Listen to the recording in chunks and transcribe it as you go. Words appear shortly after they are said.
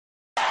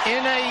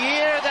In a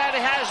year that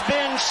has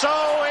been so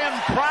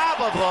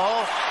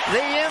improbable,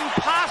 the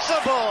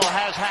impossible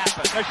has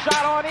happened. A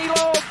shot on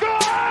Elo.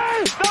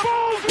 Good! The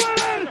Bulls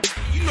win!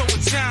 You know what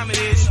time it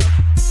is.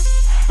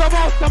 The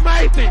most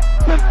amazing,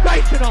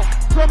 sensational,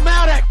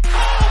 dramatic.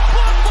 Oh,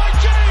 blocked by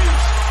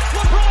James!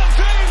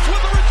 LeBron James with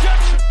the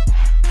rejection.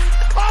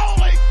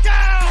 Holy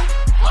cow!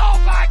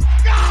 Oh my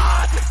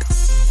God!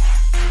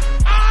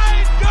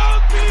 I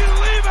don't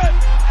believe it!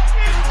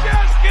 It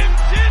just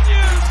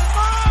continues!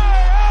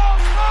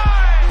 Oh my!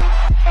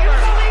 You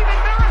believe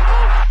in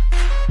miracles?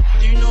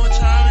 Do you know what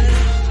time it is?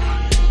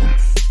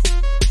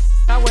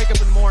 I wake up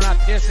in the morning, I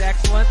piss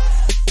excellence.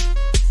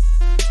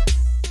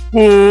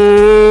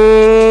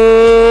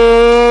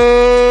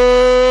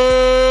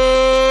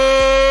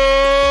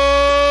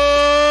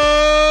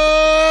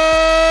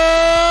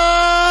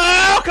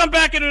 Welcome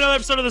back into another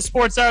episode of the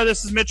Sports Hour.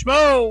 This is Mitch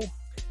Moe.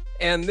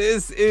 And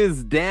this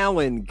is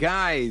Dallin.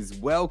 Guys,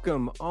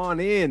 welcome on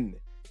in.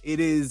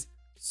 It is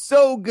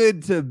so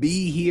good to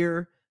be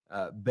here,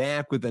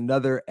 back with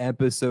another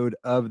episode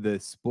of the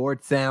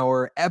Sports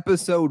Hour,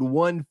 episode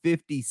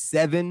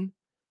 157.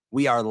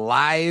 We are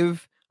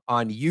live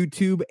on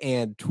YouTube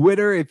and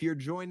Twitter. If you're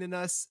joining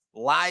us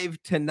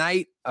live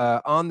tonight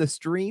on the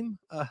stream,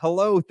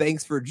 hello,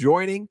 thanks for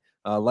joining.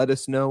 Let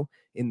us know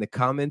in the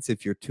comments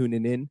if you're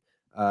tuning in.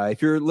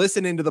 If you're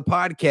listening to the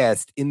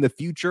podcast in the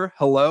future,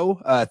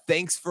 hello.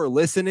 Thanks for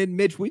listening.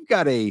 Mitch, we've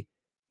got a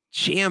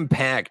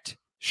jam-packed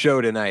show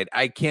tonight.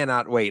 I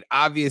cannot wait.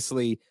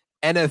 Obviously,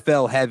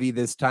 NFL heavy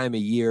this time of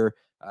year.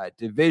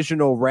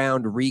 Divisional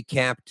round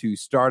recap to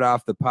start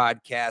off the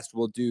podcast.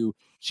 We'll do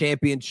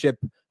championship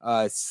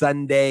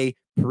Sunday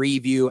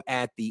preview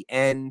at the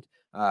end.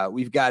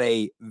 We've got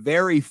a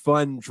very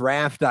fun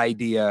draft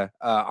idea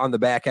on the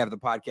back half of the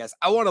podcast.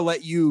 I want to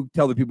let you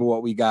tell the people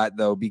what we got,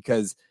 though,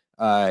 because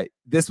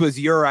this was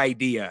your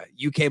idea.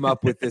 You came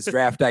up with this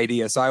draft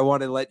idea, so I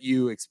want to let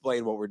you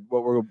explain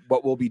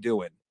what we'll be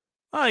doing.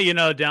 Oh, you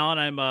know, Dallin,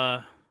 I'm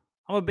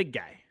a big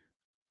guy.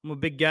 I'm a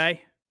big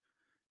guy,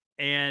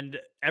 and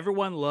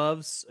everyone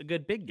loves a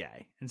good big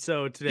guy. And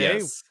so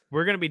today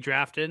we're going to be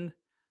drafting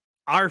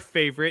our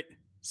favorite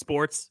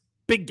sports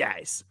big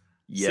guys.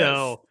 Yes.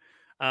 So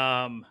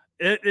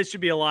it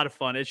should be a lot of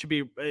fun. It's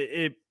going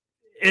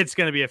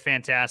to be a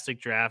fantastic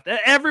draft.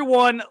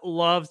 Everyone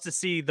loves to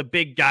see the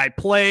big guy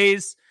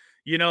plays.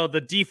 You know,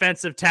 the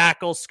defensive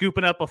tackle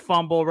scooping up a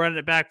fumble, running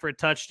it back for a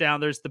touchdown.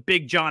 There's the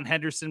big John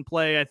Henderson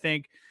play, I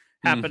think,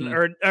 happened,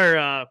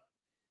 or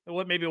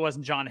what? Maybe it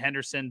wasn't John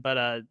Henderson, but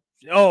it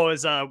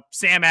was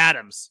Sam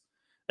Adams,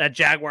 that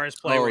Jaguars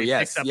play where he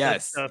picks up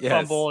the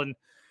fumble, and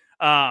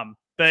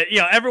but you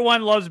know,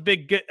 everyone loves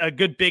a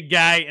good big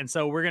guy, and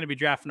so we're going to be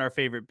drafting our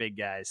favorite big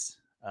guys.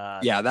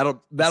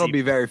 That'll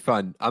be very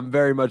fun. I'm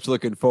very much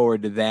looking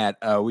forward to that.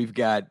 We've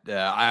got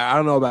I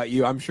don't know about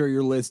you. I'm sure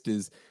your list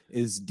is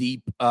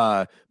deep.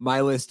 My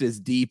list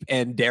is deep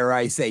and, dare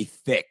I say,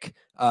 thick,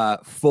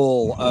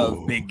 full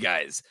of big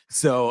guys.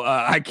 So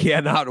I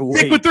cannot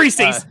wait. Thick with three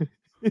C's.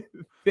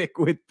 Thick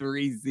with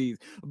three C's.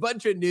 A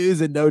bunch of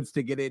news and notes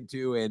to get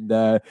into,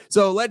 and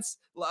so let's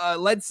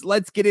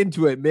get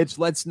into it, Mitch.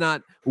 Let's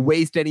not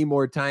waste any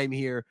more time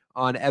here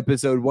on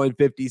episode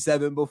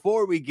 157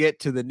 before we get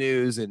to the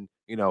news. And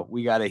you know,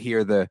 we got to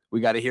hear the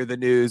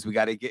news. We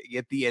got to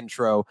get the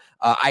intro.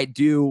 I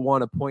do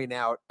want to point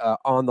out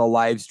on the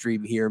live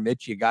stream here,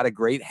 Mitch, you got a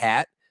great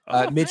hat.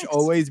 Mitch Thanks.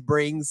 always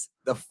brings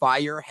the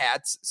fire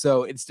hats.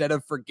 So instead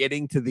of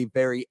forgetting to the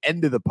very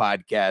end of the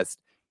podcast,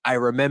 I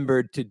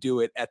remembered to do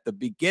it at the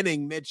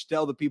beginning. Mitch,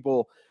 tell the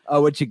people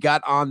what you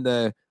got on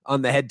the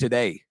head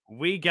today.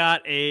 We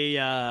got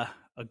a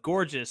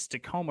gorgeous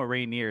Tacoma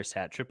Rainiers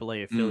hat,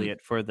 AAA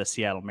affiliate for the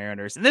Seattle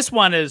Mariners. And this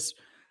one is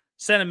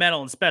sentimental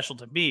and special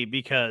to me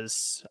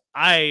because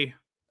I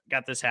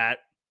got this hat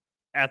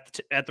at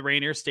the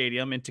Rainier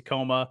Stadium in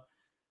Tacoma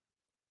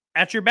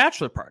at your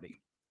bachelor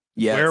party.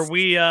 Yes. Where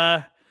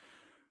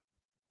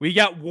we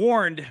got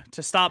warned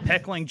to stop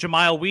heckling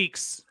Jamile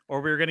Weeks or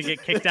we were going to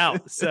get kicked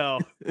out. So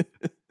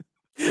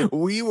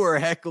we were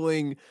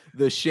heckling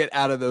the shit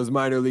out of those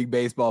minor league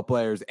baseball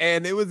players,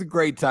 and it was a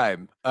great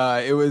time.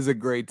 It was a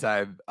great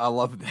time. I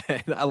love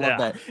that.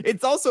 That.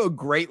 It's also a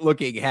great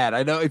looking hat.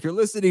 I know if you're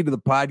listening to the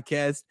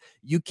podcast,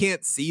 you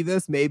can't see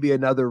this. Maybe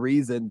another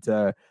reason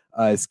to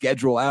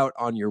schedule out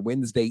on your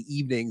Wednesday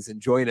evenings and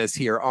join us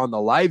here on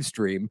the live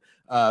stream.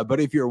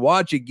 But if you're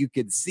watching, you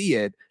can see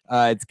it.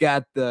 It's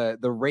got the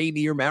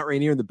Mount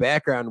Rainier in the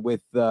background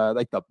with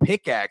like the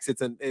pickaxe.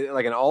 It's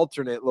like an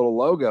alternate little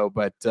logo,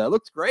 but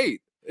looks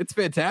great. It's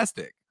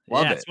fantastic.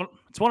 Love it.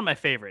 It's one of my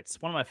favorites.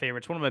 One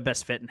of my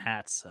best fitting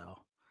hats. So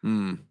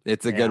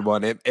it's a good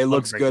one. It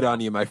looks good on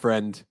you, my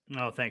friend.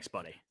 Oh, thanks,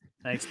 buddy.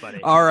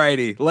 All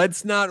righty.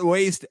 Let's not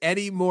waste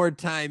any more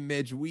time,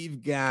 Mitch.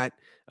 We've got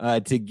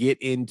to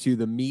get into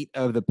the meat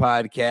of the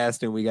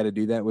podcast, and we got to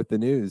do that with the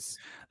news.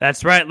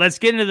 That's right. Let's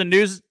get into the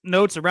news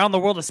notes around the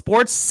world of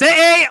sports.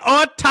 Say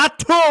o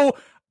tatu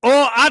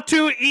o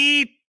atu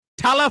I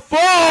talafo.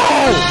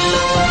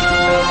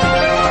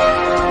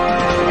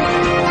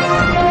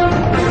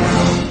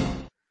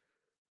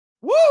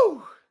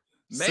 Woo!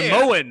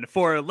 Samoan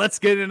for Let's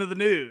Get Into the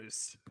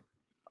News.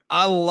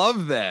 I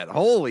love that.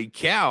 Holy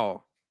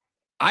cow.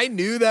 I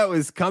knew that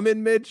was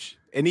coming, Mitch,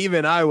 and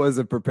even I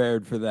wasn't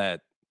prepared for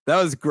that.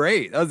 That was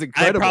great. That was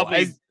incredible. I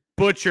probably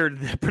butchered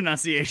the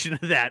pronunciation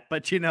of that,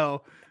 but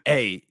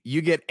hey,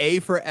 you get A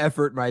for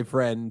effort, my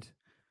friend,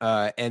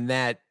 and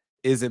that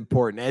is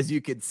important. As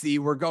you can see,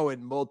 we're going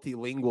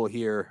multilingual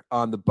here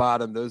on the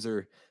bottom. Those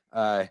are,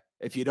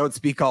 if you don't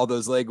speak all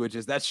those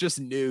languages, that's just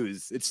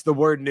news. It's the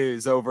word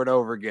news over and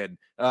over again,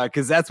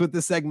 because that's what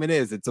this segment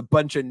is. It's a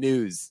bunch of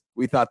news.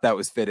 We thought that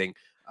was fitting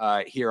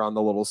here on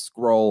the little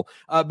scroll.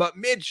 But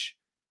Mitch,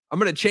 I'm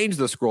going to change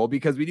the scroll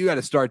because we do got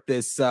to start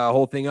this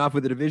whole thing off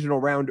with a divisional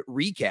round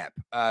recap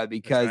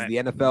because the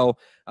NFL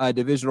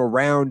divisional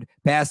round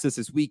passed us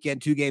this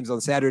weekend. 2 games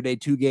on Saturday,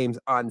 2 games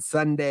on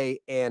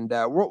Sunday, and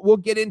we'll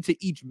get into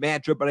each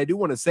matchup. But I do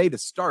want to say to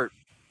start,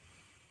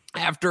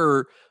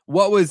 after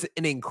what was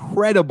an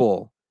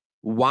incredible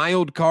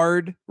wild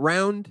card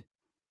round,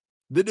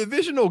 the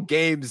divisional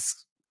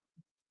games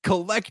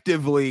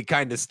collectively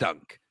kind of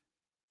stunk.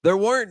 There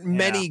weren't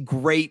many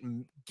great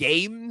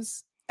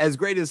games. As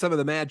great as some of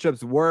the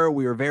matchups were,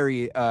 we were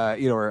very,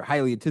 are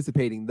highly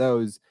anticipating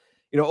those.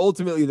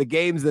 Ultimately the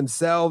games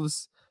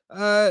themselves,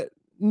 not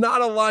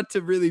a lot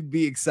to really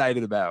be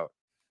excited about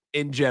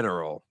in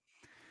general.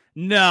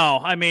 No,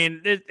 I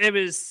mean, it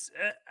was,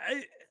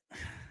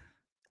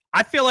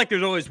 I feel like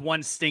there's always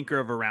one stinker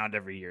of a round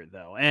every year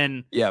though.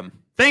 And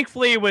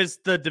thankfully it was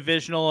the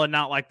divisional and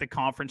not like the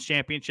conference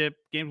championship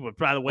games. But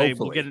by the way,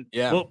 hopefully.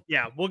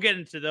 we'll get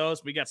into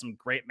those. We got some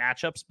great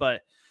matchups, but,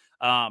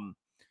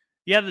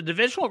 the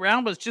divisional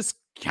round was just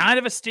kind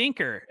of a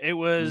stinker. It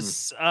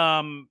was,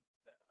 a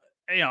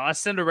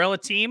Cinderella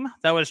team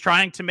that was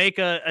trying to make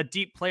a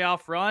deep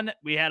playoff run.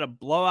 We had a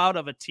blowout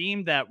of a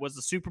team that was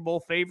the Super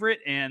Bowl favorite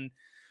and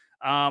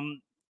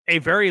a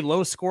very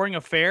low scoring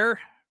affair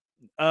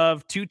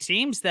of 2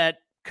 teams that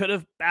could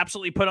have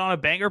absolutely put on a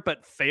banger,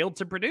 but failed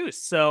to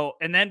produce. So,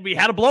 and then we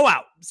had a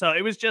blowout. So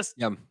it was just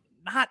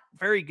not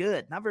very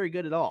good. Not very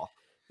good at all.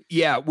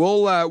 Yeah,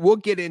 we'll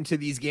get into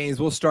these games.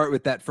 We'll start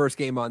with that first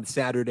game on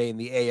Saturday in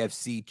the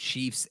AFC,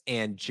 Chiefs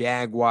and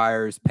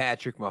Jaguars.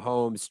 Patrick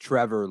Mahomes,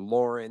 Trevor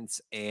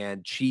Lawrence,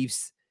 and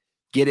Chiefs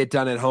get it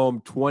done at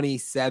home,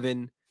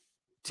 27-20.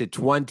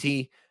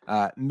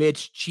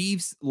 Mitch,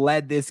 Chiefs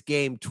led this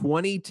game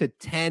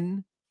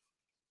 20-10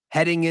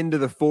 heading into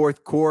the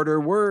fourth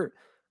quarter.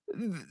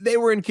 They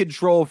were in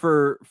control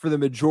for the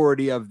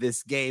majority of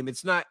this game.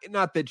 It's not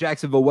that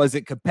Jacksonville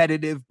wasn't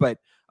competitive, but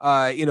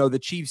the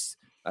Chiefs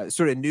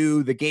sort of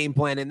knew the game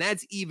plan, and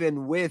that's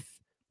even with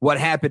what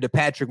happened to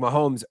Patrick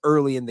Mahomes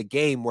early in the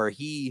game where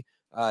he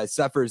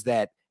suffers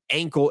that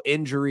ankle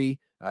injury,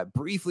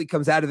 briefly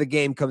comes out of the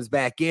game, comes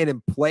back in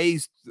and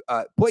plays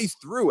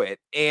through it,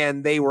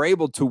 and they were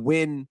able to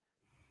win,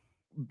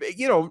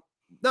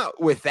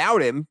 not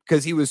without him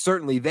because he was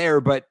certainly there,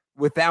 but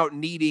without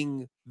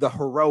needing the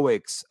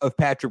heroics of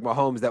Patrick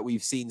Mahomes that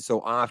we've seen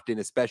so often,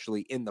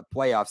 especially in the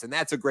playoffs, and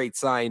that's a great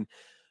sign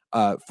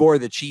for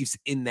the Chiefs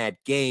in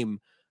that game.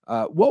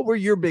 What were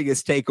your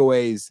biggest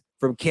takeaways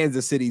from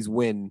Kansas City's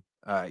win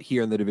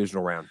here in the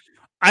divisional round?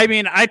 I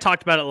mean, I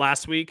talked about it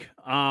last week,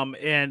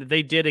 and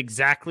they did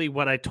exactly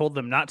what I told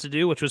them not to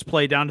do, which was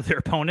play down to their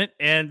opponent,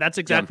 and that's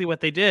exactly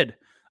what they did.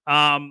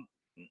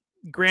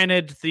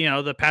 Granted,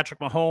 the Patrick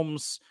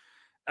Mahomes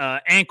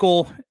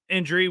ankle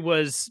injury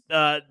was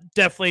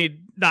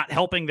definitely not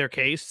helping their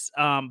case,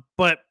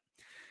 but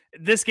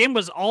this game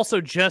was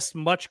also just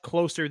much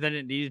closer than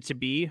it needed to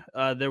be.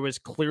 There was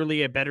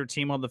clearly a better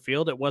team on the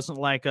field. It wasn't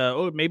like,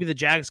 maybe the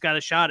Jags got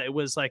a shot. It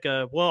was like,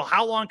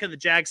 how long can the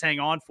Jags hang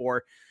on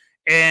for?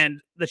 And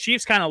the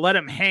Chiefs kind of let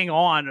them hang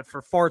on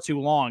for far too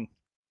long.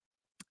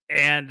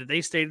 And they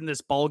stayed in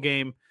this ball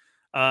game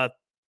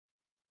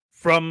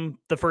from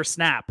the first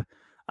snap.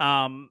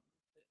 A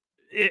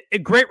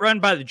great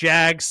run by the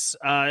Jags.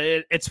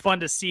 It's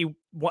fun to see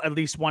at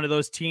least one of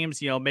those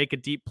teams, make a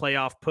deep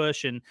playoff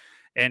push and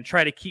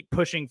try to keep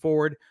pushing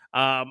forward.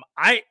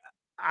 I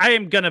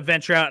am going to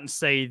venture out and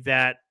say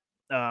that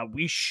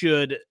we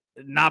should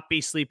not be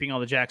sleeping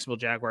on the Jacksonville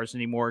Jaguars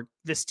anymore.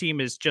 This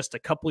team is just a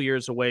couple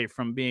years away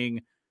from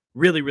being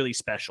really, really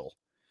special.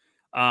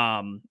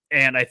 And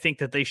I think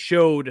that they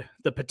showed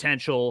the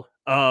potential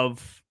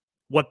of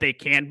what they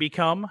can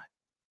become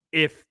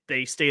if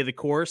they stay the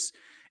course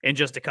in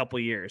just a couple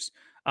years.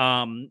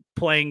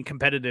 Playing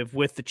competitive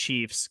with the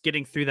Chiefs,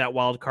 getting through that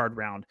wild card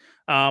round.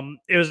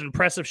 It was an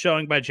impressive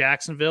showing by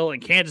Jacksonville,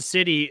 and Kansas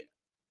City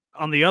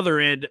on the other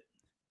end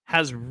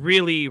has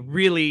really,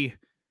 really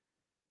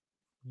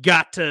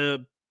got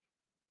to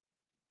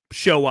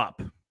show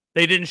up.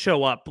 They didn't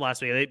show up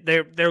last week.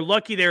 They're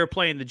lucky they were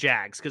playing the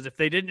Jags, because if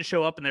they didn't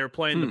show up and they were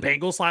playing the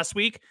Bengals last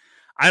week,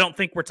 I don't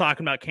think we're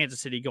talking about Kansas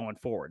City going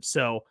forward.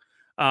 So,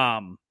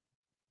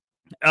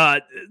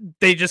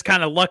 they just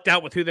kind of lucked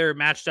out with who they were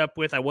matched up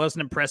with. I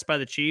wasn't impressed by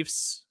the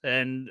Chiefs,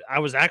 and I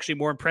was actually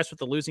more impressed with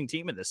the losing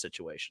team in this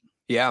situation.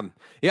 Yeah,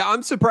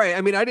 I'm surprised.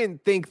 I mean, I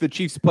didn't think the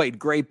Chiefs played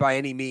great by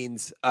any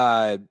means.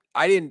 I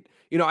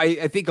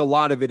think a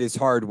lot of it is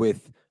hard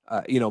with,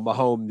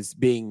 Mahomes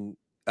being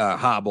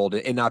hobbled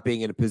and not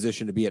being in a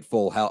position to be at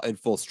full health and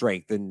full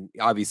strength. And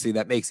obviously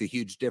that makes a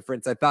huge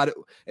difference. I thought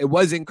it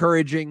was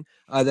encouraging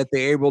that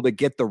they're able to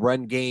get the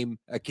run game,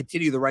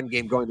 continue the run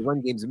game going. The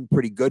run game's been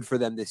pretty good for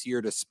them this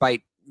year,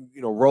 despite,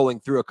 rolling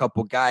through a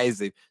couple guys.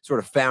 They sort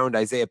of found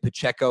Isaiah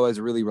Pacheco as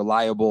a really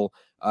reliable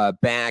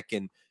back.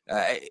 And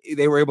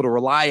they were able to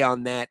rely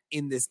on that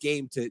in this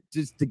game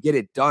to get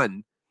it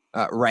done.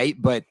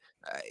 Right. But,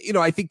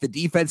 I think the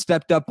defense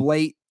stepped up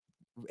late,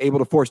 able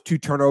to force 2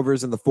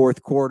 turnovers in the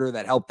fourth quarter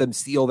that helped them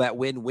seal that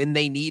win when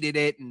they needed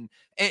it. And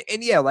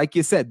yeah, like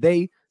you said,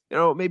 they,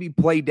 maybe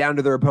played down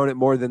to their opponent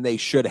more than they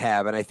should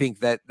have. And I think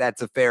that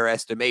that's a fair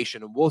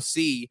estimation. And we'll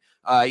see,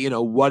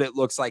 what it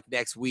looks like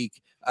next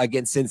week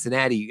against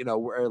Cincinnati.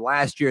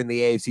 Last year in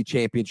the AFC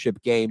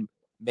Championship game,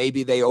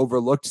 maybe they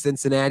overlooked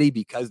Cincinnati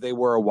because they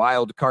were a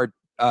wild card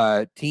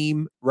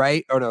team,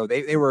 right? Or no,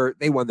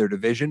 they won their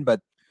division, but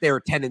they were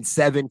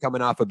 10-7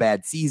 coming off a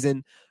bad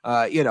season.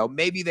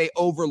 Maybe they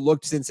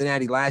overlooked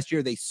Cincinnati last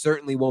year. They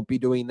certainly won't be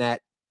doing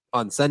that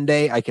on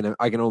Sunday. I can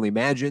only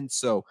imagine.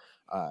 So,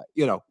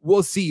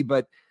 we'll see.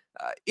 But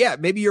yeah,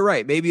 maybe you're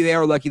right. Maybe they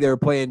are lucky they were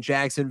playing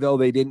Jacksonville.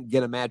 They didn't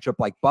get a matchup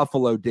like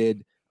Buffalo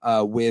did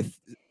with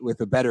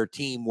a better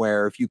team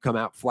where if you come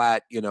out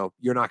flat, you're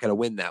not going to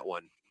win that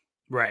one.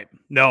 Right.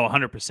 No,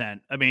 100%.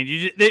 I mean,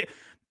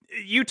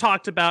 you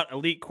talked about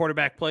elite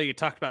quarterback play. You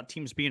talked about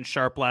teams being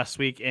sharp last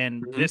week,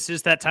 and this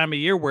is that time of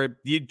year where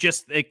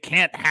it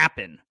can't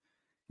happen.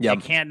 Yep.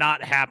 It can't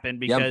not happen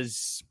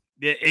because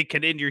it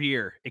could end your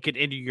year. It could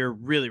end your year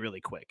really,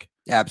 really quick.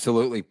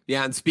 Absolutely.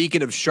 Yeah. And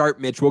speaking of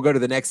sharp, Mitch, we'll go to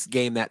the next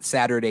game, that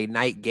Saturday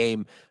night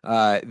game.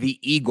 The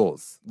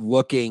Eagles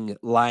looking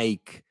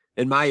like,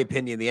 in my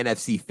opinion, the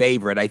NFC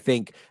favorite. I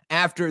think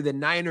after the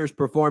Niners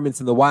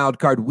performance in the wild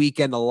card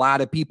weekend, a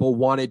lot of people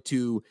wanted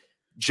to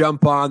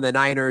jump on the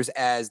Niners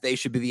as they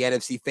should be the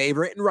NFC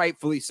favorite, and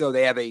rightfully so.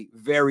 They have a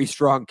very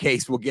strong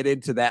case. We'll get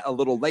into that a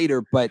little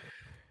later, but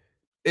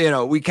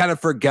we kind of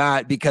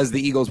forgot because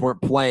the Eagles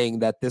weren't playing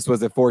that this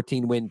was a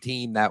 14-win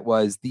team that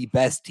was the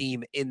best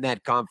team in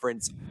that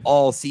conference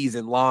all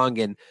season long,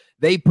 and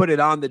they put it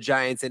on the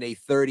Giants in a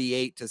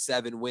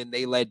 38-7 win.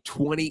 They led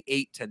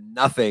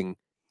 28-0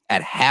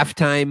 at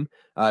halftime.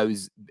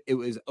 It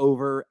was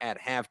over at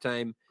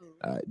halftime.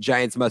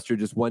 Giants mustered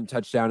just 1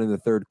 touchdown in the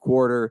third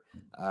quarter.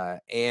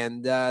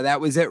 And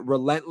that was it.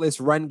 Relentless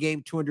run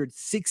game,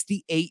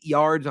 268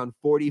 yards on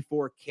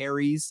 44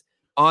 carries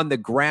on the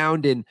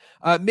ground. And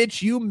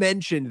Mitch, you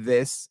mentioned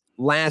this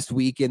last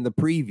week in the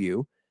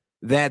preview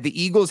that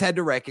the Eagles had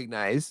to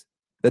recognize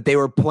that they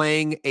were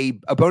playing a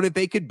opponent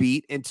they could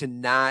beat and to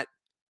not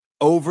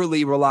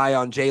overly rely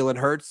on Jalen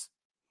Hurts.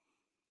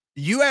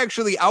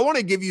 I want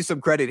to give you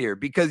some credit here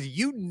because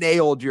you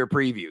nailed your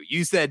preview.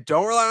 You said,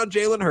 don't rely on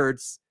Jalen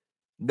Hurts,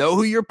 know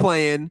who you're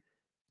playing,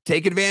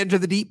 take advantage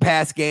of the deep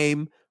pass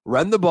game,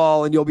 run the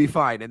ball, and you'll be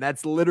fine. And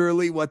that's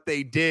literally what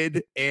they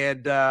did.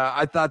 And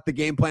I thought the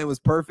game plan was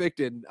perfect.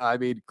 And I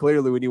mean,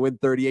 clearly when you win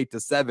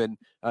 38-7,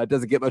 it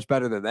doesn't get much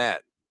better than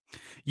that.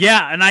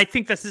 Yeah. And I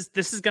think this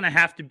is going to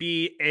have to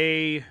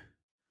be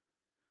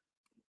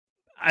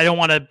I don't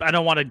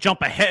want to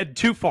jump ahead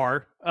too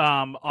far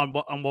on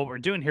what we're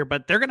doing here,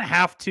 but they're going to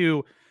have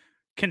to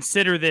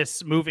consider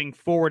this moving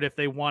forward if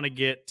they want to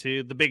get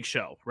to the big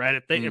show, right?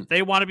 If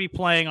they want to be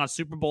playing on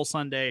Super Bowl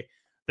Sunday,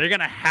 they're going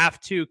to have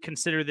to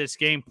consider this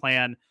game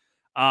plan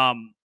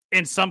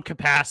in some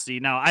capacity.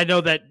 Now, I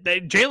know that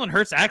Jalen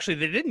Hurts, actually,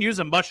 they didn't use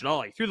him much at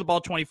all. He threw the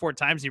ball 24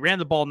 times. He ran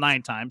the ball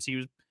 9 times. He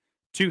was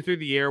 2 through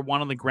the air,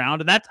 1 on the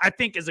ground. And that, I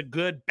think, is a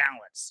good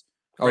balance.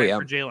 Right,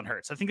 for Jalen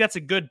Hurts. I think that's a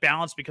good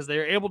balance because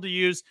they're able to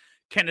use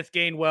Kenneth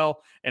Gainwell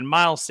and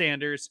Miles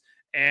Sanders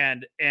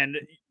and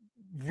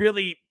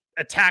really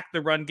attack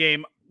the run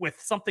game with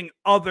something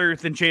other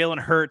than Jalen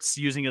Hurts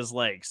using his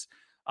legs.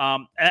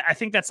 I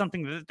think that's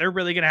something that they're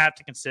really going to have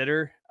to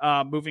consider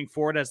moving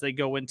forward as they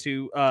go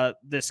into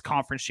this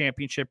conference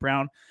championship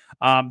round.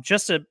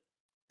 This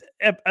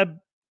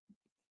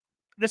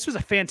was a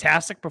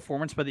fantastic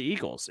performance by the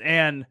Eagles,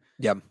 and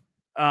damn,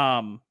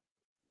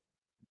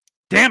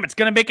 it's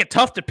going to make it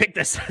tough to pick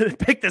this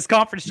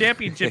conference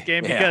championship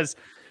game because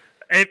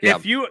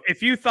if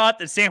you thought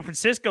that San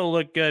Francisco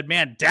looked good,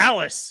 man,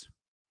 Dallas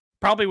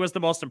probably was the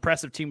most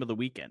impressive team of the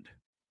weekend.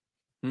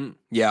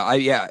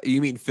 Yeah,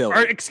 you mean Philly?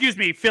 Or excuse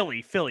me,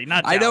 Philly,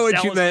 not Dallas. I know what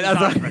Dallas you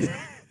meant.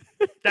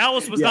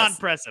 Dallas was not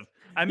impressive.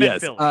 I meant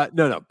Philly.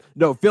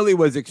 No. Philly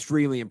was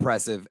extremely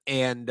impressive,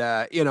 and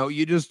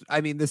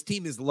this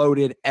team is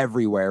loaded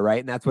everywhere, right?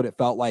 And that's what it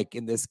felt like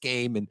in this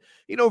game. And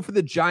for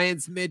the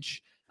Giants,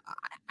 Mitch,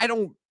 I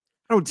don't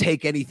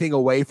take anything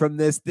away from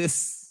this.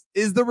 This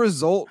is the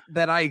result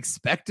that I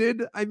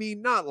expected. I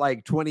mean, not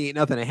like 28-0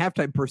 at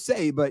halftime per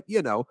se, but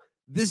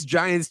this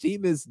Giants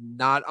team is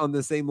not on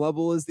the same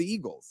level as the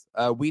Eagles.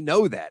 We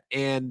know that.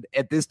 And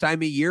at this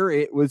time of year,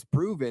 it was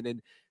proven.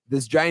 And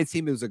this Giants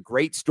team is a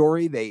great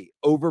story. They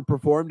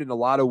overperformed in a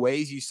lot of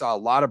ways. You saw a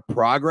lot of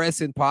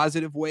progress in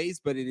positive ways,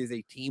 but it is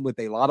a team with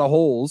a lot of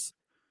holes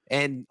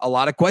and a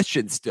lot of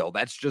questions still.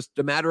 That's just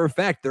a matter of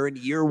fact. They're in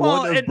year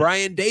one of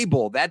Brian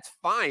Daboll. That's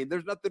fine.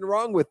 There's nothing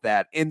wrong with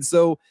that. And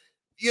so,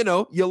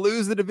 you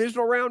lose the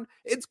divisional round.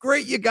 It's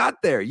great you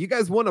got there. You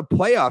guys won a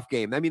playoff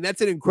game. I mean,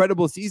 that's an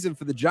incredible season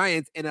for the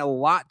Giants and a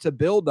lot to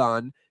build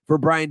on for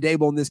Brian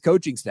Daboll and this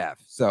coaching staff.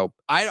 So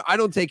I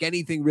don't take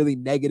anything really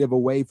negative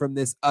away from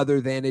this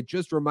other than it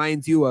just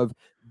reminds you of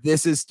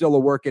this is still a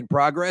work in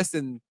progress,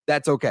 and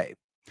that's okay.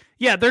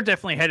 Yeah, they're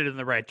definitely headed in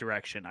the right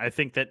direction. I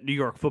think that New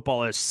York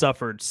football has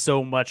suffered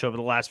so much over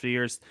the last few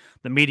years.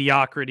 The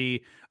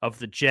mediocrity of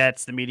the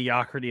Jets, the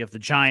mediocrity of the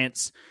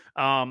Giants.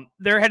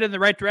 They're headed in the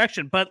right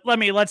direction. But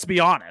let's be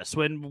honest.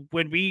 When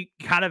we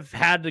kind of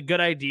had a good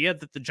idea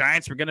that the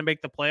Giants were going to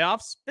make the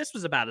playoffs, this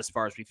was about as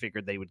far as we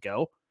figured they would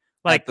go.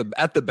 Like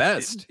at the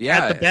best. Yeah.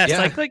 At the best.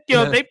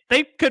 Yeah.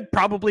 They could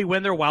probably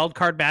win their wild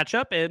card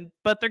matchup,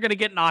 but they're going to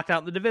get knocked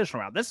out in the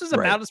divisional round. This is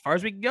about as far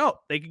as we can go.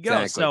 They could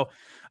go. Exactly. So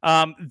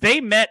they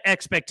met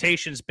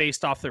expectations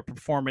based off their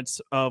performance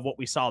of what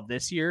we saw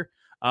this year.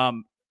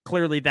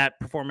 Clearly that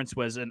performance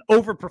was an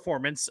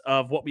overperformance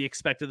of what we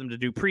expected them to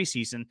do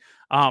preseason.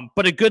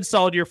 But a good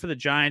solid year for the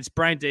Giants.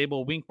 Brian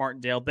Daboll, Wink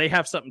Martindale, they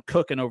have something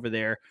cooking over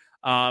there.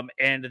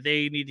 And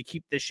they need to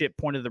keep this shit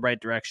pointed the right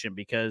direction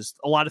because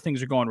a lot of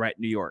things are going right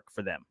in New York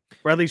for them,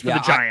 or at least for the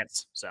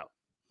Giants.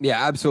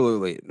 Yeah,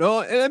 absolutely. No,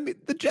 and I mean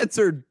the Jets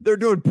they're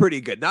doing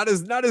pretty good. Not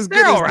as good as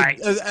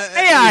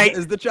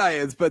the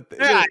Giants, but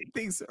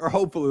things are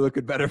hopefully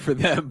looking better for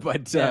them.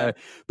 But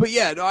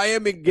yeah, no, I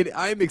am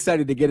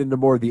excited to get into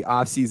more of the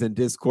offseason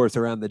discourse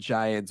around the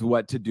Giants,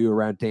 what to do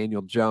around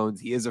Daniel Jones.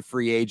 He is a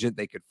free agent.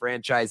 They could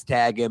franchise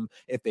tag him.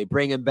 If they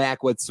bring him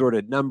back, what sort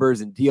of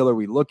numbers and deal are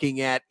we looking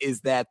at?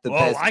 Is that the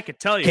best I could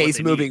tell you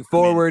case moving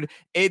forward?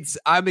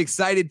 I'm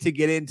excited to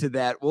get into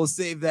that. We'll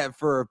save that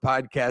for a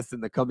podcast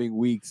in the coming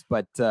weeks,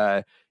 but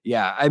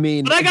yeah, I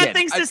mean, but I got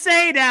things to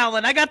say,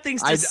 Dallin. I got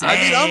things to say.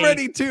 I mean, I'm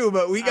ready too,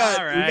 but we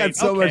got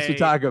so much to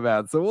talk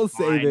about, so we'll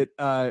save it.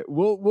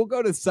 We'll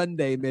go to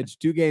Sunday, Mitch.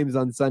 2 games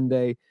on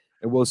Sunday,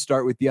 and we'll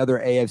start with the other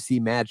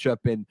AFC matchup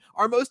and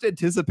our most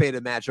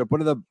anticipated matchup.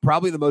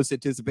 Probably the most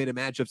anticipated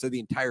matchups of the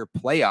entire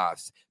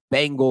playoffs.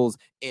 Bengals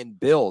and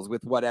Bills,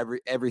 with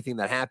everything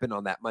that happened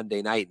on that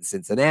Monday night in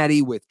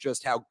Cincinnati, with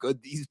just how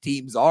good these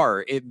teams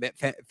are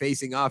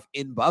facing off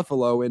in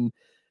Buffalo, and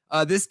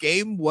this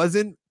game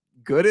wasn't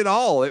good at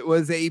all. It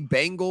was a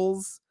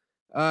Bengals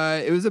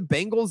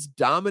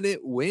dominant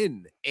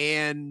win.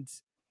 And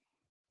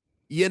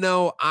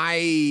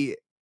I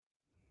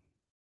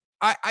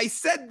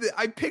said that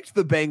I picked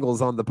the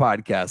Bengals on the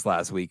podcast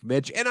last week,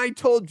 Mitch, and I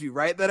told you,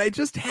 right, that I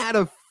just had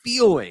a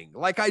feeling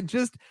like I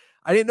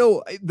didn't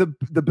know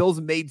the Bills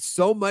made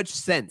so much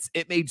sense.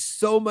 It made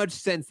so much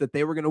sense that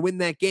they were going to win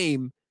that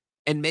game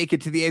and make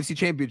it to the AFC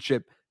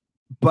Championship.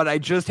 But I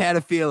just had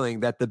a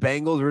feeling that the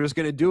Bengals were just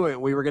going to do it.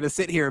 We were going to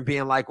sit here and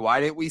being like, why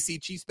didn't we see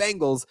Chiefs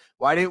Bengals?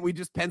 Why didn't we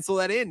just pencil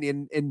that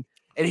in? And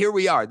here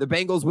we are. The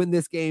Bengals win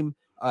this game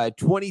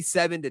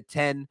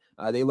 27-10.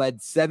 They led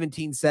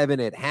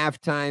 17-7 at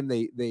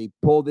halftime. They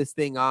pull this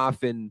thing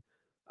off in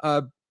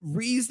a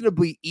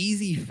reasonably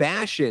easy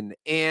fashion.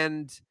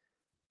 And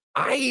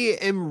I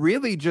am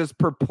really just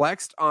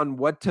perplexed on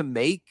what to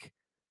make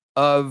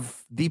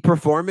of the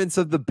performance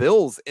of the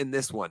Bills in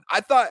this one.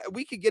 I thought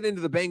we could get into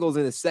the Bengals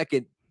in a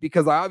second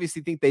because I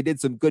obviously think they did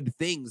some good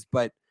things,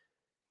 but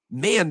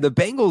man, the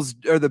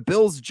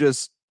Bills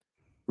just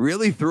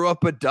really threw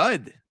up a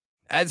dud.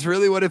 That's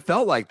really what it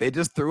felt like. They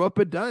just threw up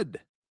a dud.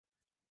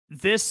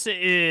 This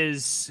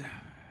is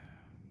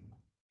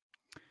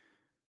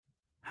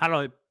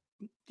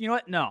you know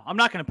what? No, I'm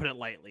not going to put it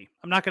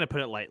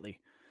lightly.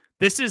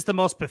 This is the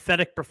most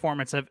pathetic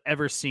performance I've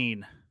ever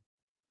seen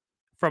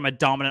from a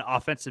dominant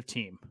offensive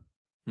team.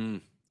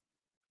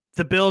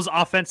 The Bills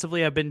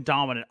offensively have been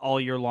dominant all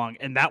year long,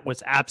 and that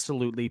was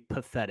absolutely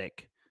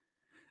pathetic.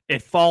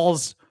 It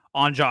falls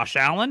on Josh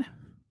Allen,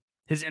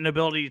 his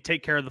inability to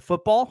take care of the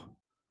football.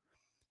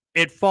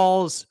 It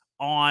falls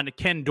on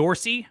Ken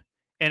Dorsey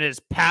and his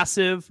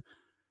passive,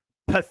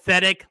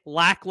 pathetic,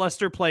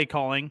 lackluster play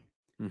calling.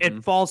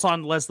 It falls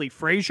on Leslie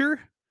Frazier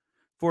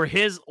for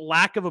his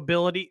lack of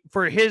ability,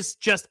 for his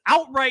just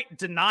outright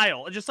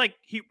denial, just like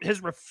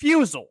his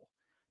refusal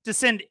to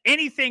send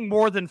anything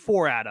more than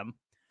 4 at him.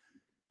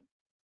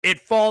 It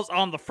falls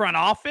on the front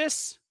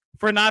office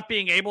for not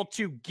being able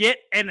to get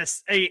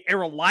a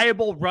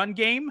reliable run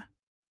game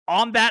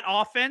on that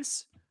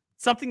offense,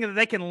 something that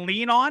they can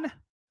lean on.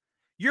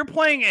 You're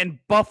playing in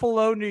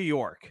Buffalo, New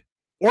York.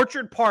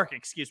 Orchard Park,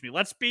 excuse me.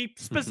 Let's be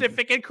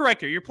specific and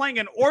correct here. You're playing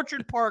in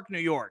Orchard Park, New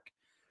York.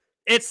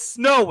 It's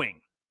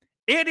snowing.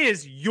 It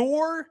is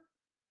your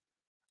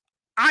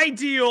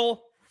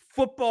ideal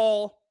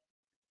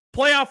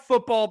playoff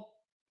football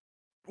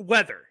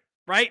weather,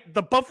 right?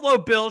 The Buffalo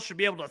Bills should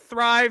be able to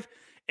thrive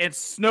in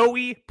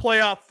snowy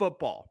playoff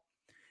football.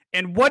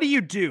 And what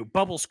do?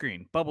 Bubble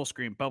screen,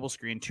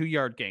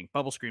 2-yard gang,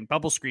 bubble screen,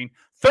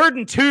 3rd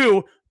and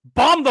 2,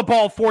 bomb the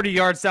ball 40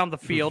 yards down the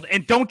field,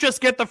 and don't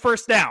just get the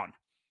first down.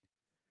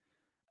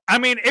 I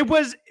mean, it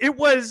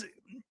was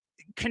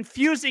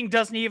confusing,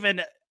 doesn't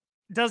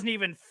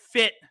even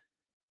fit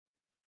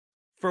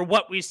for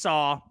what we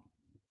saw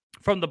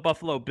from the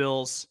Buffalo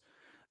Bills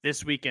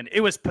this weekend.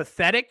 It was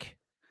pathetic.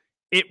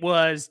 It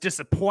was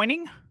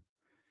disappointing.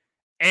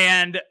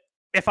 And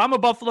if I'm a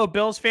Buffalo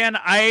Bills fan,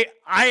 I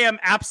am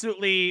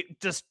absolutely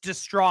just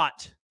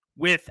distraught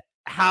with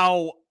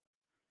how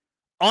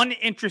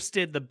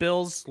uninterested the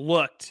Bills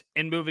looked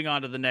in moving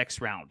on to the next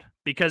round,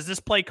 because this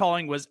play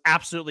calling was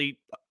absolutely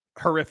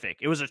horrific.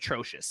 It was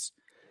atrocious.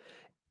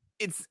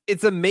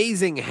 It's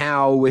amazing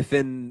how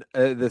within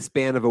the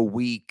span of a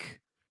week,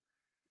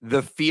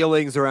 the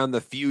feelings around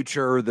the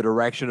future, the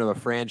direction of a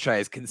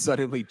franchise can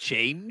suddenly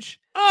change.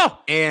 Oh,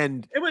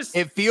 and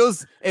it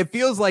feels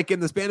like in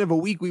the span of a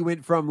week, we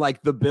went from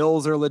like the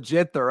Bills are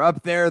legit, they're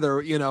up there,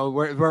 they're, you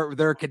know,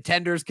 they're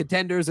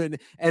contenders,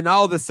 and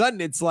all of a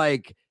sudden it's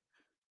like,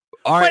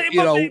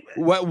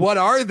 what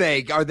are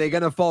they? Are they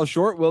going to fall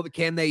short? Well,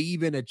 can they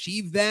even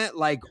achieve that?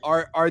 Like,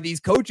 are these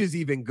coaches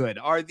even good?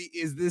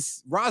 Is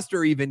this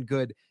roster even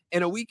good?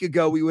 And a week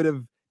ago, we would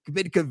have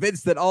been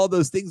convinced that all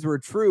those things were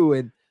true.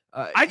 And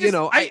here's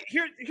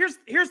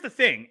the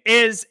thing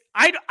is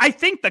I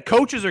think the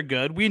coaches are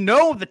good. We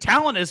know the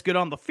talent is good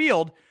on the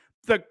field.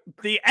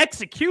 The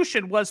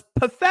execution was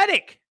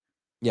pathetic.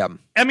 Yeah.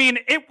 I mean,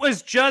 it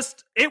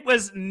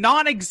was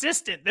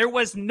non-existent. There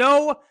was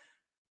no,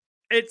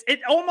 it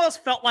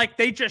almost felt like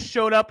they just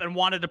showed up and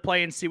wanted to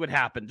play and see what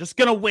happened. Just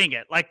going to wing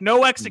it. Like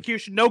no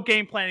execution, no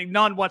game planning,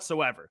 none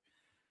whatsoever.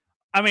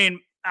 I mean,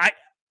 I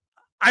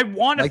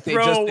want to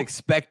throw, they just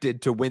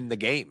expected to win the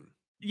game.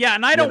 Yeah,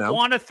 and I don't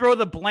want to throw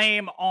the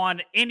blame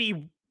on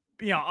any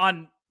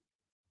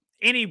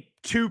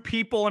two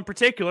people in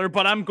particular,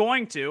 but I'm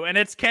going to, and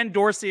it's Ken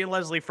Dorsey and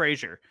Leslie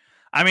Frazier.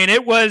 I mean,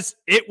 it was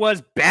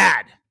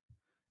bad.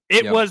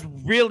 It was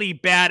really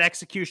bad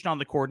execution on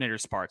the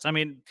coordinator's parts. I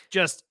mean,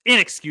 just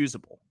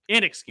inexcusable.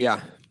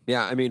 Yeah.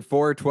 I mean,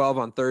 4-12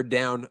 on third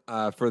down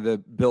for the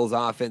Bills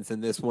offense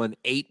in this one.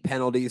 8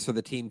 penalties for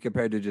the team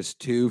compared to just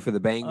 2 for the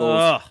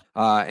Bengals.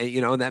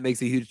 And that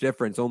makes a huge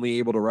difference. Only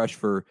able to rush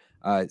for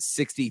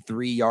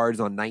 63 yards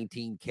on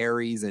 19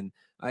 carries. And,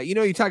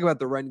 you talk about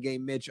the run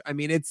game, Mitch. I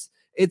mean, it's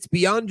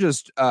beyond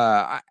just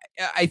I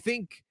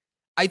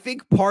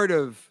think part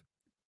of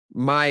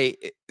my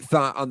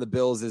thought on the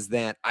Bills is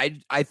that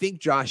I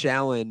think Josh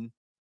Allen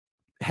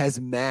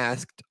has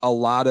masked a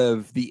lot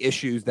of the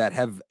issues that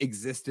have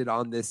existed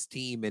on this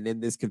team and in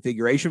this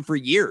configuration for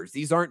years.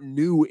 These aren't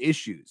new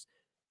issues.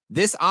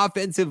 This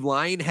offensive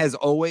line has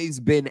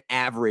always been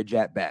average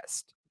at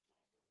best,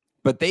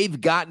 but they've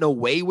gotten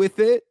away with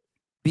it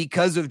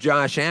because of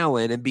Josh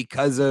Allen and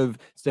because of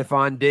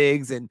Stephon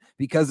Diggs and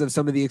because of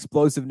some of the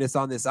explosiveness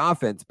on this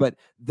offense. But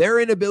their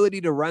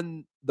inability to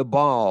run the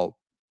ball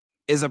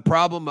is a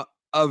problem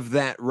of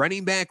that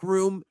running back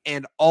room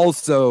and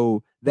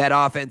also that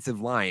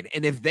offensive line.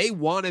 And if they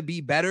want to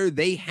be better,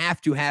 they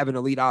have to have an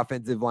elite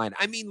offensive line.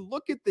 I mean,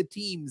 look at the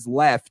teams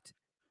left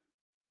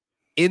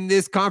in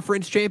this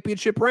conference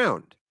championship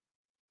round.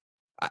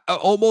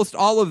 Almost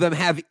all of them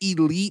have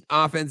elite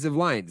offensive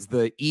lines.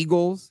 The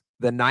Eagles,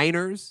 the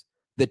Niners,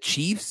 the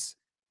Chiefs,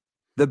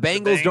 the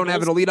Bengals don't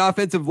have an elite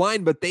offensive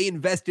line, but they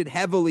invested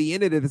heavily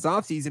in it this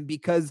offseason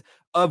because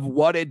of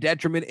what a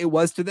detriment it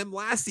was to them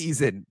last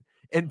season,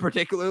 and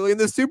particularly in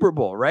the Super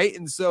Bowl, right?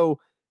 And so,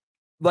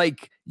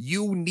 like,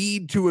 you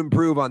need to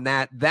improve on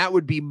that. That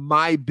would be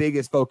my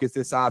biggest focus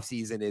this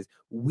offseason is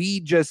we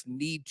just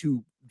need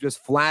to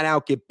just flat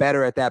out get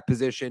better at that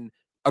position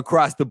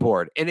across the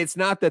board. And it's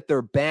not that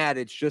they're bad.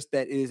 It's just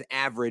that it is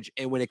average.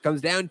 And when it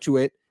comes down to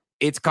it,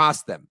 it's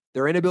cost them.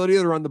 Their inability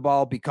to run the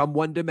ball, become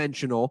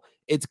one-dimensional,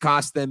 it's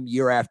cost them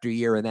year after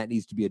year, and that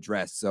needs to be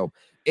addressed. So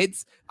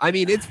it's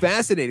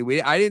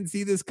fascinating. I didn't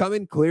see this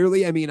coming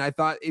clearly. I mean, I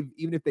thought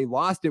even if they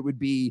lost, it would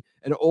be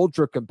an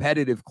ultra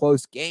competitive,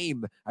 close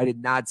game. I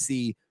did not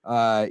see,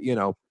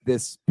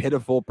 this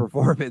pitiful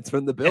performance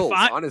from the Bills.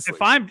 Honestly,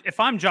 if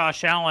I'm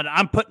Josh Allen,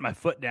 I'm putting my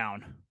foot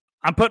down.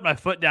 I'm putting my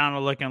foot down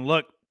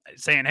and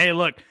saying, hey,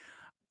 look,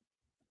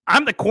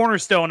 I'm the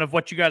cornerstone of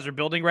what you guys are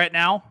building right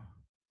now.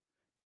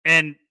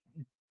 And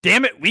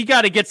damn it, we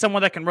got to get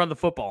someone that can run the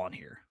football in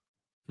here.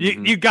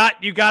 You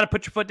got to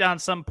put your foot down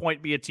at some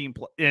point, be a team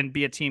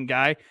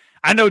guy.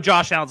 I know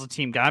Josh Allen's a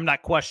team guy. I'm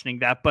not questioning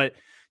that, but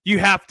you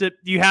have to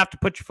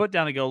put your foot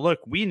down and go, look,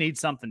 we need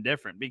something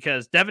different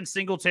because Devin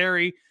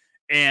Singletary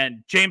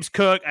and James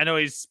Cook, I know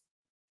he's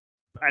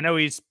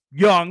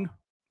young,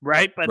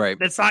 right? But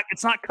it's not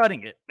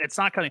cutting it. It's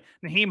not cutting.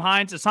 Nyheim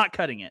Hines, it's not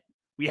cutting it.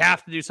 We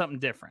have to do something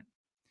different.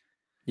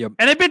 Yep.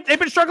 And they've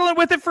been struggling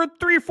with it for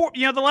 3 or 4,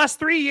 the last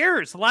 3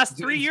 years. The last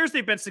 3 years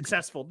they've been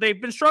successful. They've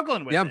been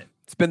struggling with it.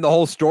 It's been the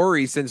whole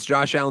story since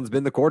Josh Allen's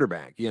been the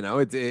quarterback.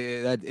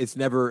 It's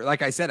never,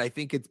 like I said, I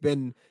think it's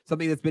been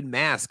something that's been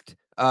masked.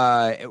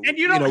 And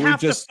you don't have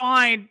to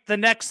find the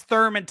next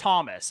Thurman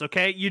Thomas,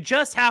 okay? You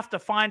just have to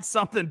find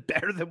something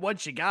better than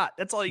what you got.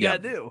 That's all you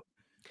got to do.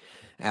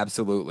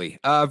 Absolutely.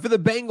 For the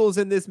Bengals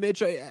in this,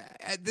 Mitch,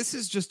 this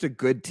is just a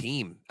good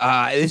team.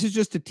 This is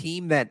just a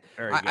team that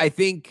I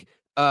think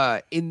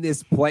in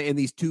these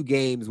 2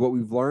 games, what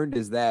we've learned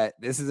is that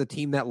this is a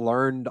team that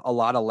learned a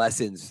lot of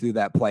lessons through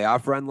that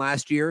playoff run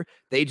last year.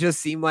 They just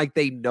seem like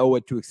they know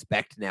what to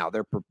expect now.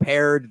 They're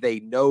prepared. They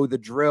know the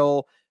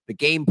drill. The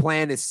game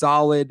plan is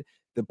solid.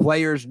 The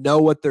players know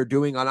what they're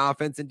doing on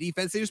offense and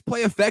defense. They just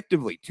play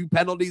effectively. 2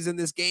 penalties in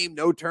this game,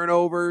 no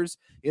turnovers.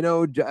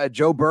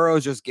 Joe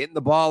Burrow's just getting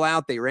the ball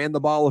out. They ran the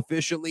ball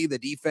efficiently. The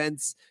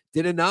defense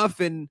did enough,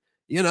 and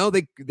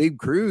they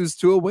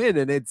cruised to a win.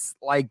 And it's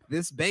like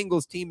this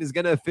Bengals team is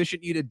going to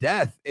efficient you to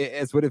death.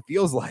 It's what it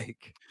feels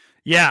like.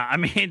 Yeah, I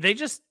mean, they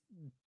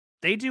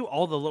do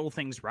all the little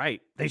things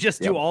right. They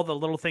just do all the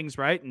little things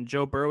right. And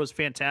Joe Burrow was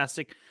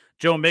fantastic.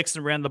 Joe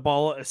Mixon ran the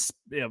ball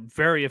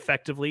very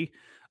effectively.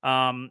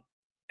 And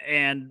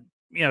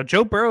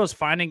Joe Burrow is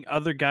finding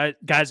other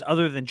guys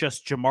other than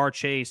just Jamar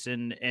Chase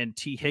and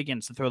T.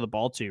 Higgins to throw the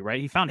ball to,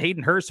 right? He found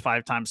Hayden Hurst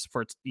 5 times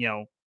for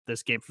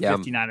this game for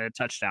 59 and a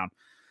touchdown.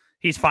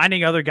 He's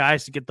finding other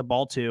guys to get the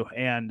ball to,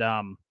 and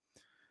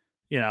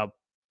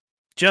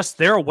just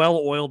they're a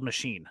well-oiled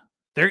machine.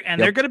 They're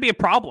going to be a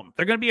problem.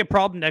 They're going to be a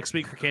problem next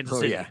week for Kansas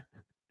City. Yeah.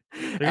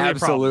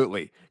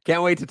 Absolutely.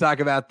 Can't wait to talk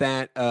about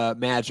that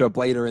matchup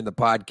later in the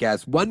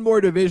podcast. One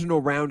more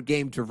divisional round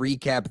game to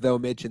recap, though,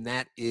 Mitch, and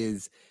that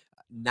is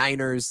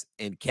Niners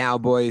and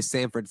Cowboys.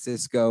 San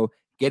Francisco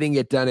getting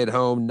it done at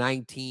home,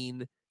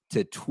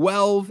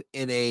 19-12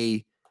 in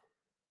a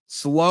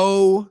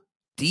slow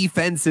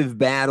defensive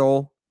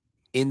battle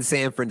in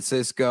San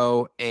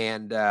Francisco,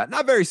 and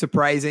not very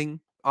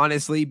surprising,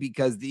 honestly,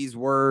 because these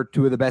were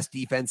 2 of the best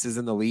defenses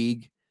in the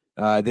league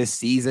this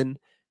season.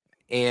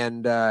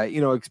 And,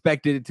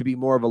 expected it to be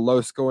more of a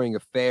low-scoring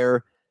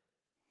affair.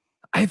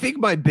 I think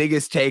my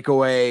biggest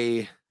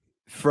takeaway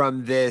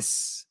from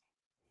this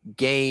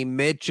game,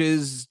 Mitch,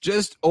 is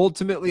just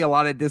ultimately a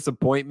lot of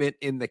disappointment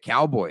in the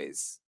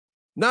Cowboys.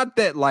 Not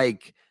that,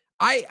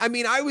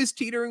 I was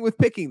teetering with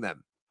picking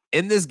them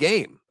in this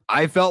game.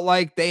 I felt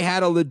like they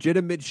had a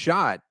legitimate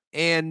shot,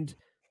 and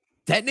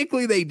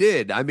technically they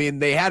did. I mean,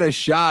 they had a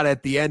shot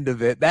at the end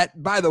of it.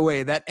 That, by the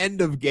way, that end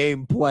of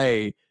game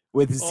play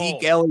with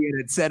Zeke Elliott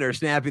at center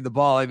snapping the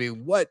ball. I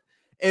mean, what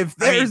if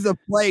there's a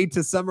play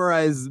to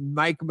summarize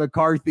Mike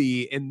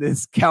McCarthy in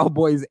this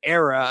Cowboys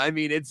era? I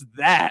mean, it's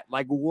that.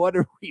 Like, what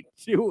are we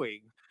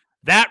doing?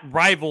 That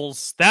play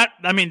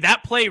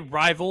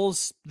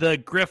rivals the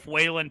Griff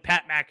Whalen,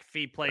 Pat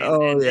McAfee play in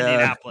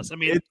Indianapolis. I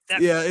mean,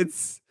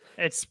 it's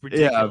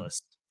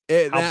ridiculous.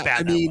 How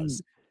bad that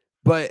was.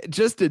 But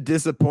just a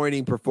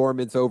disappointing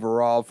performance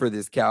overall for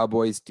this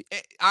Cowboys.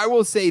 I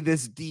will say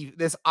this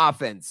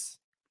offense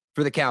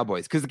for the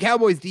Cowboys, because the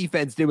Cowboys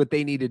defense did what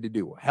they needed to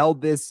do.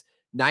 Held this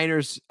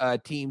Niners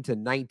team to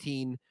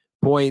 19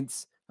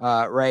 points,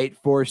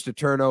 forced a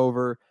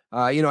turnover.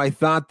 I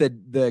thought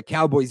that the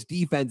Cowboys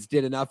defense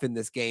did enough in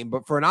this game,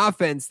 but for an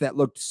offense that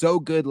looked so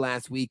good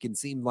last week and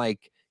seemed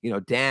like,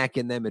 Dak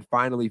and them had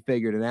finally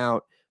figured it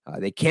out.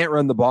 They can't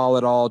run the ball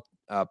at all.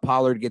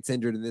 Pollard gets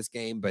injured in this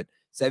game, but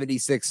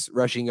 76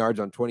 rushing yards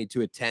on 22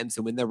 attempts.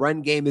 And when the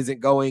run game isn't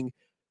going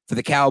for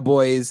the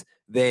Cowboys,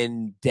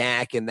 then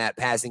Dak and that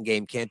passing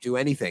game can't do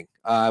anything.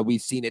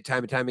 We've seen it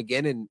time and time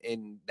again,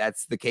 and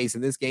that's the case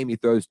in this game. He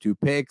throws 2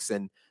 picks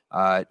and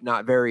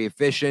not very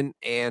efficient,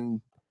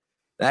 and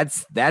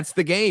that's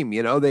the game.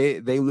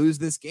 They lose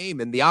this game,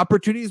 and the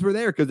opportunities were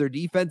there because their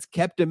defense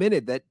kept them in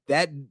it.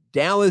 That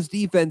Dallas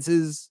defense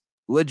is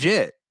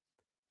legit.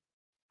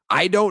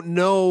 I don't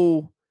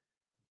know.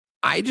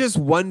 I just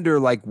wonder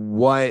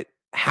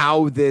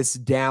how this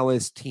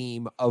Dallas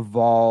team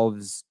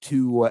evolves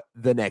to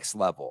the next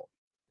level.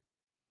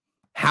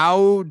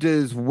 How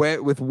does,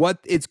 with what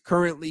it's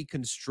currently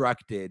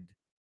constructed,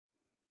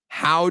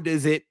 how do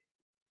they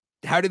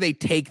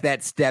take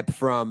that step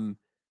from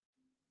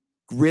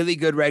really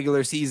good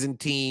regular season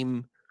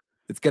team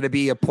that's going to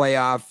be a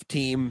playoff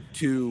team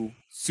to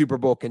Super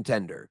Bowl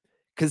contender?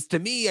 Because to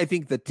me, I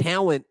think the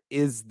talent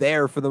is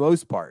there for the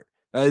most part.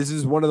 This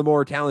is one of the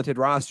more talented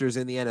rosters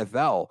in the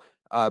NFL,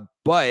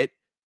 but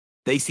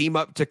they seem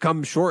up to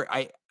come short.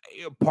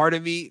 Part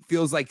of me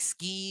feels like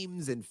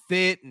schemes and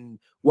fit and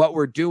what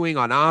we're doing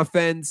on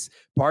offense.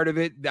 Part of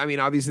it, I mean,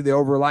 obviously the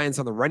over-reliance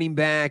on the running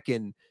back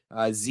and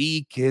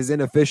Zeke, his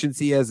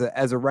inefficiency as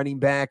a running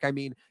back. I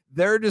mean,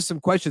 there are just some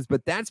questions,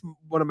 but that's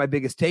one of my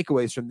biggest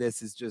takeaways from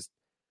this is just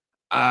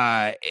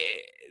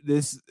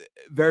this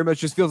very much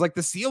just feels like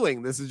the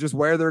ceiling. This is just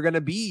where they're going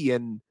to be.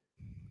 And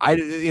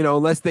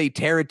unless they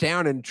tear it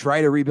down and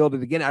try to rebuild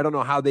it again, I don't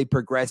know how they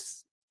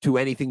progress to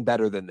anything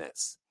better than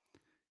this.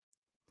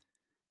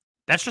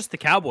 That's just the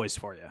Cowboys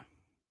for you.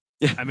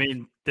 Yeah. I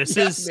mean, this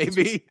is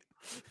maybe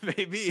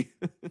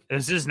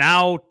this is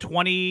now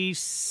 28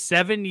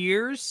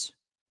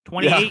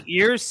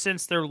 years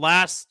since their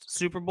last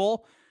Super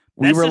Bowl.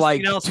 We were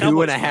like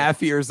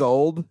 2.5 years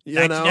old.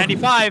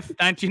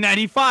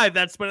 1995.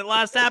 That's when it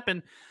last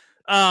happened.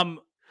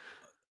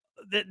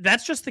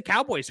 That's just the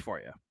Cowboys for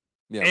you.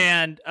 Yeah.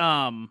 And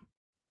I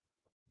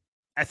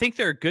think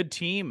they're a good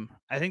team.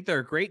 I think they're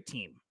a great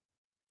team.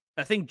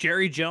 I think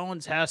Jerry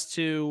Jones has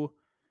to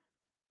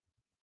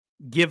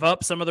give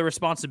up some of the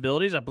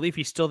responsibilities. I believe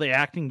he's still the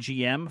acting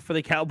GM for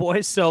the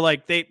Cowboys. So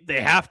they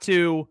have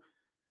to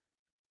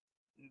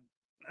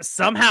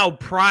somehow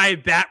pry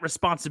that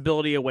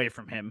responsibility away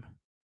from him.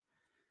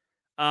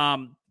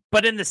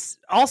 But in this,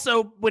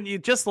 also, when you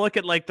just look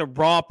at like the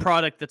raw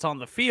product that's on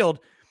the field,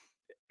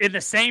 in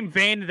the same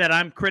vein that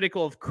I'm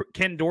critical of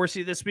Ken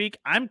Dorsey this week,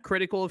 I'm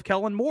critical of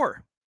Kellen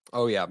Moore.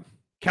 Oh, yeah.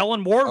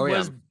 Kellen Moore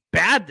was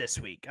bad this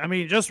week. I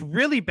mean, just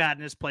really bad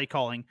in his play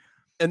calling.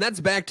 And that's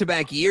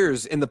back-to-back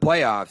years in the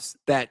playoffs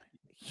that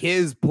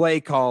his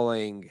play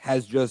calling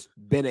has just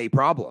been a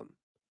problem.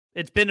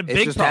 It's been a big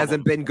problem. It just problem.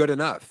 hasn't been good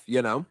enough,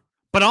 you know?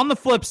 But on the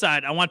flip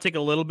side, I want to take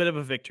a little bit of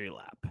a victory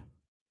lap.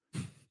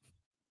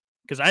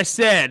 Because I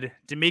said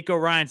DeMeco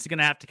Ryans is going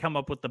to have to come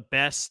up with the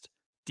best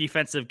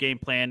defensive game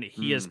plan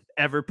he has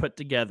ever put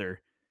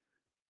together.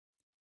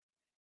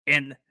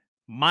 And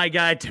my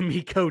guy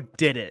DeMeco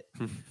did it.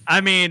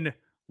 I mean,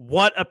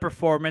 what a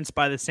performance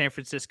by the San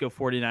Francisco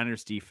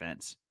 49ers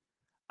defense.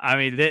 I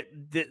mean,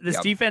 this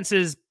defense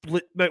is,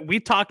 but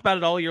we've talked about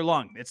it all year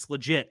long. It's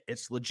legit.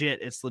 It's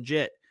legit. It's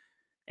legit.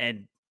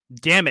 And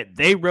damn it,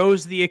 they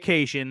rose the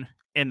occasion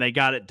and they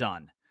got it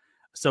done.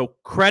 So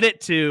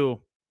credit to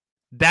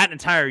that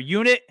entire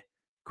unit,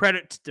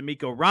 credit to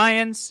DeMeco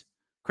Ryans,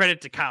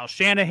 credit to Kyle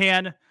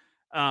Shanahan.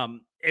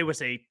 It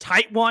was a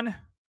tight one,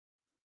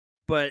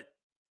 but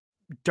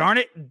darn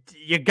it,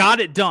 you got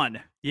it done.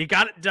 You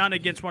got it done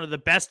against one of the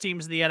best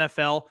teams in the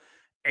NFL,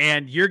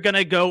 and you're going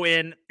to go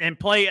in and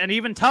play an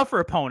even tougher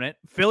opponent.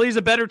 Philly's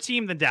a better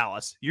team than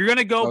Dallas. You're going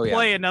to go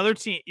play another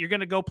team. You're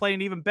going to go play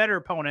an even better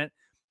opponent.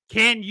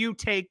 Can you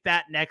take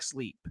that next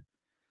leap?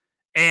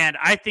 And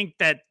I think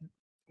that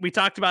we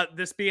talked about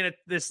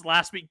this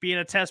last week being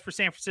a test for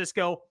San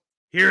Francisco.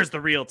 Here's the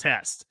real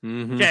test.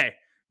 Okay.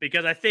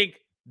 Because I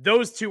think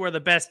those two are the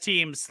best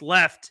teams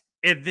left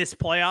in this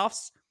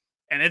playoffs.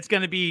 And it's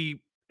going to be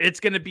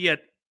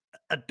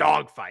a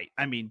dogfight.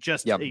 I mean,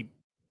 just a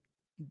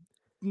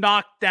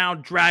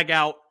knockdown, drag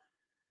out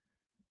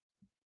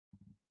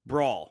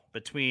brawl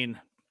between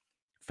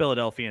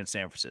Philadelphia and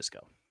San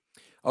Francisco.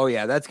 Oh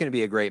yeah, that's going to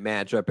be a great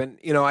matchup. And,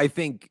 I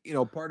think,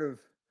 part of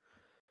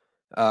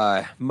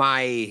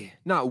my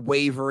not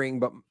wavering,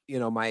 but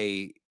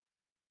my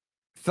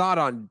thought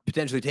on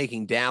potentially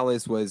taking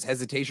Dallas was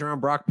hesitation around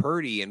Brock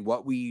Purdy and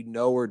what we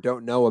know or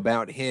don't know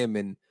about him.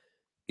 And,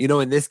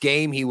 in this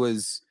game,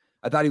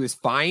 I thought he was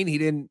fine. He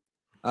didn't,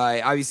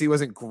 obviously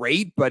wasn't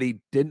great, but he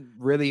didn't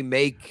really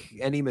make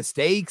any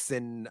mistakes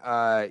and,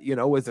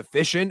 was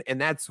efficient. And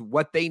that's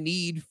what they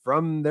need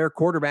from their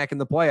quarterback in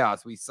the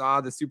playoffs. We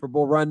saw the Super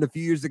Bowl run a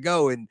few years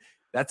ago, and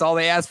that's all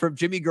they asked from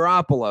Jimmy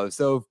Garoppolo.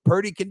 So if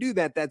Purdy can do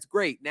that, that's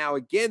great. Now,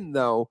 again,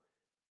 though,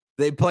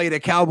 they played a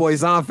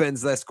Cowboys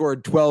offense that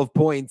scored 12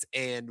 points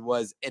and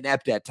was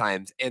inept at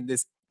times. And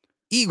this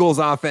Eagles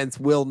offense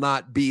will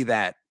not be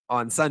that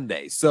on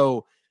Sunday.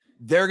 So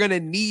they're going to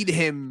need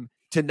him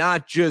to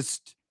not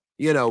just,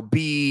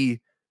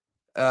 be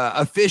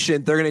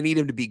efficient. They're going to need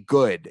him to be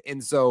good.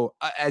 And so,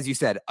 as you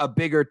said, a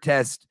bigger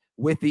test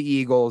with the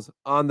Eagles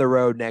on the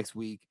road next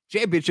week.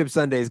 Championship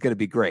Sunday is going to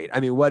be great.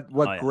 I mean, what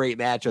great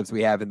matchups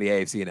we have in the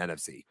AFC and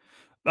NFC.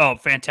 Oh,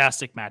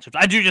 fantastic matchups.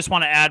 I do just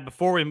want to add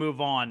before we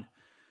move on,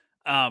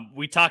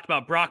 we talked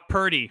about Brock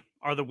Purdy.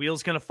 Are the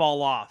wheels going to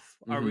fall off?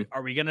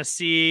 Are we going to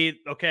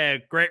see,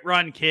 okay, great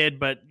run, kid,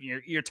 but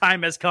your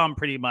time has come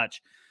pretty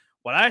much.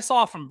 What I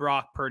saw from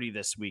Brock Purdy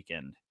this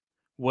weekend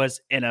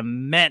was an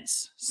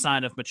immense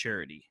sign of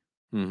maturity.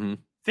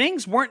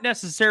 Things weren't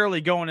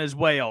necessarily going his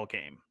way all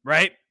game,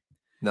 right?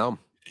 No.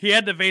 He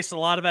had to face a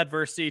lot of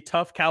adversity,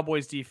 tough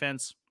Cowboys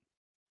defense.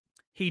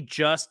 He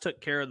just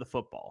took care of the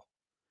football.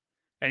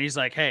 And he's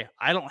like, hey,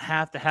 I don't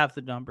have to have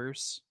the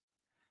numbers.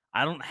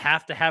 I don't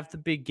have to have the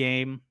big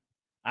game.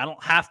 I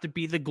don't have to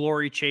be the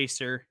glory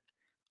chaser.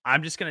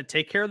 I'm just going to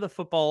take care of the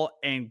football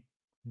and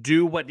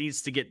do what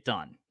needs to get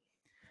done.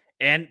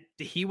 And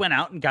he went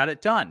out and got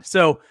it done.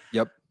 So,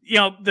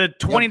 the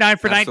 29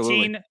 for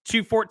 19,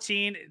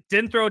 214,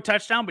 didn't throw a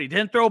touchdown, but he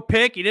didn't throw a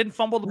pick. He didn't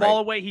fumble the ball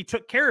away. He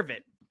took care of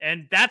it.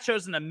 And that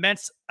shows an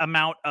immense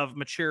amount of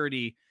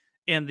maturity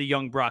in the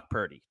young Brock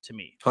Purdy to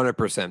me.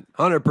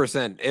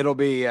 100%.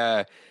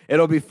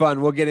 It'll be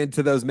fun. We'll get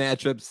into those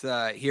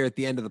matchups here at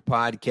the end of the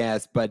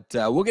podcast, but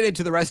we'll get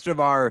into the rest of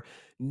our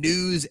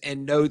news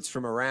and notes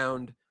from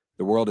around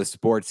the world of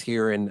sports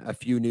here, and a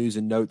few news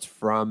and notes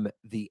from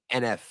the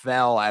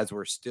NFL as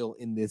we're still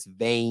in this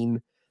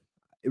vein.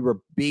 We're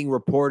being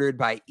reported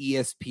by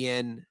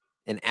ESPN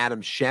and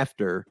Adam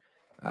Schefter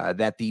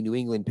that the New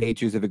England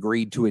Patriots have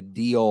agreed to a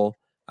deal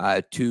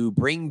to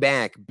bring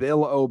back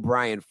Bill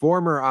O'Brien,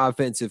 former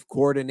offensive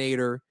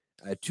coordinator,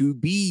 to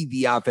be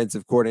the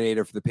offensive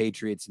coordinator for the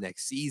Patriots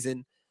next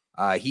season.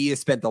 He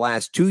has spent the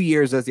last 2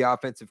 years as the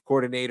offensive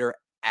coordinator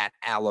at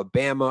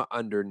Alabama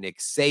under Nick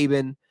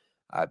Saban.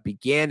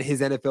 Began his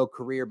NFL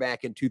career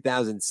back in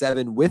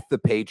 2007 with the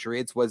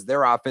Patriots, was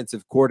their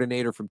offensive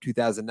coordinator from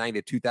 2009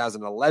 to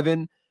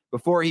 2011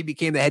 before he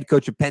became the head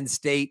coach of Penn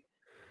State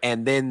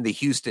and then the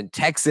Houston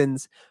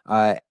Texans.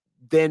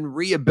 Then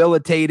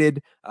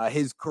rehabilitated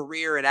his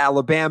career at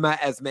Alabama,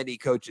 as many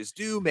coaches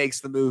do,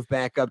 makes the move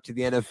back up to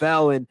the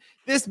NFL. And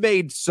this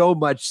made so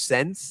much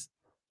sense.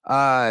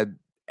 It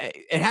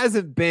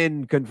hasn't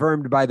been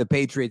confirmed by the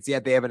Patriots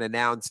yet. They haven't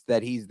announced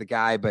that he's the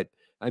guy, but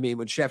I mean,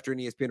 when Schefter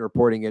and ESPN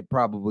reporting it,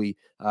 probably,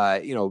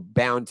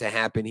 bound to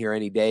happen here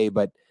any day.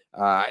 But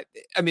I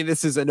mean,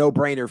 this is a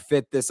no-brainer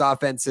fit. This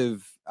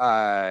offensive,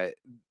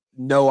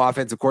 no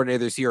offensive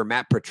coordinators here.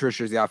 Matt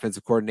Patricia is the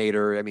offensive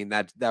coordinator. I mean,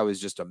 that was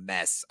just a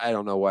mess. I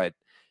don't know what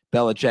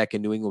Belichick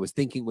in New England was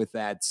thinking with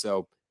that.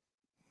 So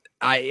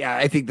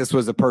I think this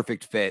was a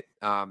perfect fit,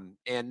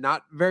 and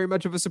not very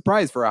much of a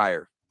surprise for a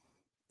hire.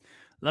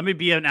 Let me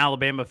be an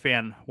Alabama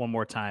fan one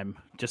more time,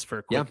 just for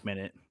a quick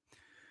minute.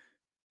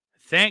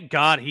 Thank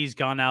God he's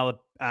gone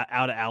out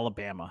of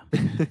Alabama.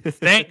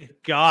 Thank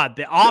God.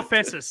 The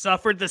offense has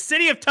suffered. The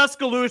city of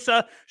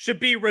Tuscaloosa should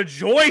be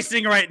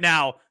rejoicing right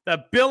now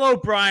that Bill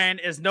O'Brien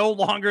is no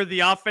longer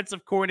the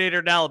offensive coordinator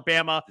in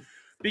Alabama,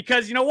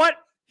 because you know what?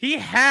 He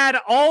had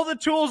all the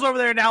tools over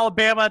there in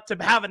Alabama to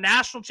have a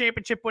national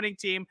championship winning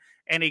team,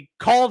 and he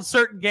called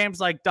certain games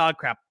like dog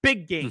crap.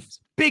 Big games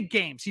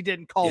he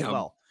didn't call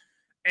well.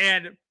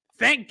 And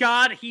thank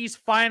God he's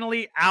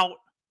finally out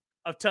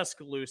of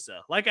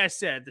Tuscaloosa. Like I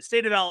said,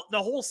 the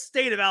whole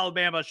state of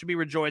Alabama should be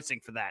rejoicing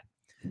for that.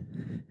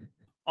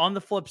 On the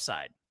flip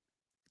side,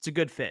 it's a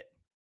good fit.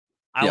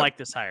 I like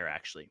this hire,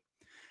 actually.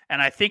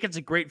 And I think it's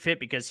a great fit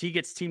because he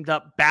gets teamed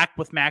up back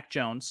with Mac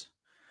Jones,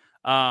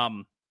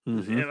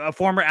 a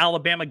former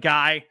Alabama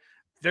guy.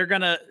 They're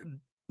going to,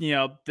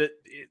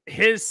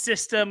 his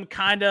system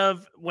kind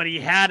of what he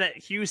had at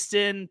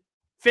Houston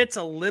fits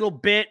a little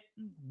bit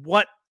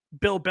what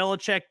Bill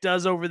Belichick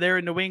does over there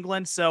in New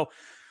England. So,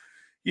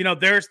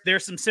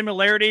 there's some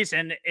similarities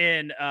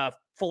in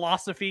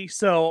philosophy.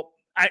 So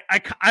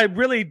I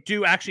really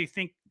do actually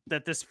think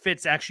that this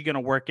fit's actually going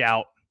to work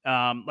out.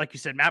 Like you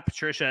said, Matt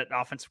Patricia,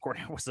 offensive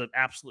coordinator, was an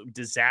absolute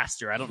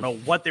disaster. I don't know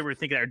what they were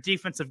thinking. Our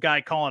defensive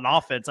guy calling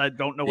offense, I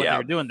don't know what they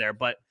were doing there.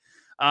 But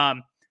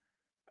I'm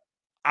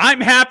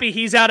happy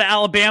he's out of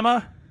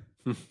Alabama.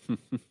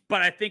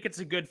 But I think it's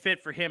a good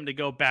fit for him to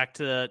go back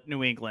to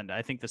New England.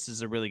 I think this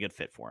is a really good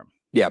fit for him.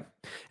 Yeah,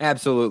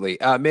 absolutely.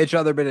 Mitch,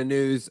 other bit of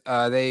news,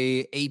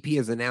 AP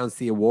has announced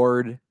the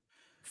award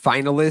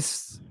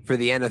finalists for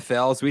the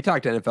NFL. So we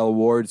talked NFL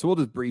awards. So we'll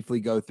just briefly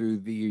go through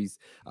these.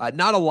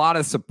 Not a lot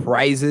of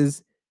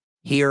surprises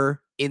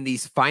here in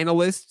these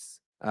finalists,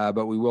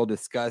 but we will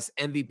discuss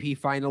MVP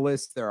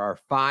finalists. There are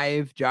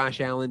 5: Josh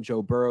Allen,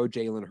 Joe Burrow,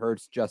 Jalen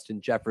Hurts, Justin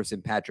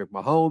Jefferson, Patrick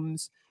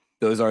Mahomes.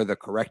 Those are the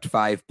correct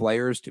 5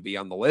 players to be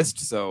on the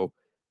list. So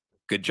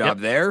good job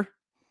there.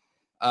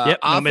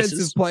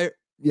 Offensive player.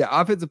 Yeah,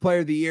 Offensive Player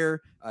of the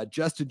Year,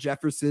 Justin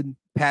Jefferson,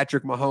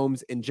 Patrick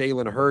Mahomes, and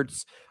Jalen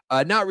Hurts.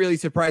 Not really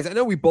surprised. I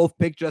know we both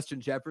picked Justin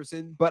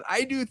Jefferson, but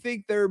I do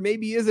think there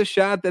maybe is a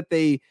shot that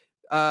they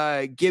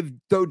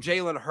throw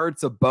Jalen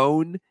Hurts a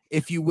bone,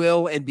 if you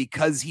will, and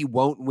because he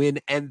won't win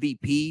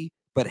MVP,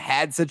 but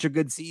had such a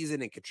good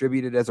season and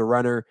contributed as a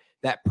runner,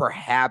 that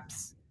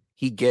perhaps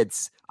he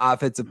gets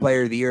Offensive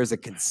Player of the Year as a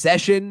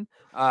concession,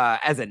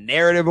 as a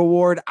narrative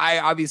award.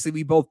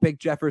 We both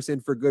picked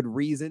Jefferson for good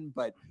reason,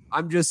 but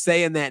I'm just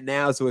saying that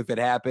now. So if it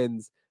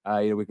happens,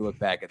 we can look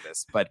back at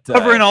this, but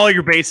covering all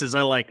your bases.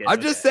 I like it.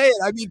 I'm just saying,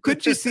 I mean,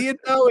 couldn't you see it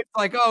though? It's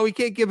like, oh, we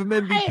can't give him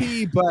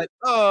MVP,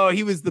 but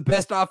he was the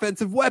best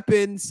offensive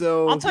weapon.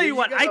 So I'll tell you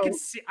what, I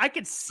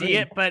could see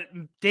it, but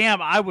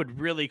damn, I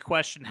would really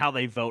question how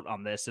they vote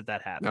on this if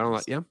that happens. I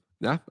don't know.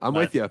 Yeah, I'm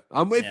with you.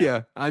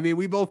 You. I mean,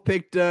 we both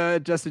picked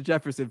Justin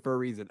Jefferson for a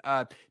reason.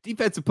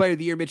 Defensive Player of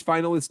the Year, Mitch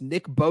finalists: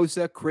 Nick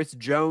Bosa, Chris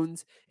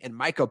Jones, and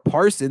Micah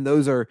Parsons.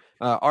 Those are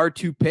our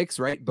 2 picks,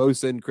 right?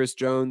 Bosa and Chris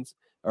Jones.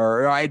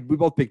 We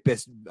both picked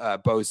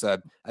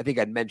Bosa. I think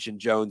I'd mentioned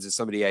Jones as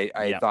somebody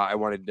I thought I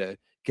wanted to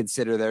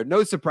consider there.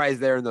 No surprise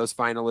there in those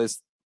finalists.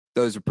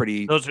 Those are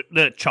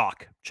the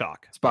chalk.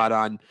 Spot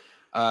on.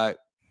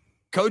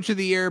 Coach of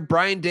the Year,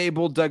 Brian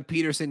Daboll, Doug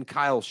Peterson,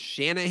 Kyle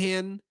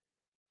Shanahan.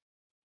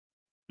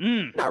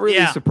 Not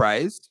really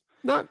surprised.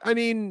 I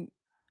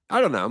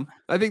don't know.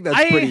 I think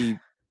that's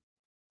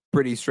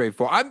pretty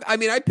straightforward.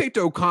 I picked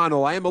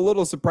O'Connell. I am a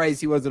little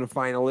surprised he wasn't a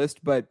finalist,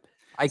 but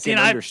I can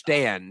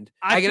understand.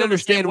 I can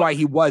understand why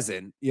he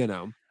wasn't,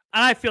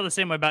 I feel the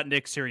same way about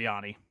Nick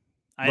Sirianni.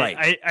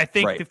 I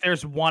think if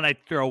there's one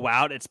I'd throw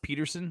out, it's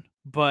Peterson,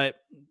 but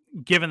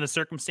given the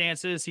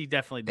circumstances, he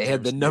definitely they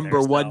had the number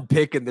 1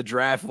 pick in the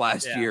draft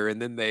last year, and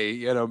then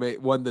they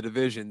won the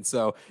division.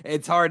 So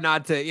it's hard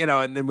not to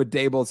and then with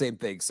Daboll, same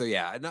thing. So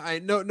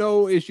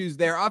no issues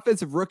there.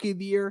 Offensive Rookie of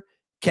the Year,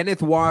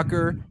 Kenneth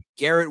Walker,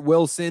 Garrett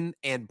Wilson,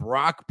 and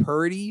Brock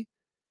Purdy.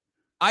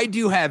 I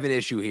do have an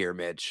issue here,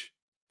 Mitch.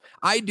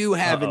 I do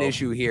have an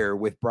issue here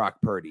with Brock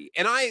Purdy,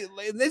 and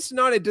this is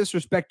not a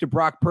disrespect to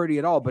Brock Purdy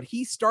at all, but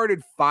he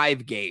started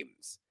 5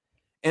 games,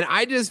 and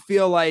I just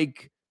feel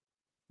like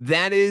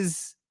that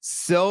is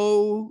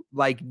so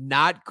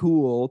not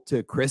cool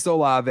to Chris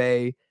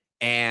Olave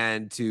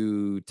and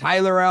to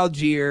Tyler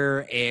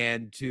Algier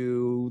and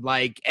to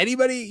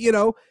anybody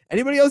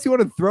else you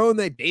want to throw in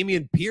that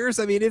Dameon Pierce.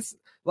 I mean, it's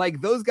like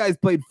those guys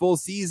played full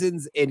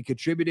seasons and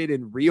contributed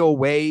in real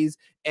ways.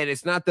 And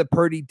it's not that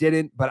Purdy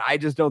didn't, but I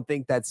just don't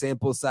think that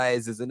sample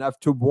size is enough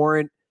to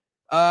warrant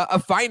a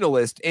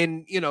finalist.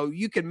 And,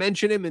 you can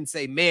mention him and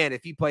say, man,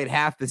 if he played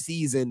half the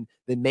season,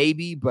 then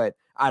maybe, but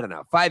I don't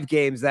know. 5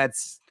 games. I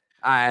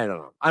don't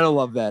know. I don't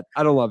love that.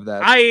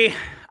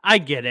 I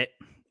get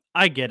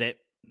it.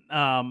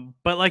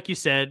 But like you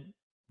said,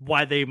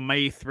 why they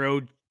may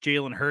throw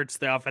Jalen Hurts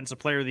the offensive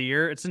player of the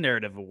year, it's a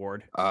narrative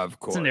award. Of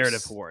course. It's a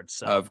narrative award.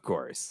 So. Of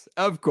course.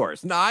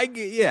 No,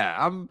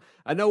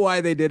 I know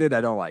why they did it. I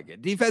don't like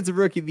it. Defensive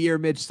rookie of the year,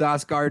 Mitch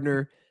Sauce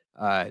Gardner,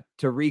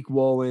 Tariq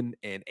Woolen,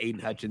 and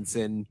Aiden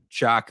Hutchinson.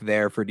 Chalk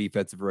there for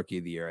defensive rookie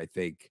of the year, I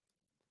think.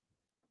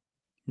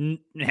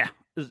 Yeah,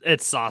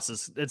 it's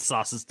Sauce's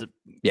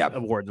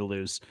award to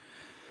lose.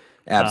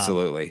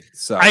 Absolutely.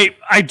 So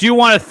I do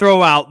want to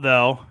throw out,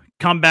 though,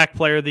 comeback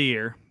player of the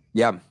year.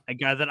 Yeah. A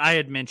guy that I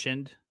had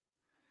mentioned,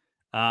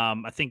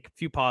 I think a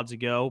few pods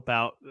ago,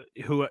 about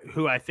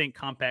who I think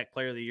comeback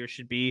player of the year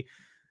should be.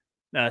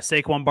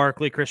 Saquon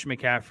Barkley, Christian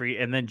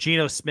McCaffrey, and then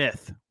Geno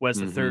Smith was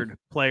the third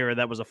player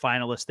that was a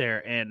finalist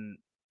there. And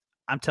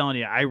I'm telling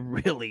you, I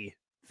really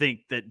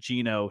think that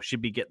Geno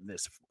should be getting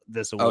this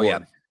award. Oh, yeah.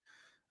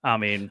 I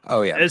mean,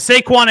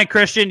 Saquon and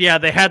Christian,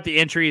 they had the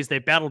injuries. They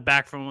battled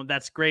back from them.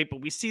 That's great.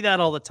 But we see that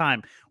all the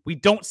time. We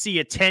don't see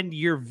a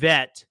 10-year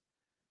vet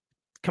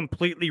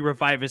completely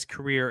revive his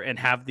career and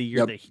have the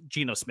year that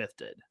Geno Smith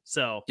did.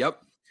 So,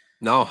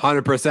 No,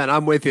 100%.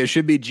 I'm with you. It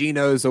should be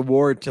Geno's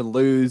award to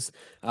lose.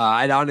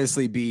 I'd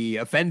honestly be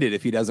offended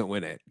if he doesn't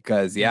win it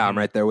because, I'm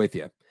right there with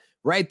you.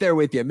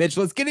 Mitch,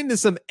 let's get into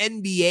some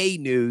NBA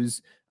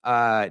news.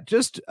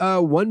 Just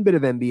one bit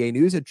of NBA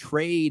news, a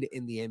trade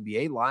in the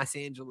NBA. Los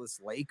Angeles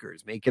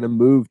Lakers making a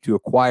move to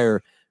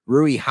acquire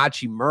Rui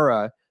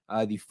Hachimura,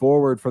 the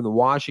forward from the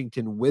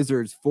Washington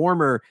Wizards,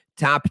 former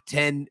top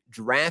 10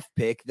 draft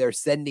pick. They're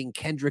sending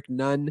Kendrick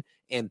Nunn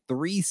and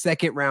 3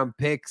 second-round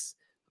picks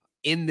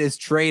in this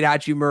trade.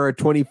 Hachimura,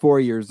 24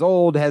 years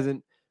old,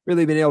 hasn't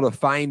really been able to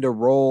find a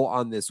role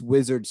on this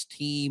Wizards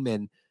team,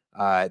 and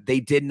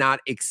they did not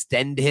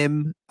extend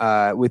him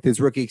with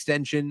his rookie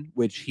extension,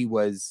 which he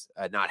was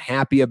not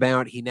happy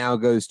about. He now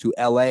goes to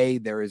LA.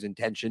 There is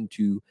intention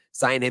to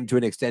sign him to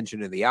an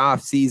extension in the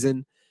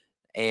offseason,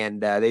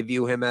 and they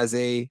view him as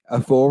a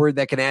forward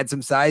that can add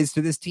some size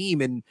to this team.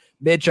 And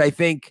Mitch, I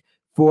think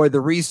for the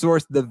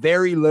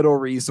very little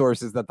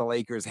resources that the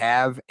Lakers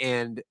have,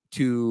 and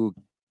to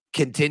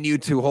continue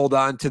to hold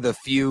on to the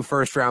few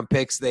first-round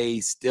picks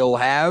they still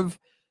have,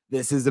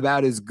 this is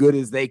about as good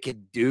as they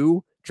could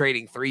do,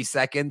 trading 3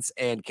 seconds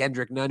and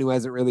Kendrick Nunn, who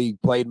hasn't really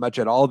played much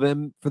at all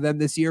for them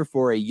this year,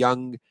 for a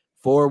young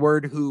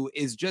forward who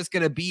is just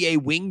going to be a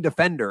wing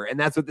defender. And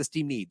that's what this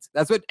team needs.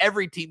 That's what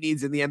every team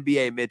needs in the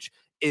NBA, Mitch,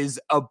 is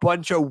a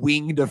bunch of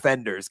wing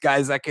defenders,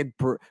 guys that can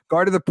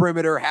guard the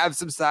perimeter, have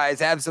some size,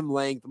 have some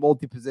length,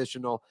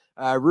 multi-positional.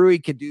 Rui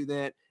could do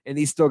that, and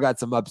he's still got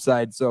some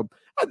upside. So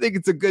I think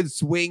it's a good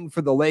swing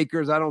for the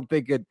Lakers. I don't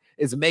think it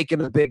is making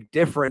a big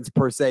difference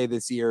per se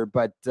this year,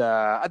 but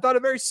I thought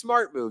a very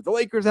smart move. The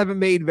Lakers haven't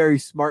made very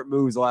smart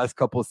moves the last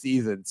couple of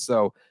seasons,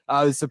 so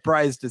I was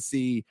surprised to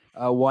see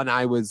one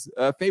I was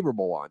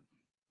favorable on.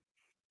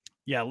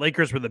 Yeah,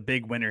 Lakers were the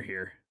big winner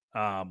here.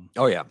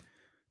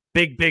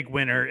 Big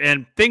winner,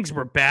 and things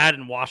were bad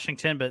in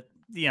Washington, but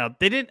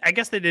they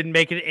didn't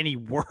make it any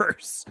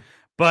worse,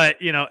 but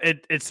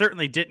it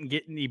certainly didn't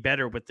get any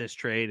better with this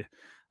trade.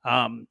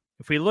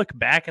 If we look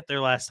back at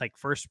their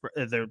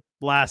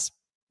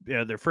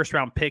first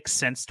round picks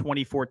since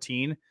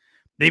 2014,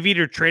 they've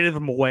either traded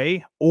them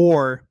away,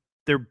 or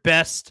their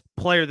best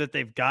player that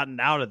they've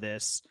gotten out of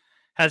this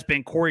has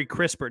been Corey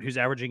Kispert, who's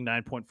averaging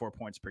 9.4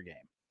 points per game.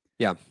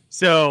 Yeah.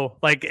 So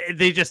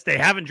they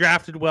haven't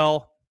drafted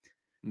well.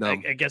 No, I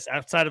guess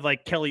outside of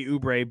Kelly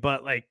Oubre,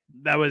 but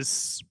that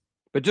was.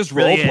 But just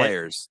role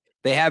players.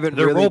 They haven't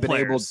really been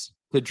able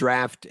to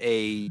draft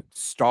a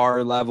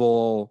star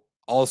level,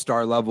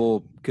 all-star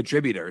level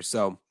contributor.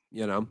 So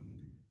yeah,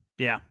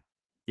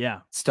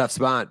 it's tough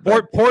spot.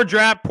 Poor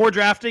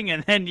drafting,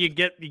 and then you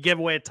give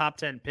away a top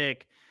 10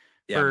 pick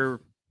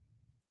for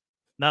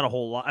not a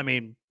whole lot. I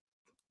mean,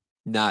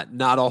 not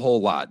a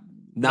whole lot.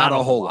 Not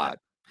a whole lot.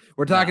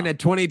 We're talking a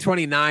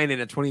 2029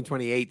 and a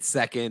 2028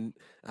 second.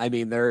 I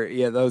mean,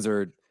 those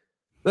are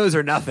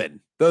nothing.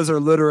 Those are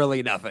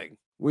literally nothing.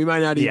 We might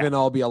not even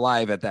all be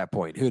alive at that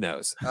point. Who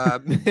knows?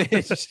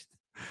 Just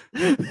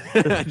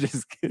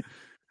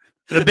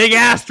the big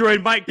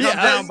asteroid might come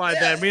down by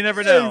then. We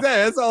never know.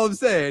 Exactly. That's all I'm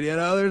saying.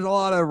 There's a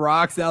lot of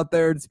rocks out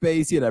there in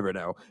space. You never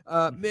know.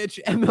 Mitch,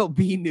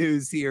 MLB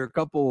news here. A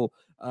couple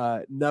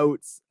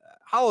notes.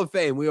 Hall of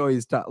Fame. We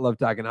always love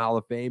talking Hall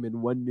of Fame,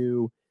 and one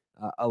new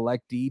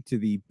electee to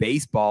the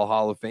Baseball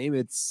Hall of Fame.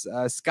 It's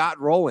Scott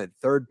Rowland,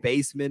 third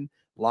baseman,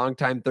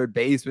 longtime third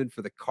baseman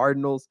for the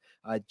Cardinals.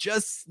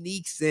 Just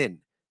sneaks in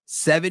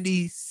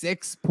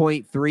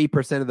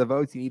 76.3% of the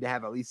votes. You need to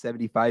have at least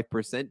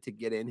 75% to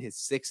get in. His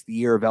 6th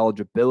year of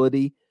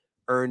eligibility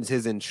earns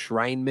his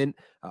enshrinement.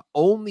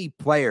 Only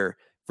player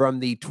from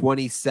the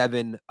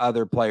 27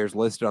 other players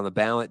listed on the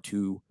ballot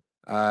to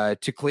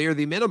clear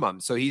the minimum.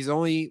 So he's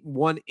only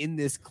one in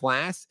this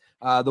class.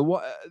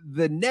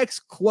 The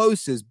next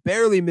closest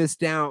barely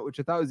missed out, which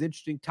I thought was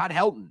interesting. Todd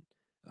Helton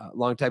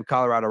longtime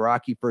Colorado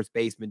Rocky first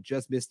baseman,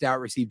 just missed out,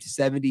 received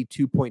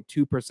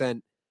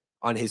 72.2%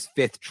 on his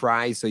 5th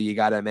try. So you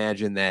got to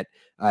imagine that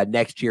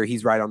next year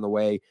he's right on the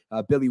way.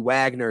 Billy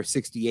Wagner,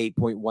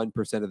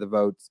 68.1% of the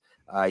votes.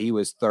 He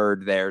was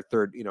third,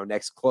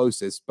 next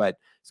closest. But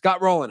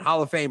Scott Rowland,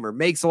 Hall of Famer,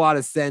 makes a lot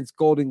of sense.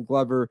 Golden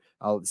Glover,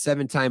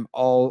 7-time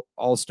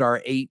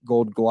All-Star, 8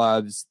 Gold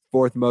Gloves,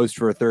 4th most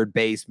for a third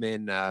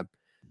baseman.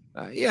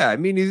 I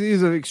mean,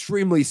 he's an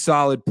extremely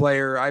solid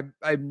player. I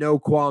have no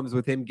qualms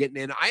with him getting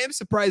in. I am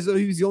surprised, though,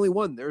 he was the only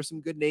one. There are some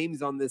good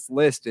names on this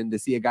list, and to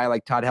see a guy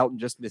like Todd Helton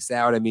just miss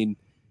out, I mean,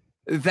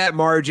 that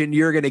margin,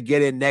 you're going to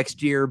get in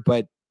next year,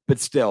 but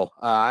still,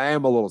 I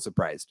am a little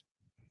surprised.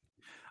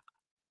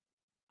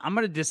 I'm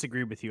going to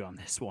disagree with you on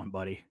this one,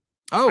 buddy.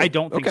 Oh, I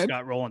don't think okay.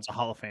 Scott Rowland's a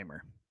Hall of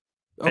Famer.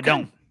 Okay. I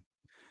don't.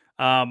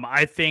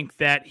 I think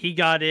that he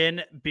got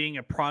in being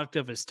a product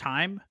of his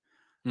time.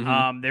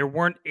 Mm-hmm. There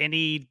weren't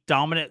any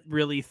dominant,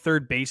 really,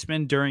 third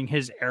basemen during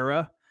his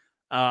era.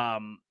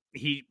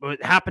 He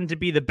happened to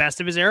be the best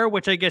of his era,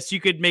 which I guess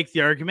you could make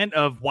the argument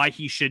of why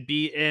he should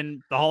be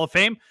in the Hall of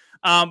Fame.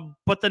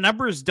 But the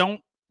numbers don't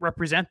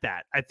represent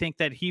that. I think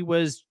that he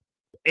was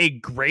a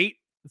great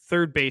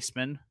third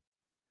baseman,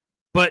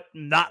 but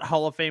not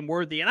Hall of Fame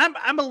worthy. And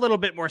I'm a little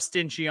bit more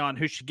stingy on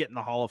who should get in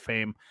the Hall of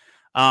Fame.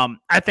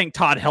 I think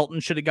Todd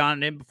Helton should have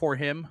gotten in before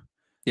him.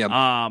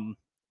 Yeah.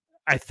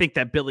 I think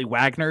that Billy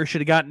Wagner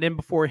should have gotten in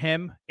before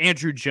him.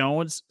 Andrew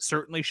Jones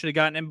certainly should have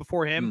gotten in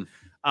before him.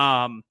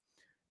 Omar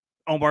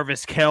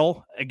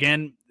Vizquel,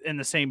 again, in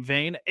the same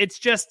vein. It's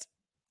just,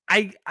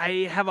 I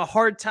have a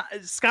hard time.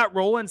 Scott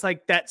Rowland's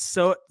like that.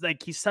 So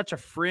like, he's such a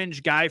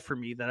fringe guy for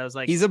me that I was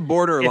like, he's a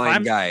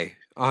borderline guy.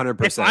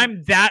 100%. If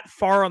I'm that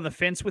far on the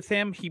fence with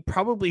him, he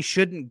probably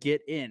shouldn't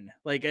get in.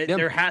 Like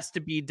there has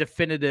to be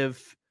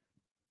definitive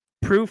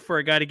proof for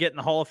a guy to get in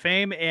the Hall of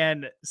Fame,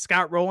 and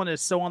Scott Rowland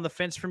is so on the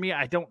fence for me.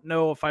 I don't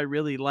know if I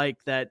really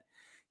like that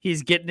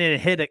he's getting in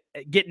ahead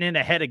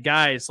of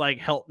guys like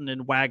Helton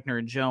and Wagner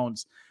and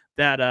Jones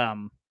that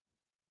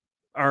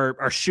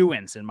are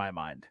shoo-ins in my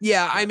mind.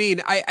 Yeah, I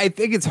mean, I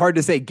think it's hard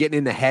to say getting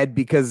in ahead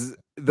because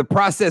the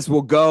process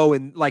will go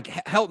and like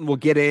Helton will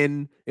get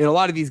in, and a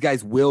lot of these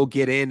guys will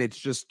get in. It's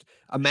just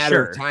a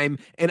matter of time.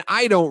 And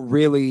I don't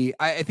really,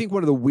 I think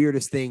one of the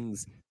weirdest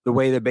things, the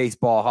way the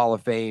Baseball Hall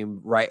of Fame,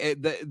 right?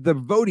 The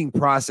voting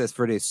process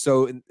for it is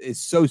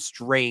so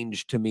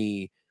strange to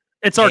me.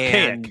 It's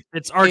archaic.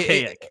 It's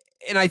archaic.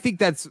 And I think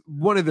that's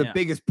one of the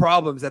biggest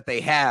problems that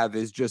they have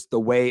is just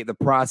the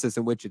process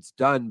in which it's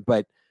done.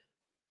 But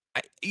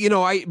I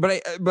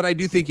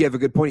do think you have a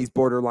good point. He's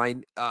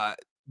borderline.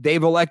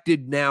 They've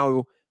elected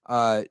now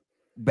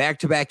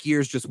back-to-back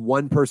years, just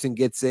one person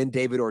gets in.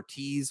 David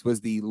Ortiz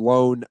was the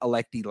lone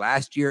electee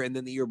last year. And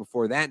then the year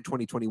before that, in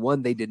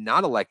 2021, they did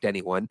not elect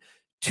anyone.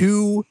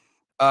 2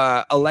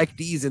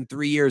 electees in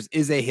 3 years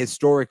is a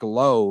historic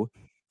low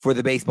for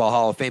the Baseball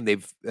Hall of Fame.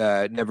 They've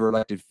never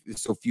elected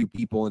so few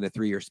people in a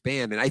 3-year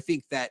span. And I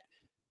think that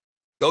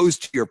goes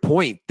to your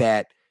point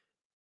that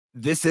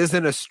this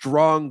isn't a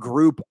strong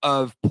group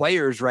of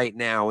players right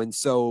now. And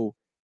so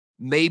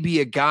maybe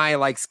a guy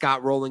like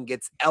Scott Rowland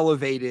gets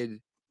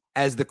elevated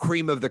as the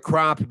cream of the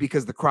crop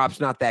because the crop's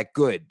not that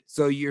good.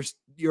 So you're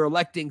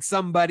electing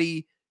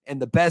somebody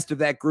and the best of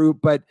that group.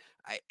 But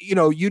you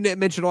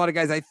mentioned a lot of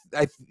guys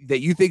that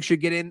you think should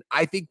get in.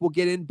 I think will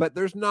get in, but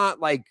there's not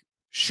like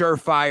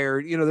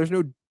surefire, there's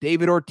no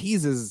David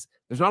Ortiz's.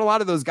 There's not a lot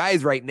of those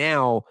guys right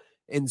now.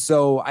 And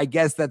so I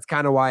guess that's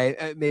kind of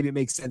why maybe it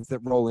makes sense that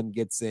Rowland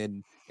gets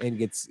in and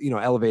gets,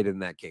 elevated in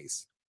that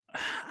case.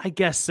 I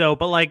guess so.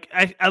 But like,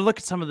 I look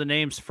at some of the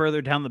names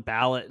further down the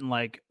ballot and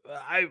like,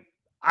 I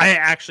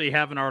actually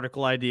have an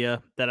article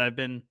idea that I've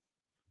been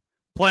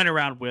playing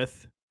around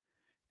with.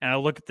 And I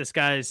look at this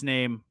guy's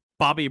name,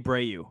 Bobby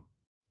Abreu,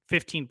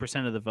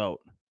 15% of the vote.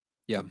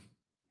 Yeah.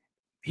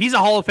 He's a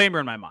Hall of Famer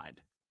in my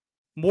mind.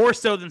 More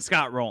so than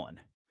Scott Rowland.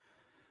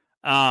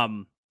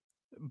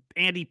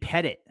 Andy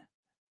Pettit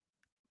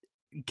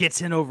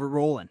gets in over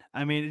Rowland.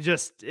 I mean,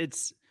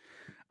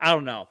 I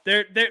don't know.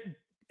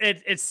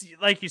 It's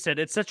like you said,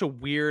 it's such a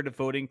weird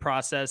voting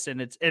process,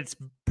 and it's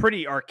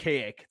pretty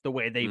archaic the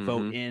way they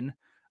vote in.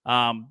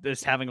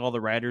 Just having all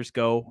the writers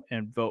go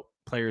and vote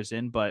players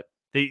in, but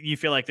you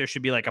feel like there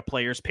should be like a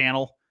players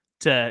panel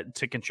to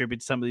contribute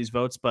to some of these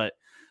votes. But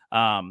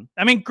I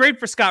mean, great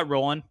for Scott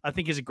Rowland. I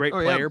think he's a great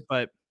player,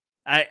 but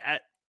I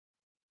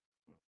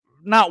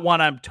not one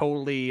I'm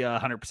totally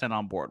 100%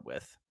 on board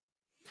with.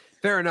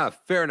 Fair enough.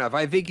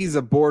 I think he's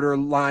a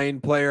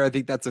borderline player. I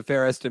think that's a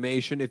fair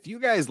estimation. If you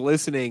guys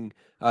listening,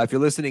 if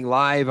you're listening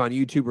live on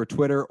YouTube or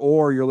Twitter,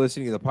 or you're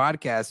listening to the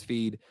podcast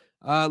feed,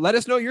 let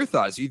us know your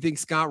thoughts. Do you think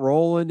Scott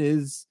Rowland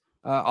is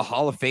a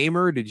Hall of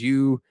Famer? Did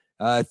you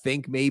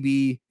think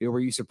maybe, were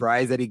you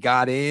surprised that he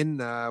got in?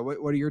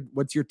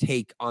 What's your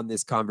take on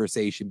this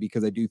conversation?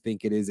 Because I do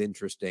think it is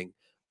interesting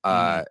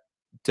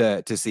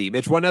to see.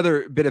 Mitch, one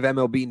other bit of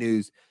MLB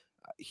news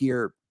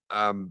here.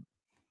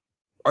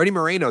 Artie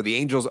Moreno, the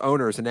Angels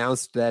owner, has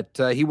announced that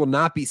he will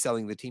not be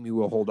selling the team. He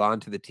will hold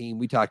on to the team.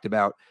 We talked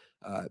about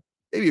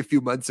maybe a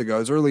few months ago. It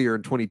was earlier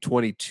in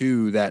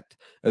 2022 that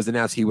it was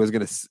announced he was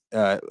going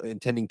to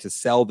intending to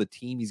sell the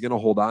team. He's going to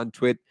hold on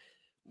to it.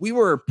 We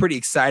were pretty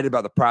excited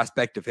about the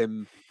prospect of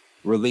him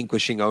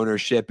relinquishing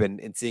ownership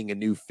and seeing a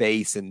new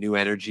face and new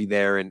energy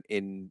there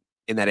in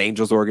that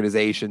Angels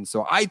organization.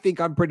 So I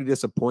think I'm pretty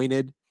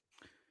disappointed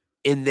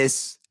in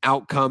this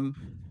outcome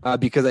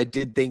because I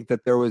did think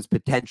that there was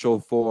potential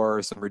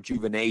for some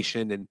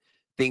rejuvenation, and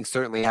things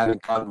certainly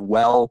haven't gone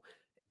well.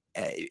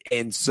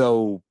 And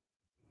so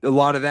a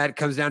lot of that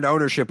comes down to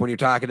ownership when you're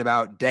talking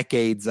about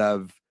decades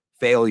of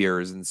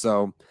failures. And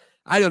so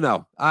I don't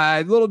know.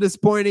 A little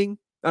disappointing.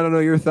 I don't know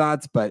your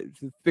thoughts, but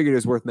figured it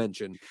was worth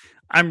mentioning.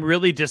 I'm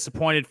really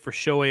disappointed for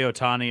Shohei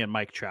Ohtani and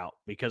Mike Trout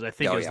because I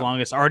think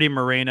long as Artie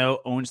Moreno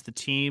owns the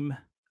team,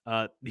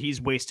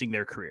 he's wasting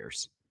their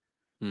careers.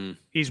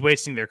 He's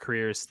wasting their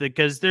careers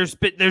because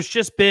there's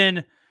just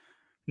been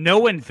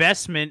no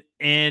investment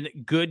in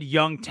good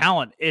young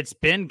talent. It's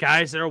been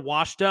guys that are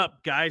washed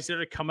up, guys that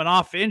are coming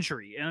off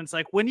injury. And it's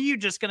like, when are you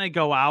just going to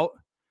go out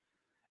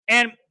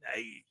and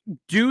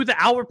do the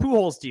Albert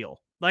Pujols deal?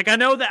 Like, I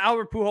know that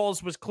Albert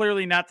Pujols was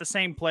clearly not the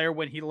same player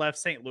when he left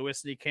St.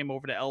 Louis and he came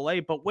over to LA,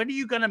 but when are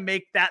you going to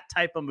make that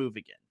type of move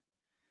again?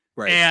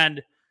 Right.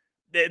 And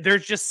there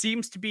just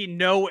seems to be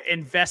no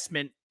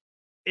investment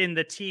in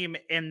the team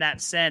in that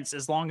sense,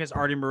 as long as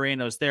Artie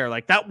Moreno's there.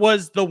 Like, that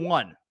was the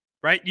one,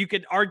 right? You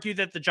could argue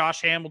that the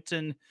Josh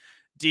Hamilton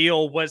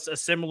deal was a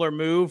similar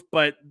move,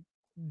 but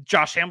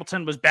Josh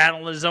Hamilton was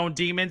battling his own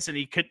demons and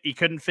he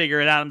couldn't figure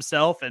it out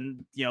himself.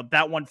 And,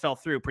 that one fell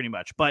through pretty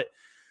much, but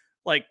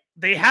like,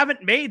 they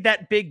haven't made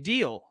that big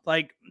deal.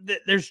 Like,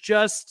 there's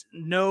just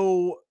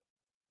no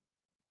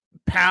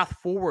path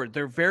forward.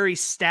 They're very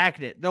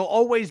stagnant. They'll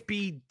always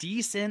be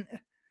decent,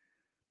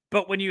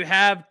 but when you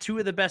have two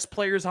of the best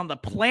players on the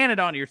planet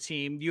on your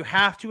team, you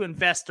have to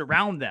invest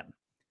around them.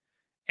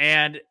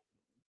 And,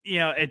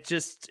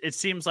 it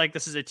seems like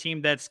this is a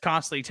team that's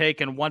constantly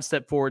taken one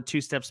step forward,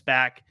 two steps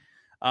back.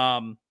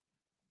 I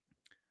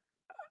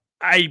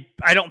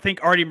don't think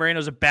Artie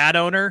Moreno's a bad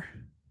owner,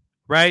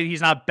 right?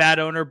 He's not a bad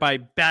owner by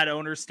bad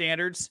owner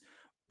standards,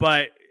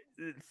 but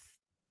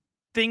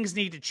things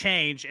need to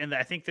change. And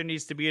I think there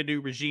needs to be a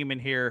new regime in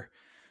here.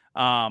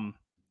 By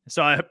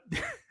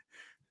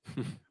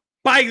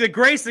the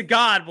grace of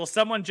God, will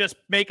someone just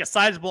make a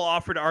sizable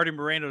offer to Artie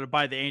Moreno to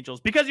buy the Angels?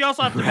 Because you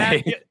also have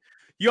to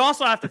you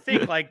also have to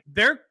think like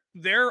they're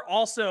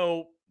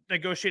also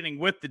negotiating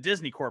with the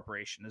Disney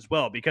Corporation as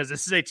well, because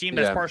this is a team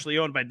that's partially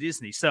owned by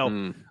Disney.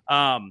 So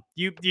so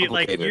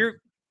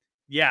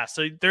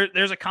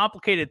there's a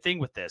complicated thing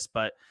with this,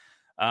 but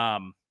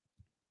I'm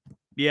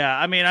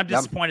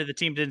disappointed the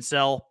team didn't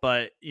sell,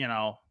 but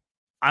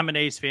I'm an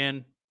A's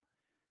fan,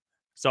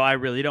 so I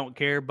really don't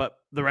care, but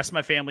the rest of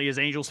my family is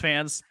Angels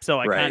fans, so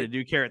I kind of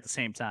do care at the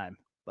same time.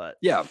 But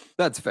yeah,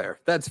 that's fair.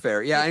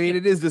 Yeah, I mean,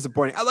 it is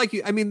disappointing.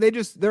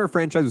 They're a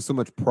franchise with so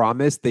much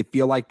promise. They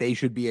feel like they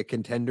should be a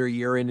contender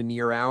year in and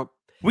year out.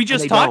 We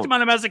just talked about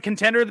them as a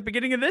contender at the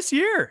beginning of this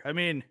year. I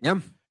mean,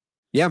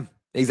 yeah,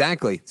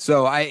 exactly.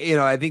 So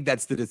I think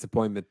that's the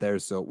disappointment there.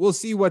 So we'll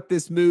see what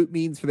this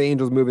means for the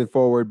Angels moving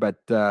forward. But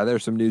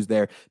there's some news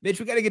there.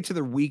 Mitch, we got to get to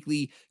the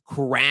weekly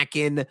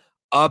Kraken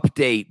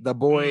update. The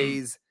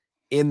boys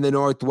in the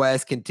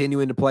Northwest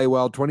continuing to play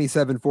well,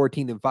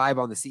 27-14-5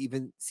 on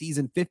the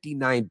season,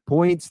 59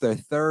 points. They're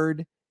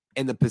third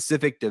in the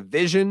Pacific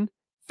Division,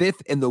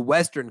 fifth in the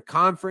Western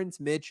Conference.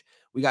 Mitch,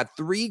 we got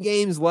 3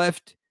 games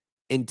left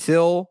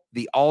until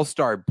the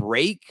All-Star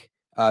break.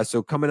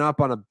 So coming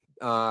up on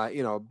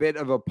a bit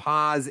of a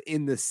pause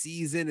in the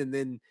season, and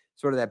then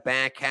sort of that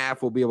back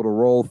half we'll be able to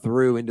roll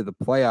through into the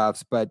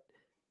playoffs, but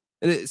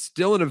it's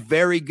still in a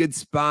very good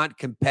spot,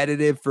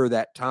 competitive for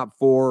that top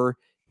 4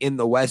 in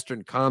the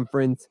Western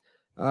Conference.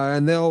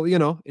 And they'll,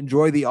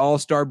 enjoy the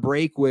All-Star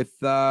break with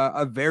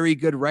a very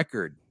good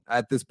record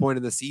at this point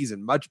in the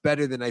season, much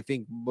better than I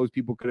think most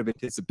people could have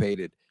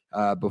anticipated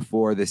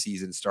before the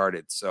season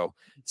started. So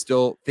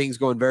still things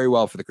going very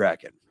well for the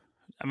Kraken.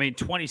 I mean,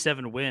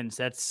 27 wins.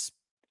 That's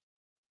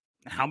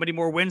how many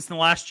more wins than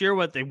last year?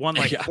 What, they won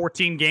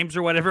 14 games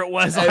or whatever it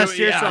was last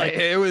year. So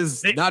it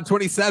was not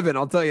 27.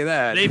 I'll tell you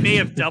that. They may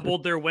have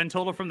doubled their win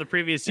total from the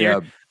previous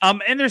year.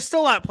 And they're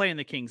still out playing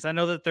the Kings. I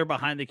know that they're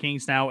behind the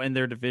Kings now in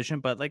their division,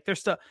 but they're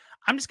still,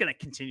 I'm just going to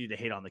continue to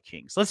hate on the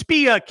Kings. Let's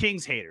be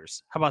Kings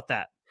haters. How about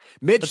that?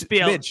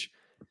 Mitch,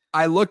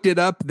 I looked it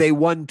up. They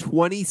won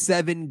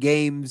 27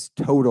 games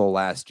total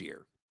last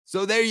year.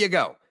 So there you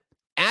go.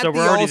 At the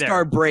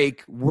All-Star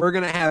break, we're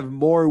going to have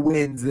more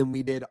wins than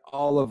we did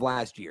all of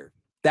last year.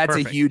 That's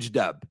a huge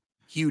dub.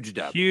 Huge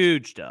dub.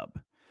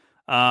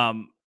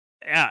 And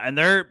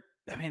they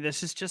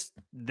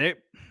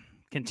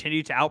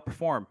continue to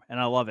outperform, and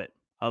I love it.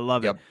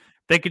 It.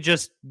 They could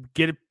just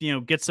get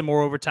some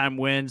more overtime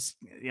wins,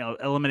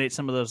 eliminate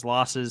some of those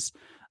losses.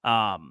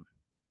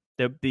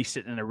 They'll be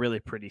sitting in a really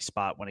pretty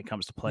spot when it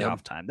comes to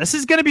playoff time. This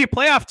is going to be a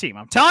playoff team.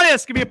 I'm telling you,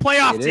 it's going to be a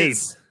playoff team.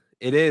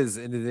 It is.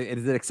 And it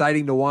is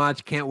exciting to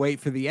watch. Can't wait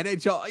for the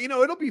NHL.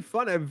 It'll be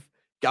fun.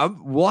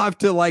 We'll have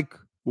to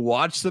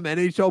watch some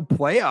NHL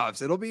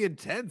playoffs. It'll be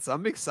intense.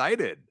 I'm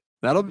excited.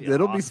 It'll be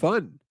awesome.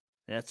 fun.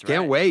 That's right.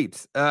 Can't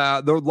wait.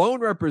 The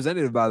lone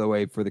representative, by the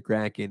way, for the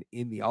Kraken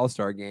in the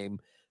All-Star game,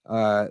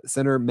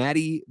 center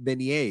Matty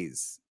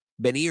Beniers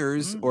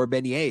or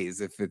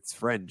Beniers if it's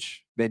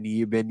French.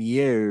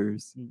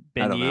 Beniers.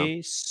 I don't know.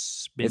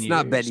 It's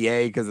not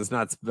Beignet because it's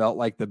not spelt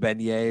like the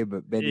beignet,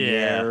 but Benier.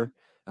 Yeah.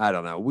 I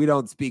don't know. We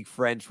don't speak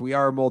French. We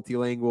are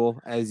multilingual,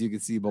 as you can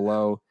see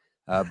below,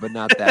 but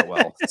not that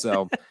well.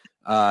 So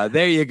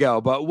there you go.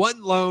 But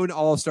one lone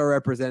All-Star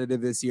representative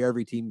this year.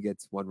 Every team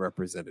gets one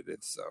representative.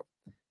 So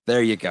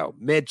there you go.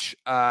 Mitch,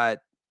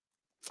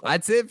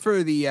 that's it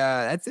for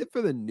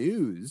the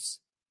news.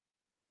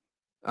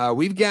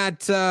 We've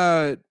got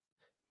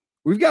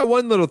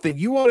one little thing.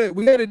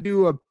 We got to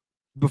do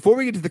before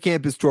we get to the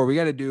campus tour, we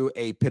got to do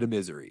a pit of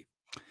misery.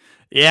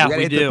 Yeah,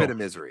 we do. The pit of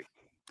misery.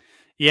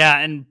 Yeah,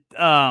 and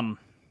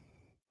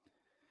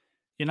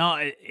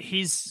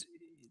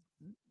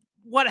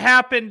what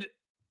happened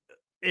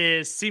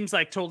seems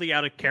like totally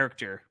out of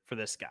character for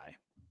this guy,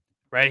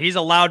 right? He's a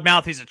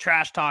loudmouth, he's a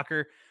trash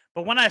talker,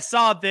 but when I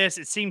saw this,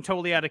 it seemed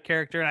totally out of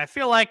character, and I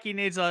feel like he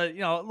needs a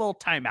little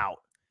timeout.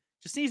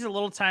 Just needs a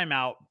little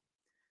timeout.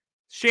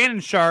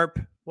 Shannon Sharpe,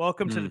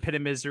 welcome to the pit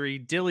of misery.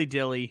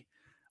 Dilly.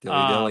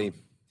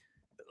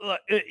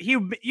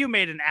 You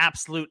made an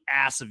absolute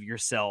ass of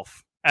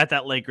yourself at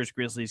that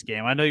Lakers-Grizzlies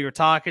game. I know you were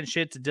talking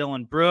shit to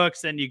Dylan Brooks,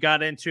 then you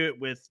got into it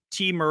with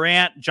T.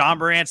 Morant, John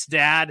Morant's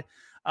dad.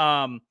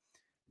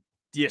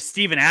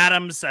 Steven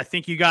Adams, I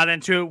think you got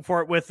into it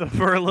for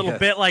a little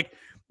bit. Like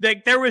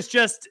there was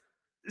just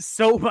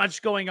so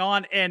much going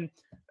on. And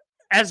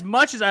as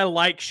much as I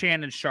like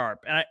Shannon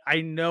Sharpe, and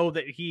I know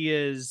that he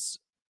is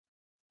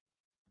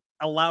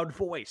a loud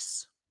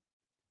voice,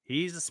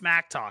 he's a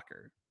smack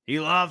talker. He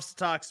loves to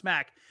talk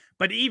smack.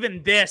 But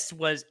even this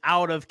was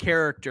out of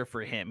character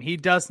for him. He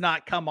does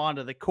not come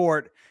onto the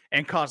court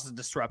and cause a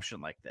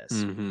disruption like this.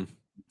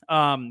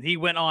 Mm-hmm. He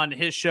went on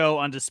his show,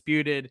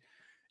 Undisputed,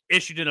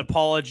 issued an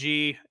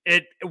apology.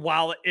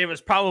 While it was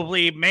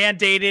probably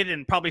mandated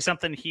and probably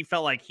something he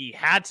felt like he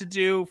had to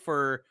do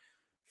for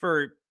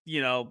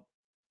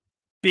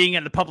being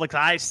in the public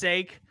eye's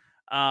sake,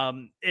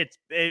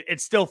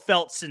 it still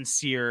felt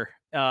sincere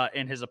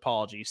in his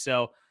apology.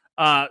 So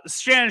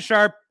Shannon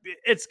Sharpe,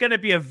 it's going to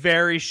be a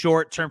very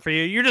short term for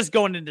you. You're just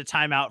going into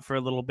timeout for a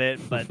little bit,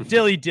 but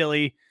dilly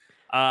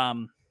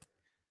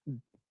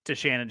to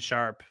Shannon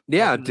Sharpe.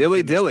 Yeah,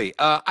 dilly.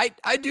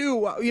 I do,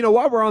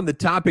 while we're on the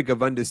topic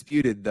of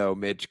Undisputed though,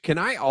 Mitch, can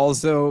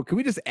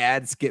we just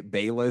add Skip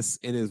Bayless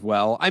in as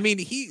well? I mean,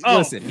 he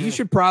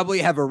should probably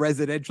have a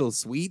residential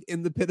suite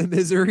in the pit of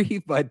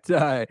misery,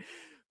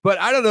 but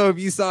I don't know if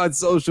you saw on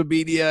social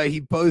media,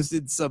 he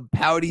posted some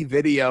pouty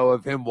video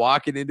of him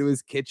walking into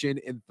his kitchen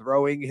and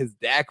throwing his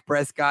Dak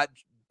Prescott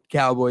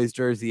Cowboys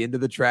jersey into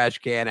the trash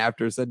can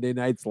after Sunday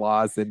night's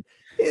loss. And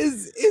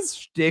his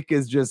shtick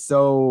is just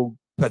so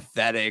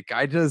pathetic.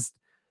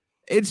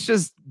 It's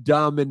just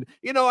dumb. And,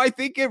 I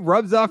think it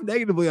rubs off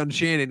negatively on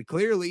Shannon.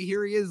 Clearly,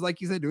 here he is,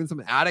 like you said, doing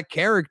something out of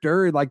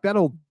character. Like,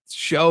 that'll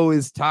show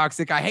is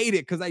toxic. I hate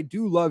it because I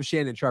do love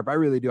Shannon Sharpe. I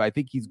really do. I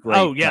think he's great.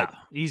 Oh, yeah.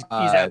 He's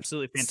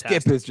absolutely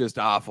fantastic. Skip is just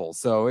awful.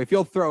 So if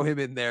you'll throw him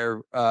in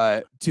there,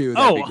 too.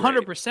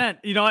 100%.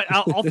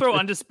 I'll throw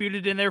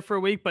Undisputed in there for a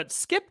week, but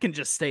Skip can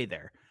just stay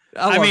there.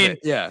 I mean,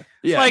 yeah.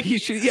 Like, he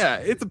should,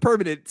 it's a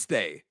permanent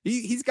stay.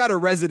 He's got a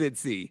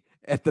residency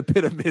at the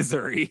pit of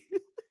misery.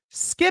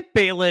 Skip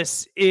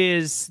Bayless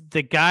is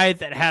the guy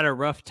that had a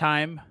rough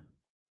time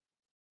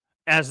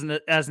as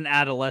an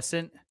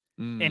adolescent,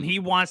 and he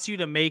wants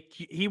to make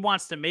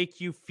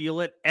you feel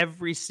it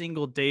every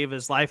single day of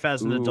his life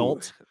as an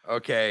adult.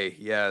 Okay,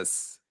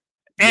 yes.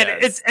 And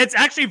it's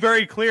actually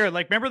very clear.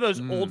 Like, remember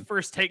those old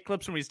First Take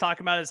clips when he's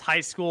talking about his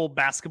high school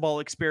basketball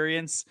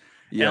experience?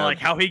 Yeah. And like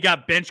how he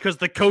got benched because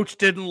the coach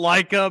didn't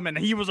like him and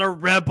he was a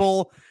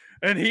rebel.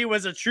 And he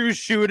was a true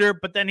shooter,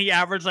 but then he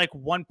averaged like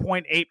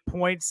 1.8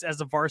 points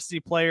as a varsity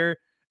player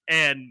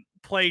and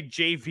played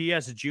JV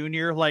as a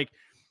junior. Like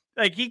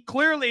he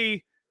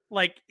clearly,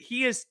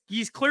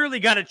 he's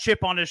clearly got a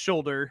chip on his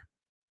shoulder,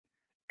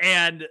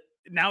 and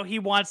now he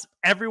wants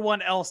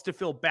everyone else to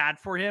feel bad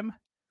for him.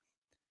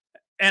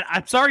 And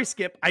I'm sorry,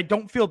 Skip, I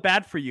don't feel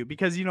bad for you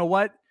because you know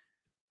what?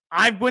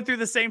 I went through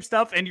the same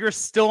stuff, and you're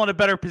still in a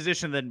better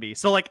position than me.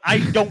 So I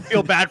don't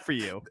feel bad for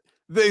you.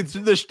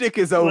 The shtick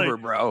is over,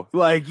 bro.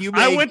 Like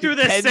I went through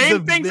the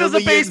same things as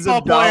a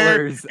baseball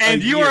player,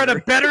 and you are in a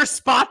better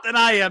spot than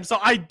I am. So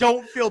I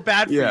don't feel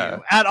bad for you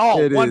at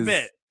all. One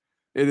bit.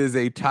 It is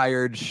a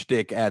tired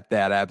shtick at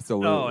that,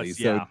 absolutely.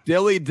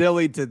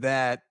 Dilly to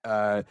that.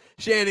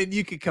 Shannon,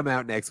 you could come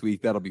out next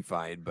week. That'll be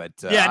fine. But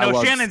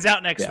Shannon's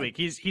out next week.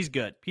 He's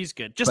good. He's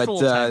good. Just a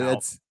little time out.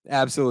 That's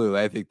absolutely.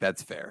 I think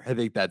that's fair.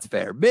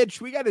 Mitch,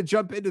 we got to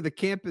jump into the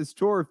campus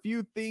tour. A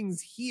few things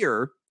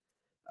here.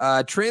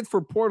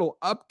 Transfer portal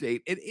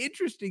update. An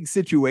interesting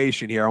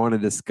situation here I want to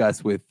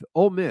discuss with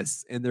Ole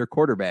Miss and their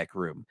quarterback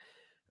room.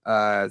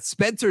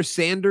 Spencer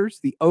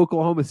Sanders, the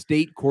Oklahoma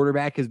State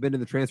quarterback, has been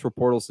in the transfer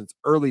portal since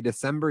early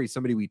December. He's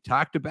somebody we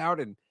talked about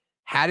and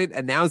hadn't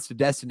announced a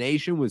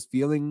destination, was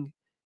feeling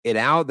it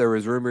out. There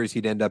was rumors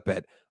he'd end up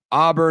at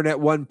Auburn at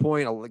one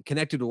point,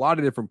 connected to a lot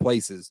of different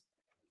places.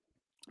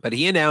 But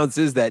he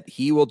announces that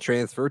he will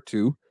transfer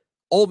to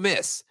Ole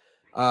Miss.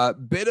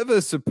 Bit of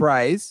a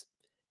surprise,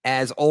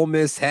 as Ole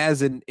Miss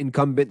has an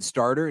incumbent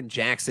starter in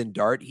Jackson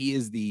Dart. He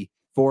is the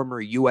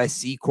former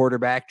USC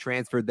quarterback,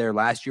 transferred there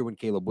last year when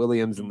Caleb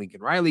Williams and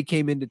Lincoln Riley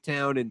came into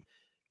town. And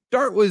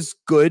Dart was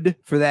good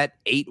for that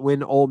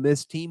 8-win Ole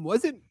Miss team.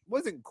 Wasn't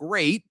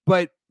great,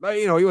 but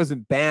he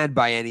wasn't bad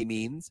by any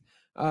means.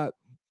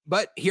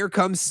 But here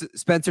comes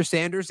Spencer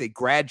Sanders, a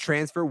grad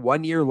transfer,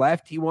 1 year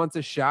left. He wants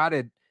a shot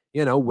at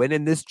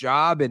winning this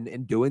job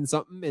and doing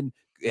something, and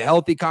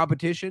healthy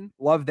competition.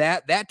 Love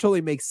that. That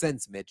totally makes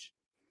sense, Mitch.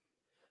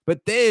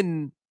 But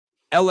then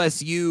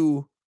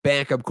LSU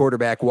backup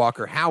quarterback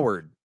Walker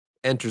Howard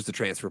enters the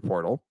transfer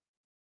portal,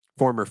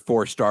 former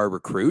 4-star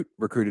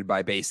recruited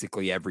by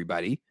basically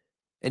everybody.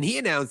 And he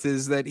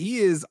announces that he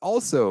is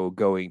also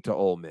going to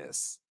Ole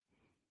Miss.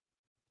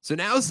 So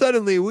now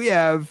suddenly we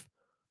have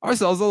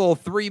ourselves a little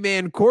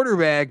 3-man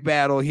quarterback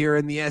battle here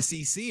in the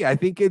SEC. I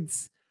think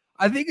it's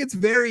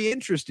very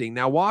interesting.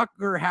 Now,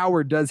 Walker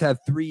Howard does have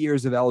 3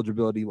 years of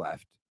eligibility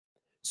left,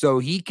 so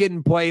he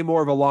can play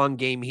more of a long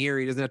game here.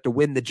 He doesn't have to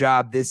win the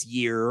job this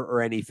year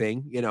or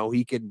anything.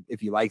 He can, if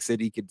he likes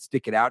it, he could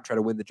stick it out, try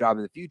to win the job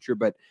in the future.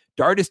 But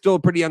Dart is still a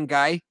pretty young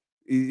guy.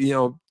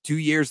 2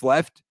 years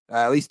left,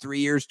 at least 3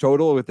 years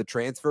total with the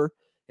transfer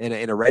and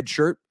a red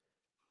shirt.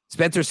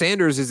 Spencer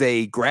Sanders is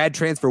a grad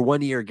transfer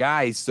 1 year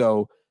guy.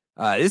 So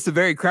this is a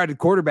very crowded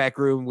quarterback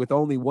room with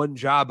only one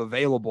job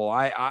available.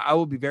 I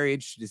will be very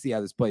interested to see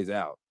how this plays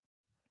out.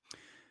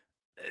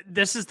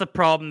 This is the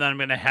problem that I'm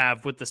going to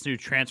have with this new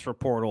transfer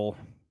portal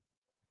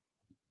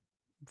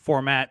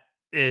format.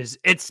 Is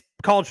it's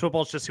college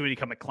football is just going to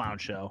become a clown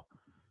show.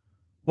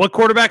 What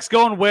quarterback's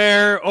going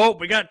where? Oh,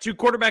 we got 2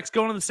 quarterbacks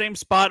going in the same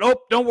spot. Oh,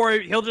 don't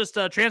worry, he'll just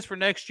transfer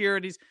next year.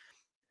 And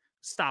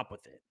stop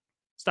with it.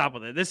 Stop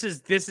with it. This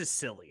is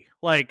silly.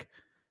 Like,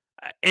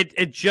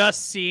 it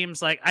just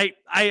seems like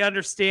I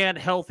understand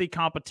healthy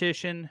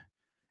competition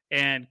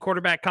and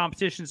quarterback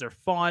competitions are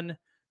fun,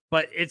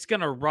 but it's going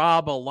to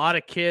rob a lot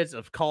of kids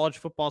of college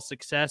football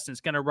success. And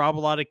it's going to rob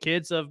a lot of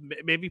kids of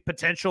maybe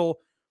potential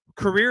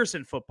careers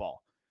in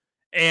football.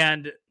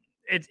 And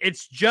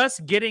it's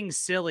just getting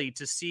silly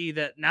to see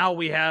that now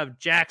we have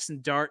Jackson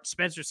Dart,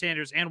 Spencer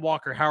Sanders, and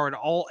Walker Howard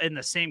all in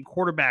the same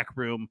quarterback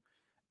room.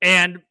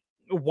 And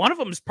one of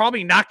them is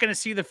probably not going to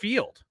see the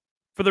field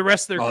for the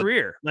rest of their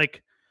career.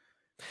 Like,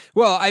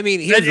 well, I mean,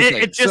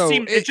 it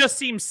just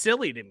seems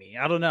silly to me.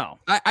 I don't know.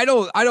 I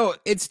don't know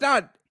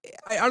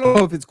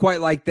if it's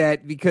quite like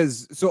that,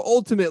 because so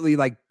ultimately,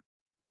 like,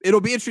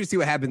 it'll be interesting to see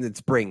what happens in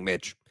spring,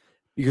 Mitch,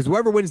 because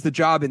whoever wins the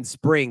job in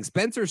spring,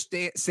 Spencer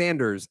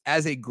Sanders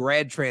as a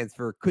grad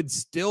transfer could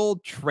still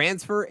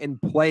transfer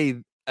and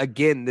play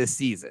again this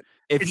season.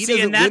 If he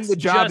doesn't win the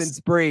job in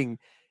spring,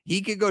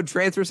 he could go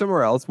transfer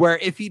somewhere else, where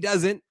if he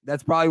doesn't,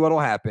 that's probably what will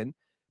happen.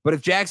 But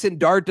if Jackson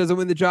Dart doesn't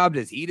win the job,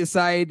 does he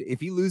decide,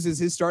 if he loses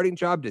his starting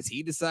job, does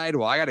he decide,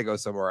 well, I got to go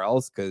somewhere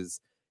else because,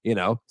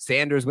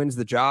 Sanders wins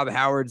the job,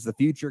 Howard's the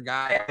future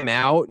guy, I'm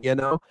out,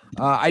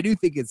 I do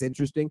think it's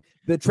interesting.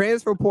 The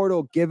transfer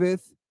portal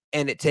giveth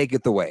and it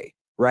taketh away,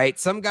 right?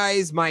 Some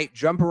guys might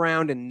jump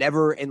around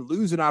and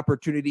lose an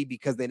opportunity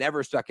because they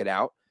never stuck it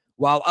out,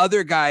 while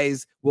other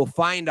guys will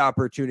find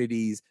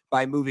opportunities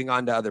by moving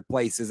on to other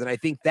places. And I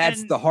think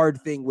that's the hard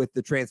thing with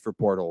the transfer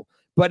portal.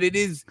 But it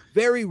is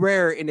very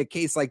rare in a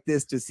case like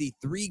this to see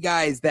 3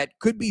 guys that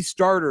could be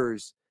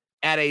starters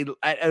at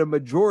a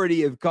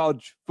majority of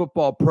college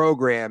football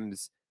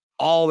programs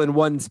all in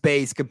one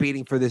space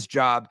competing for this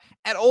job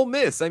at Ole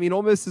Miss. I mean,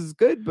 Ole Miss is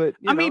good, but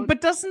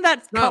but doesn't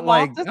that not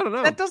like, I don't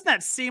know. Doesn't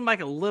that seem like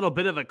a little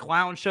bit of a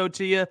clown show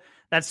to you?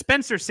 That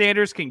Spencer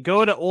Sanders can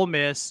go to Ole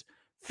Miss,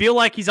 feel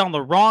like he's on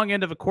the wrong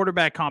end of a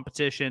quarterback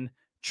competition,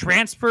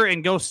 transfer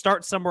and go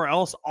start somewhere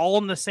else all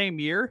in the same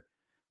year?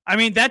 I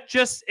mean,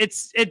 seems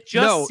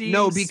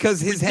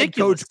because his head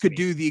coach could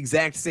do the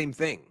exact same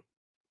thing.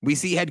 We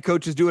see head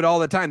coaches do it all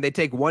the time. They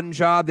take one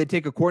job, they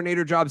take a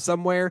coordinator job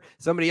somewhere,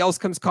 somebody else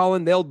comes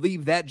calling, they'll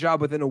leave that job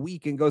within a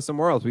week and go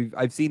somewhere else.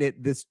 I've seen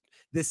it this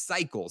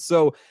cycle.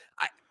 So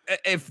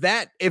if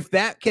that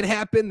can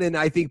happen, then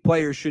I think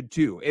players should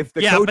too. If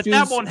the coaches but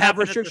that won't have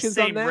happen restrictions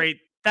at the same on that, rate.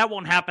 That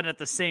won't happen at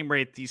the same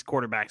rate these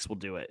quarterbacks will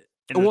do it.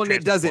 Well,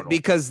 it doesn't,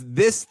 because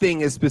this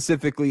thing is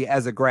specifically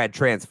as a grad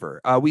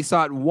transfer. We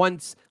saw it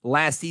once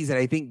last season.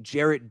 I think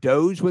Jarrett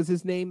Doge was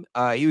his name.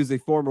 He was a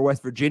former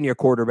West Virginia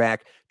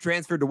quarterback,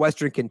 transferred to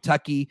Western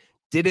Kentucky,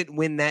 didn't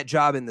win that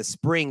job in the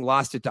spring,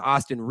 lost it to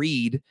Austin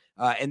Reed,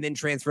 and then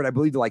transferred, I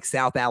believe, to like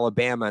South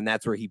Alabama, and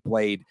that's where he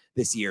played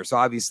this year. So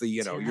obviously,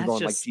 you're going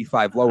like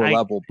G5 lower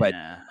level, but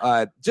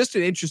just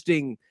an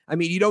interesting, I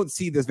mean, you don't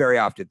see this very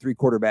often, 3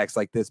 quarterbacks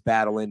like this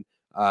battling.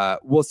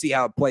 We'll see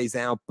how it plays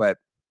out, but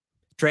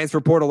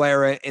transfer portal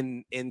era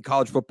in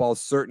college football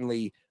is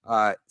certainly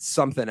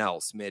something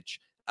else, Mitch.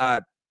 I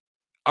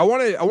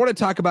want to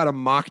talk about a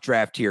mock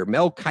draft here.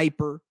 Mel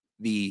Kiper,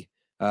 the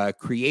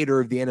creator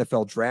of the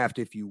NFL draft,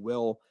 if you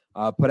will,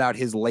 put out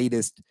his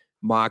latest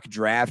mock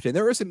draft. And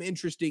there were some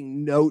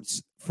interesting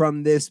notes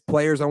from this,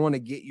 players I want to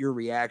get your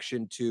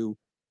reaction to.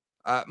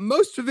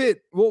 Most of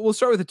it, we'll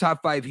start with the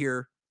top 5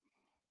 here.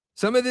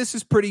 Some of this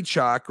is pretty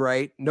chalk,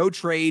 right? No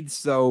trades.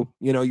 So,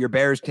 your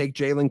Bears take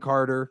Jalen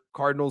Carter.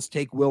 Cardinals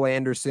take Will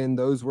Anderson.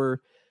 Those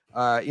were,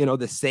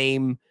 the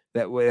same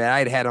that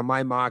I'd had on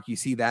my mock. You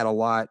see that a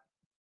lot.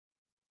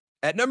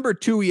 At number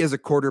 2, he has a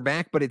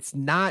quarterback, but it's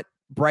not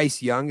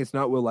Bryce Young. It's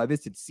not Will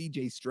Levis. It's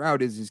CJ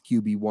Stroud is his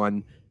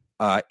QB1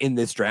 in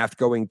this draft,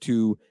 going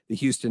to the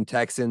Houston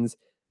Texans.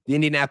 The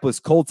Indianapolis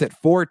Colts at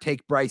 4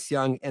 take Bryce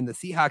Young, and the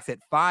Seahawks at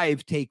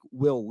 5 take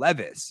Will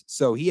Levis.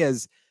 So he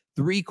has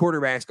 3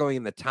 quarterbacks going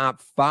in the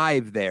top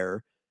 5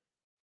 there.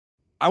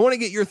 I want to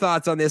get your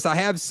thoughts on this. I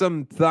have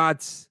some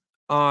thoughts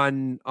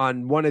on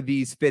one of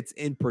these fits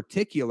in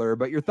particular,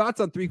 but your thoughts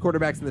on 3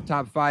 quarterbacks in the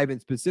top 5, and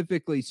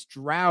specifically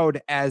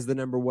Stroud as the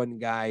number 1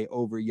 guy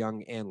over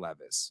Young and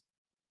Levis.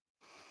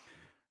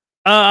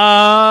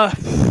 Well,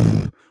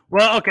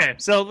 okay.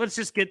 So let's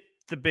just get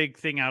the big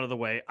thing out of the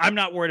way. I'm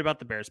not worried about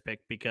the Bears pick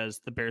because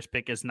the Bears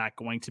pick is not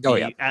going to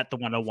be at the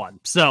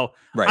 101. So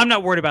right. I'm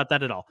not worried about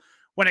that at all.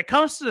 When it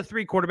comes to the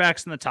 3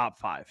 quarterbacks in the top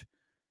 5,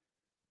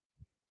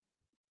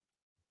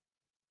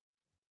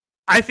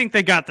 I think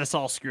they got this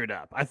all screwed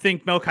up. I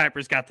think Mel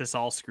Kiper's got this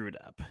all screwed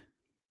up.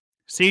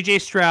 CJ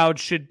Stroud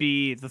should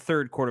be the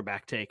 3rd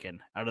quarterback taken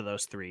out of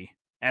those 3.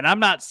 And I'm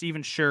not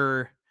even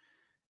sure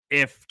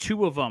if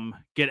 2 of them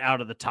get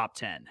out of the top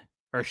 10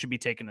 or should be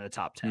taken to the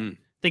top 10.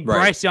 I think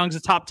Bryce Young's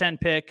a top 10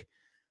 pick.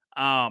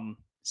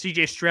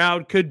 CJ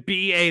Stroud could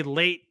be a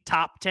late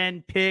top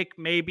 10 pick,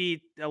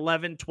 maybe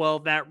 11,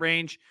 12, that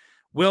range.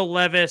 Will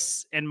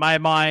Levis, in my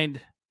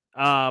mind,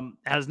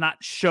 has not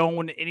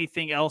shown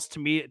anything else to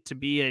me to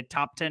be a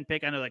top 10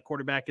 pick. I know that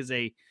quarterback is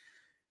a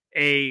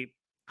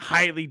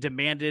highly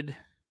demanded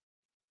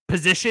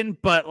position,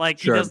 but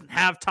he doesn't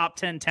have top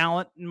 10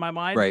 talent in my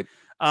mind. Right.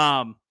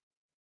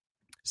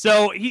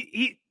 So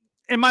he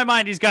in my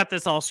mind, he's got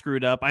this all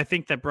screwed up. I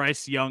think that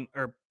Bryce Young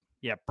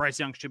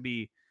should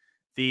be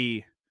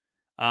the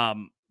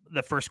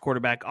first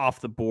quarterback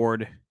off the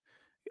board,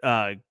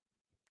 going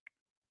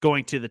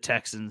to the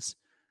Texans.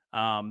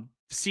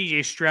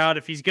 CJ Stroud,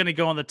 if he's going to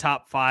go in the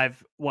top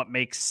 5, what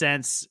makes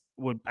sense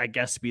would, I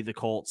guess, be the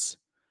Colts.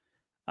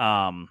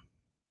 Well,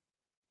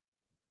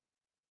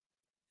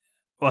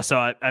 so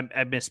I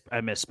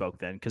misspoke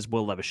then, because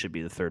Will Levis should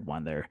be the 3rd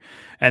one there,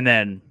 and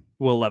then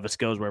Will Levis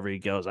goes wherever he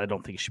goes. I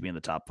don't think he should be in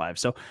the top 5.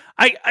 So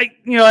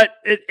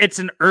it's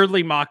an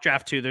early mock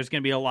draft too. There's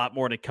going to be a lot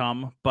more to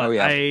come, but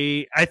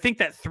I think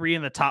that 3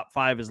 in the top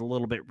 5 is a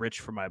little bit rich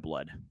for my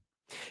blood.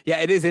 Yeah,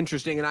 it is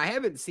interesting. And I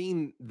haven't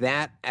seen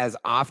that as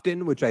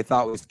often, which I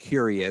thought was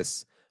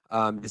curious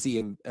to see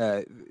him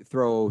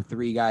throw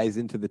 3 guys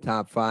into the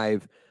top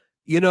 5.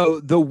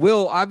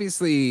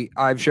 Obviously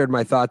I've shared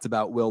my thoughts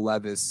about Will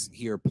Levis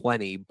here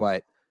plenty,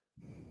 but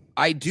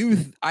I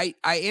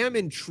am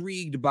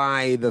intrigued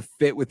by the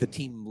fit with a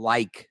team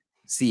like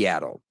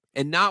Seattle,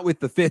 and not with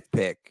the 5th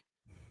pick,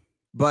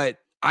 but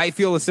I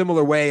feel a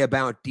similar way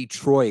about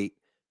Detroit,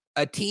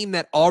 a team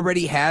that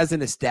already has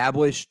an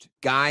established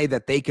guy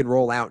that they can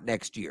roll out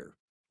next year,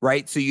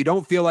 right? So you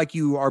don't feel like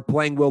you are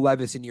playing Will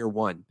Levis in year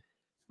 1,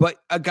 but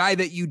a guy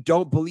that you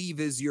don't believe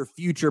is your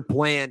future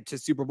plan to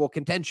Super Bowl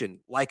contention,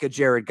 like a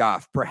Jared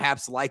Goff,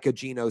 perhaps like a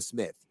Geno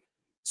Smith.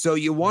 So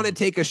you want to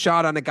take a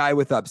shot on a guy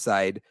with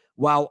upside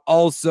while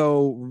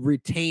also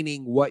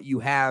retaining what you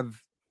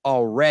have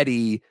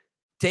already.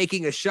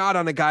 Taking a shot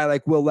on a guy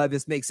like Will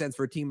Levis makes sense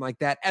for a team like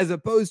that, as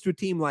opposed to a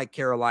team like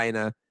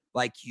Carolina,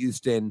 like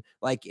Houston,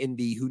 like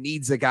Indy, who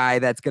needs a guy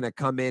that's going to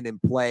come in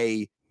and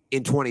play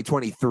in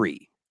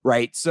 2023,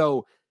 right?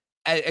 So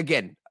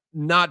again,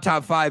 not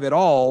top 5 at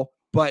all,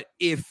 but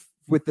if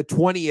with the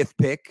 20th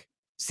pick,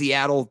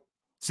 Seattle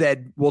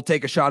said, we'll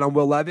take a shot on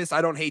Will Levis,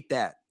 I don't hate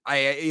that.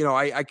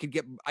 I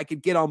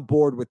could get on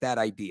board with that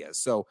idea.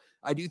 So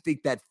I do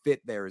think that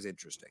fit there is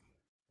interesting.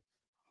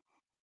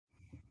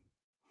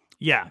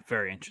 Yeah,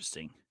 very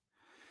interesting.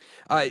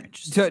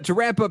 To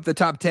wrap up the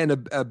top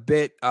 10 a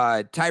bit,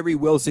 Tyree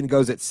Wilson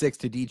goes at 6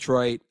 to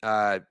Detroit.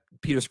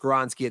 Peter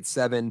Skoronski at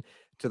 7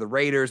 to the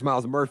Raiders.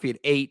 Miles Murphy at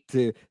 8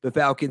 to the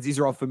Falcons. These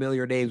are all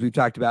familiar names we've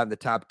talked about in the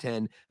top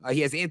 10.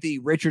 He has Anthony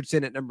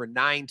Richardson at number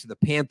 9 to the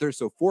Panthers.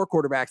 So 4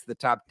 quarterbacks in the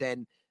top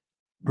 10.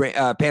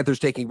 Panthers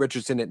taking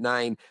Richardson at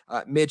 9.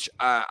 Mitch,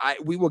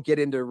 we will get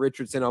into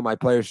Richardson on my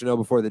players to know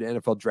before the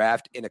NFL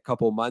draft in a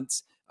couple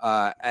months.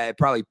 I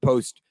probably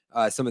post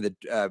some of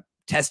the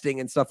testing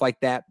and stuff like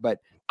that, but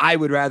I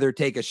would rather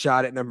take a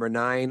shot at number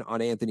 9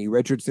 on Anthony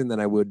Richardson than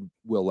I would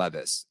Will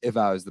Levis if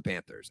I was the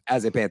Panthers,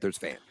 as a Panthers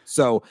fan.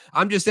 So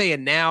I'm just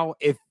saying now,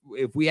 if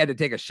we had to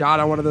take a shot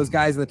on one of those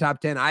guys in the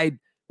top 10, I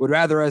would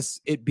rather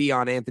it be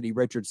on Anthony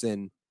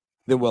Richardson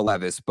than Will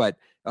Levis, but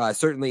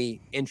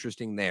certainly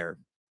interesting there.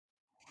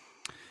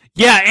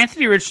 Yeah,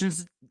 Anthony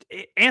Richardson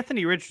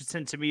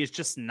to me is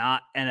just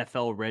not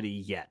NFL ready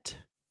yet.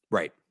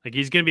 Right. Like,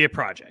 he's going to be a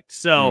project.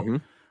 So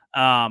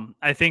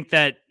I think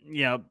that,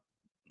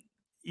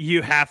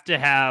 you have to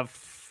have,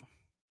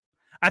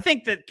 I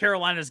think that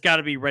Carolina's got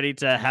to be ready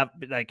to have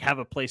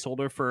a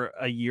placeholder for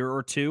a year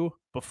or two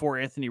before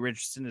Anthony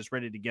Richardson is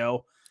ready to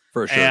go.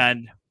 For sure.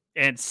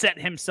 And set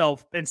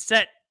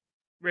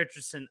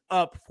Richardson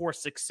up for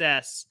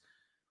success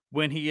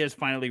when he is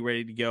finally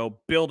ready to go.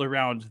 Build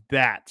around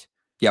that.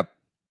 Yep.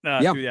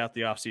 Throughout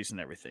the offseason and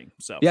everything.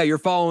 So yeah, you're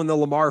following the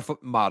Lamar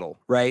model,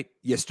 right?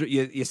 You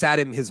sat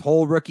him his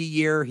whole rookie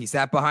year. He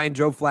sat behind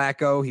Joe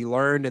Flacco. He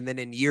learned, and then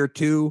in year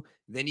 2,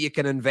 then you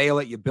can unveil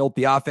it. You built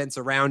the offense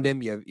around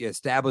him. You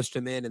established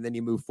him in, and then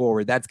you move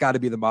forward. That's got to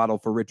be the model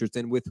for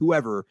Richardson with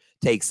whoever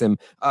takes him.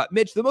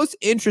 Mitch, the most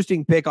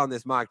interesting pick on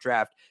this mock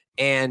draft,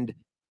 and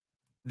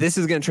this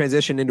is going to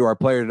transition into our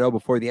player to know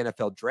before the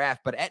NFL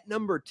draft, but at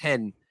number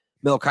 10,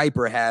 Mel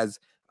Kiper has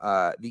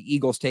the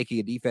Eagles taking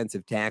a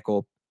defensive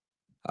tackle,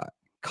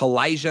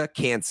 Calijah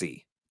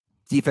Kancey,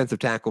 defensive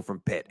tackle from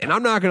Pitt. And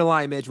I'm not going to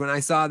lie, Mitch, when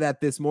I saw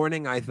that this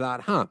morning, I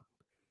thought,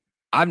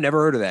 I've never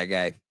heard of that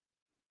guy.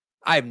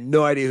 I have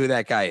no idea who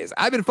that guy is.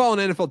 I've been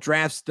following NFL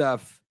draft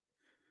stuff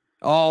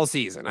all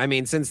season. I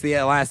mean, since the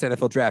last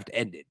NFL draft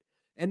ended.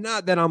 And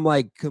not that I'm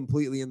like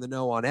completely in the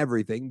know on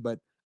everything, but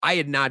I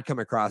had not come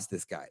across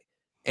this guy.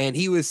 And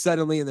he was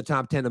suddenly in the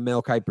top 10 of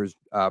Mel Kiper's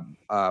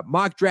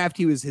mock draft.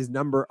 He was his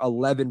number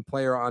 11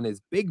 player on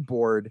his big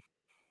board.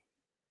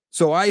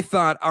 So I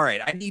thought, all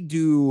right, I need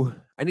to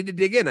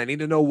dig in. I need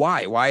to know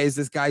why. Why is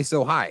this guy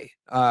so high?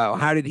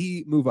 How did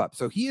he move up?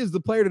 So he is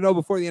the player to know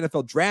before the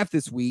NFL draft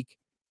this week.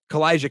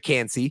 Calijah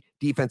Kancey,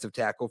 defensive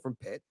tackle from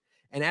Pitt,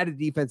 and added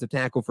defensive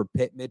tackle for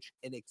Pitt, Mitch,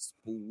 an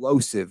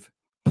explosive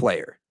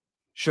player.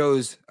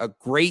 Shows a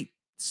great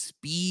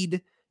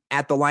speed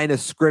at the line of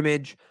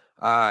scrimmage.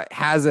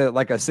 Has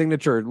a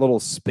signature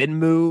little swim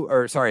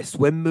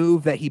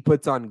move that he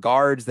puts on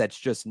guards. That's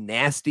just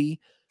nasty.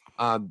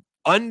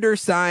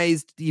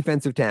 Undersized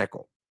defensive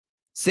tackle,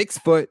 6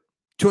 foot,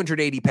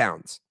 280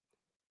 pounds.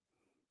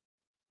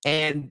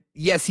 And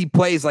yes, he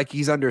plays like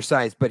he's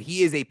undersized, but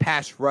he is a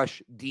pass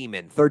rush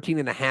demon.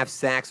 13.5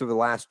 sacks over the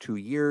last 2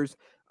 years,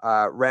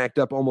 racked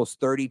up almost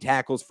 30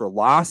 tackles for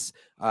loss.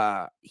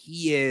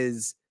 He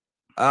is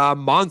a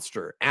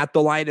monster at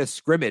the line of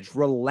scrimmage,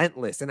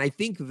 relentless. And I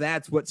think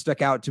that's what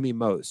stuck out to me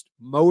most.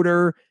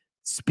 Motor,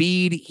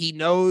 speed. He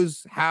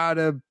knows how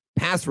to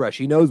pass rush.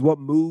 He knows what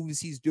moves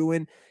he's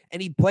doing.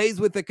 And he plays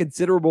with a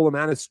considerable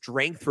amount of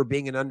strength for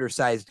being an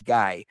undersized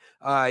guy.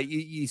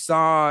 You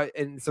saw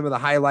in some of the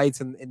highlights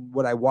and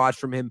what I watched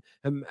from him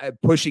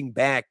pushing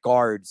back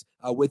guards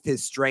with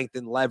his strength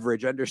and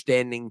leverage,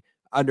 understanding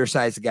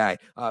undersized guy.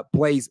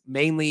 Plays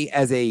mainly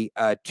as a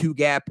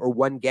 2-gap or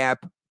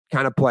 1-gap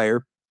kind of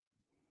player.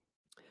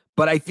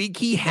 But I think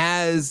he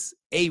has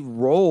a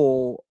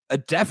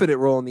definite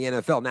role in the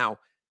NFL. Now,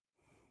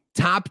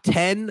 top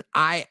 10,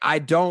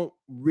 I don't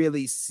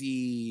really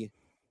see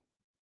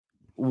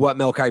what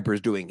Mel Kiper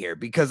is doing here,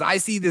 because I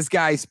see this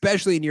guy,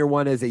 especially in year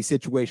 1, as a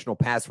situational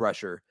pass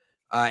rusher,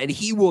 and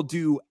he will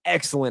do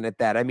excellent at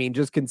that. I mean,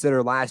 just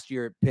consider last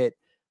year at Pitt,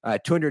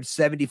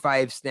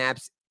 275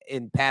 snaps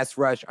in pass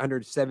rush,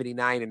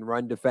 179 in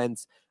run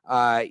defense.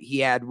 He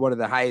had one of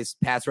the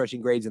highest pass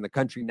rushing grades in the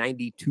country,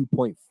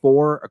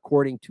 92.4,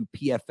 according to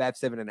PFF,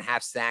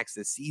 7.5 sacks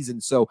this season.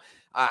 So,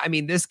 I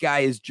mean, this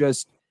guy is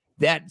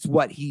that's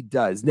what he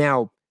does.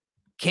 Now,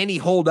 can he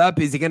hold up?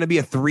 Is he going to be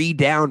a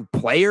 3-down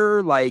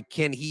player? Like,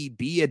 can he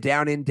be a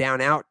down in,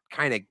 down out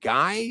kind of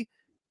guy?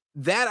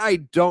 That I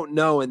don't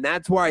know. And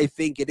that's why I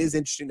think it is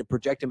interesting to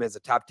project him as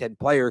a top 10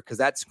 player, because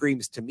that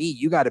screams to me,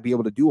 you got to be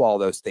able to do all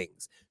those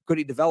things. Could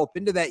he develop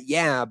into that?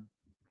 Yeah.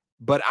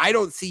 But I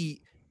don't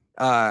see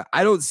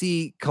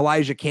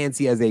Calijah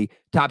Kancey as a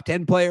top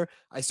 10 player.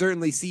 I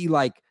certainly see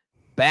like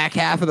back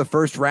half of the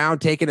first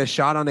round taking a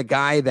shot on a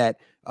guy that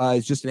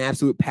is just an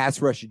absolute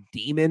pass rush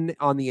demon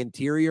on the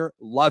interior.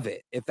 Love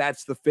it. If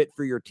that's the fit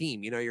for your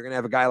team, you're going to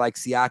have a guy like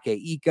Siaka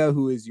Ika,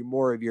 who is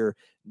more of your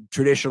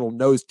traditional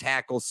nose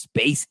tackle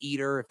space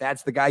eater. If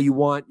that's the guy you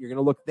want, you're going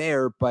to look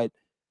there. But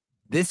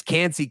this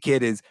Kancey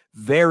kid is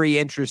very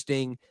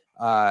interesting.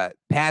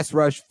 Pass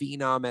rush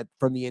phenom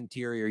from the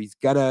interior. He's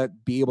going to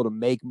be able to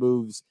make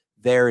moves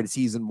there in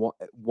season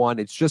 1.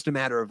 It's just a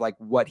matter of like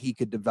what he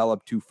could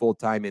develop to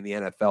full-time in the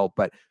NFL,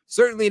 but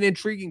certainly an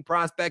intriguing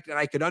prospect. And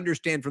I could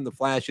understand from the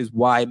flashes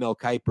why Mel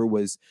Kiper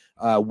was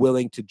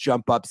willing to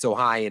jump up so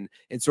high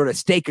and sort of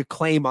stake a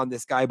claim on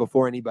this guy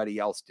before anybody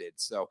else did.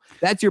 So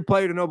that's your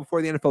player to know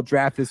before the NFL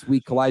draft this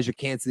week. Calijah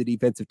Kancey, the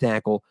defensive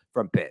tackle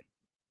from Pitt.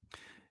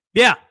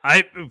 Yeah,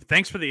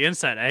 thanks for the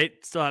insight. I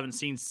still haven't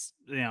seen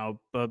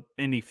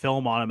any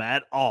film on him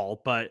at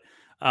all, but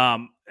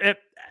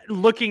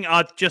looking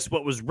at just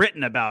what was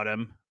written about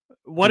him,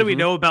 what do we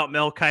know about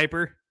Mel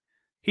Kiper?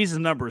 He's a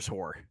numbers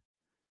whore.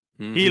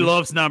 He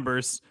loves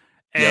numbers.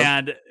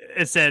 And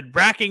it said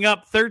racking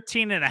up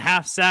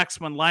 13.5 sacks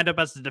when lined up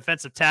as the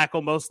defensive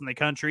tackle, most in the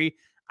country.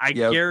 I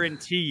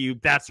guarantee you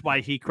that's why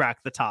he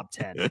cracked the top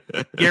 10.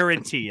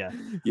 Guarantee you.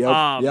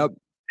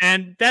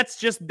 And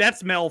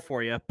that's Mel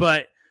for you.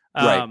 But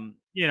I'm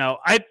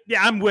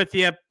with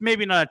you.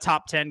 Maybe not a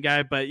top 10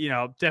 guy, but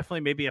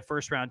definitely maybe a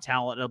first round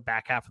talent in the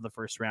back half of the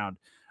first round.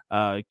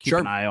 keep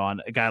an eye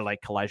on a guy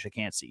like Kalijah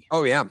Cansey.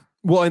 Oh, yeah.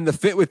 Well, in the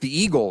fit with the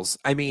Eagles,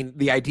 I mean,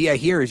 the idea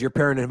here is you're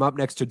pairing him up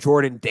next to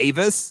Jordan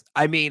Davis.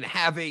 I mean,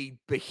 have a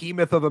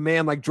behemoth of a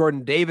man like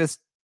Jordan Davis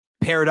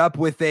paired up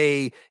with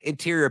a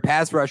interior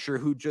pass rusher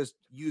who just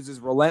uses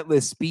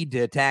relentless speed to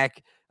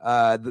attack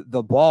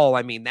the ball.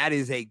 I mean, that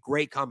is a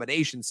great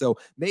combination. So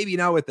maybe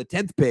not with the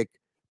 10th pick,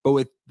 but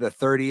with the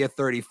 30th,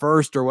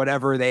 31st, or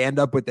whatever they end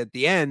up with at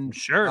the end,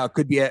 sure,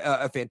 could be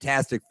a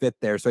fantastic fit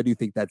there. So I do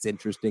think that's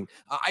interesting.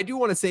 I do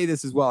want to say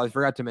this as well. I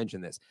forgot to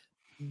mention this.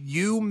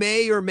 You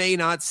may or may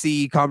not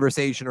see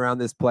conversation around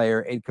this player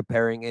and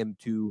comparing him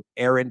to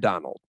Aaron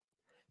Donald,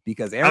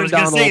 because Aaron Donald,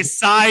 I was going to say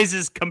size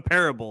is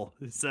comparable.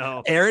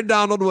 So Aaron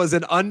Donald was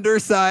an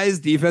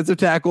undersized defensive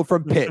tackle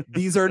from Pitt.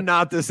 These are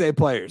not the same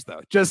players,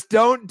 though. Just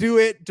don't do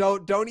it.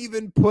 Don't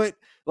even put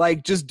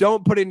just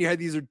don't put in your head.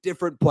 These are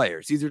different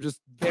players. These are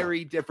just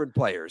very different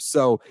players.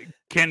 So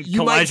can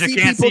Kalijah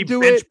Cansey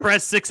bench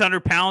press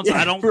 600 pounds?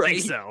 Yeah, I don't think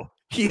so.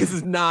 He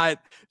is not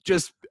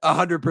just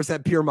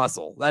 100% pure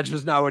muscle. That's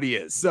just not what he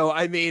is. So,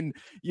 I mean,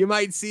 you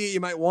might see it.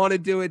 You might want to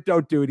do it.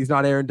 Don't do it. He's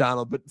not Aaron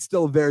Donald, but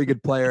still a very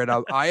good player. And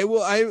I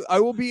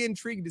will be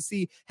intrigued to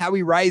see how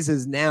he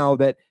rises now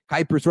that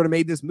Kiper sort of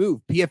made this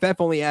move. PFF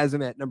only has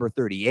him at number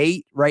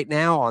 38 right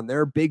now on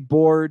their big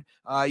board.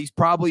 He's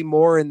probably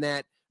more in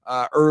that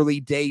early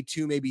day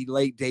 2, maybe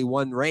late day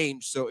 1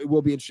 range. So it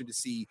will be interesting to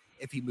see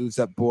if he moves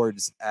up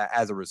boards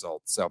as a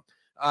result. So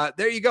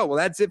there you go. Well,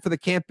 that's it for the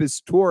campus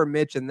tour,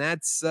 Mitch. And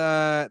that's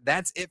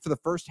it for the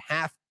first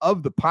half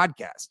of the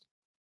podcast.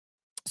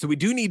 So we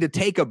do need to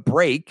take a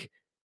break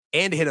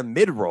and hit a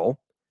mid-roll.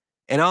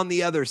 And on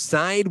the other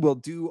side, we'll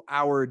do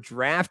our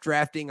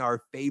drafting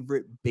our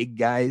favorite big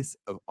guys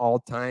of all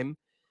time.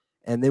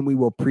 And then we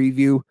will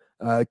preview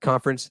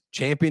conference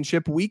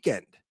championship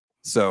weekend.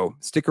 So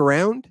stick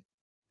around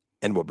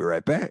and we'll be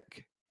right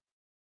back.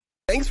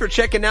 Thanks for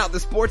checking out the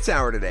Sports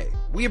Hour today.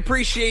 We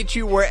appreciate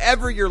you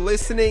wherever you're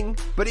listening,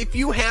 but if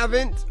you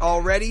haven't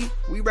already,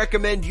 we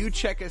recommend you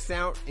check us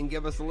out and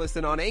give us a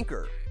listen on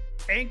Anchor.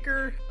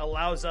 Anchor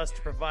allows us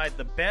to provide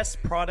the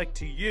best product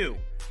to you.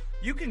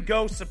 You can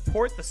go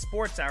support the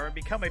Sports Hour and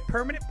become a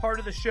permanent part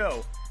of the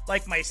show,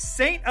 like my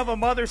saint of a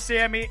mother,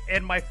 Sammy,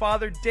 and my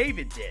father,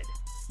 David, did.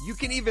 You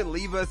can even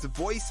leave us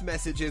voice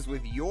messages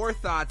with your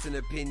thoughts and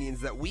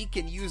opinions that we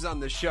can use on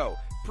the show.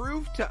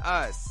 Prove to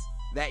us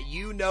that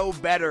you know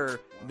better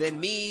than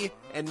me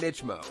and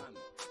Mitch Mo.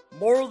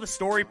 Moral of the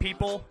story,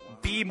 people,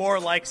 be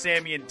more like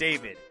Sammy and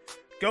David.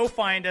 Go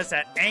find us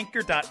at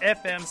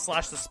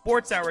anchor.fm/the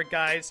Sports Hour,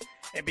 guys,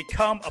 and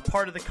become a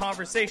part of the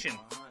conversation.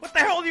 What the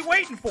hell are you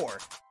waiting for?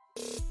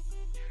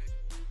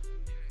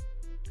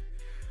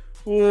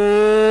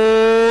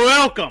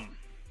 Welcome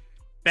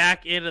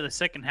back into the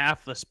second half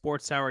of the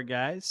Sports Hour,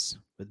 guys,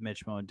 with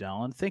Mitch, Mo, and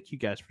Dallin. Thank you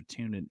guys for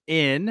tuning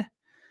in.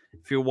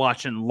 If you're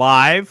watching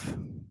live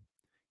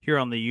here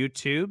on the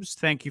YouTubes,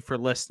 thank you for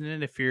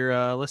listening. If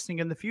you're listening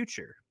in the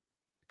future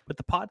with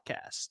the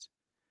podcast,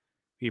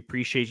 we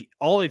appreciate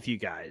all of you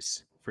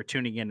guys for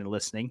tuning in and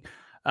listening.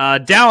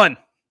 Dallin,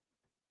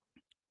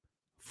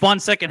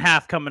 fun second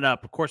half coming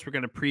up. Of course, we're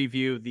going to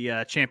preview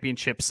the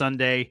Championship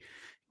Sunday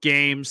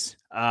games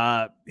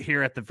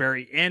here at the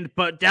very end.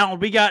 But Dallin,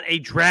 we got a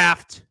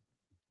draft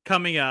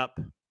coming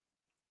up,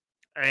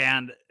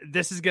 and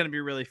this is going to be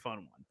a really fun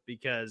one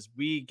because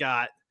we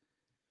got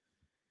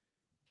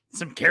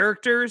some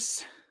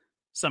characters,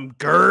 some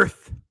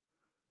girth,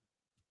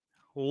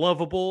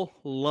 lovable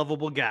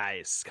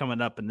guys coming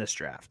up in this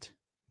draft.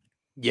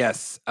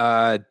 Yes.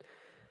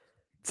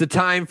 It's a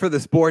time for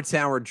the Sports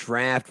Hour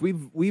draft.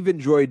 We've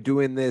enjoyed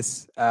doing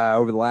this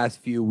over the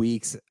last few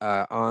weeks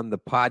on the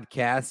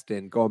podcast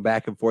and going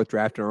back and forth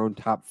drafting our own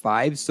top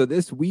 5. So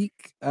this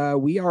week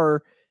we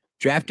are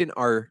drafting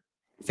our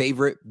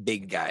favorite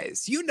big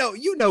guys. You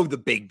know the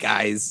big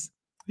guys.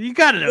 You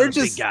got to know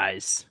the big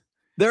guys.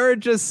 There are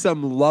just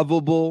some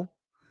lovable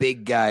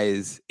big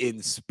guys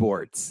in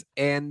sports,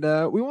 and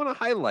we want to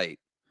highlight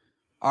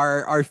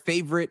our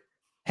favorite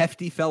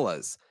hefty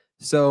fellas.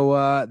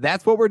 So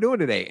that's what we're doing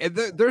today. And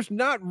there's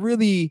not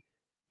really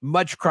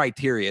much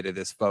criteria to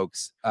this,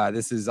 folks.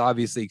 This is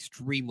obviously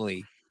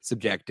extremely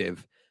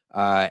subjective,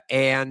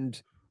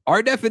 and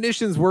our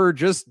definitions were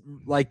just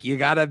like you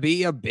got to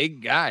be a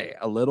big guy,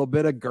 a little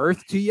bit of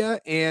girth to you,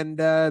 and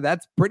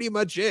that's pretty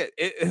much it.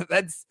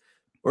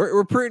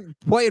 We're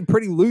playing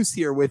pretty loose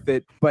here with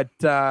it, but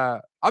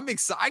I'm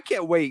excited. I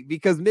can't wait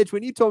because Mitch,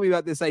 when you told me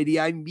about this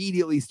idea, I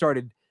immediately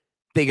started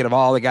thinking of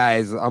all the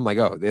guys. I'm like,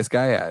 oh, this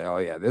guy, oh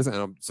yeah, this.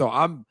 And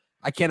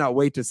I cannot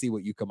wait to see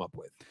what you come up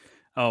with.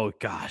 Oh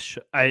gosh,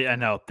 I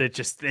know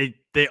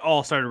they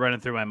all started running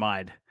through my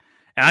mind,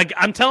 and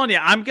I'm telling you,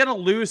 I'm gonna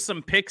lose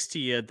some picks to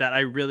you that I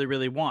really,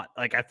 really want.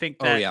 Like I think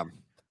that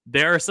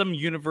there are some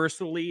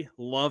universally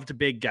loved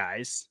big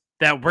guys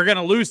that we're going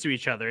to lose to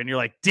each other. And you're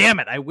like, damn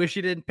it, I wish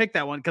you didn't pick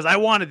that one because I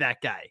wanted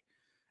that guy.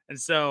 And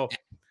so.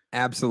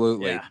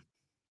 Absolutely.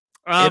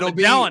 Yeah. It'll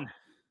be Dallin.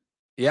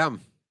 Yeah.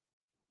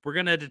 We're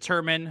going to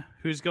determine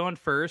who's going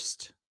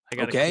first. I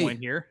got a coin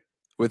here.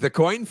 With a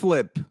coin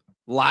flip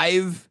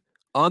live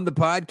on the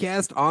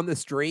podcast, on the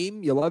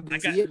stream. You love to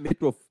see it. Mitch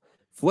will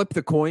flip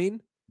the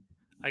coin.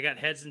 I got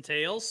heads and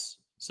tails.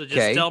 So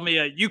just tell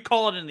me, you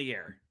call it in the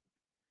air.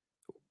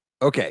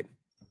 Okay.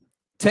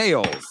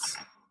 Tails.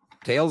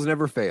 Tails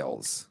never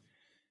fails.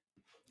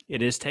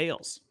 It is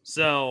tails.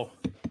 So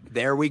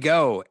there we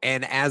go.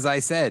 And as I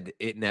said,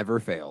 it never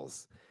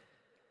fails.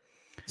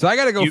 So I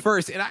got to go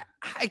first. And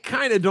I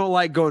kind of don't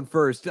like going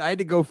first. I had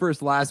to go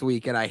first last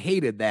week, and I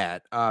hated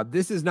that.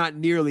 This is not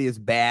nearly as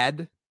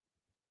bad,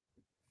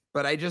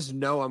 but I just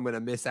know I'm going to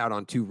miss out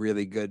on two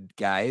really good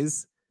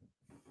guys.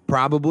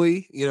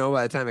 Probably,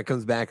 by the time it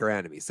comes back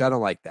around to me. So I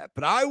don't like that.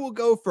 But I will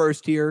go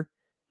first here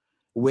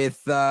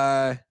with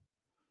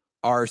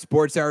our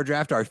Sports Hour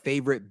draft, our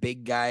favorite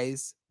big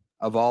guys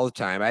of all the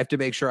time. I have to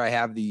make sure I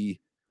have the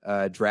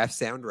draft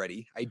sound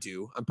ready. I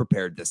do. I'm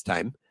prepared this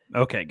time.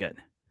 Okay, good.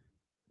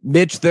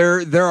 Mitch,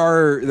 there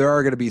are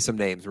going to be some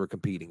names we're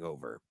competing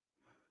over.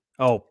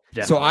 Oh,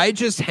 definitely. So I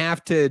just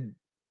have to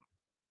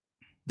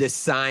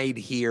decide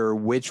here,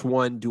 which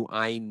one do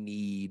I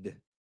need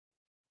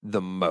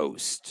the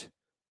most?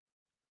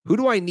 Who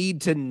do I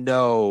need to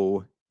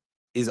know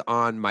is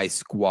on my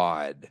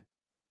squad?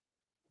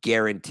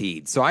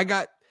 Guaranteed. So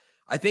I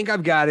think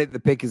I've got it. The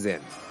pick is in.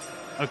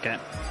 Okay.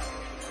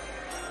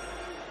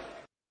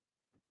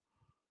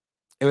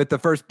 And with the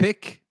first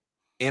pick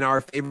in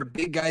our favorite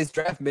big guys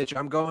draft, Mitch,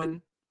 I'm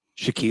going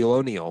Shaquille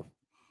O'Neal.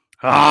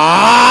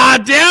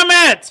 Ah,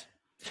 damn it!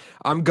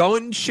 I'm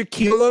going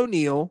Shaquille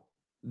O'Neal,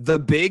 the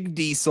big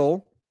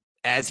diesel,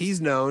 as he's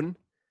known.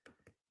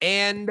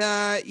 And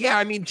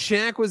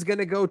Shaq was going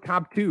to go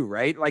top 2,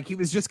 right? Like he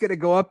was just going to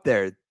go up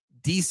there.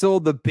 Diesel,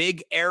 the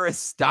big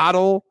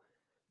Aristotle.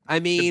 I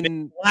mean, the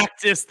big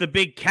Galactus, the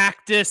big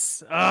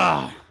cactus.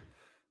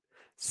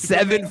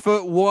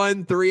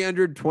 7'1",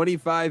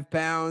 325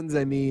 pounds.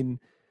 I mean,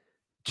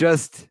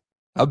 just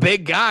a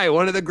big guy,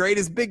 one of the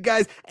greatest big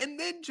guys. And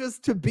then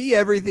just to be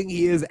everything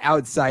he is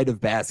outside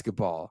of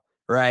basketball,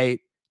 right?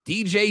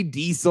 DJ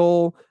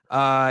Diesel.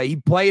 He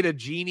played a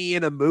genie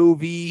in a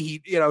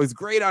movie. He, was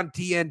great on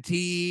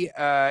TNT.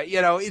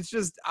 It's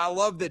just, I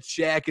love that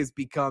Shaq has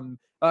become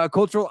a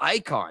cultural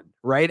icon,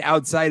 right?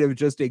 Outside of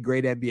just a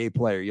great NBA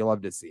player. You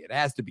love to see it. It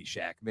has to be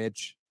Shaq,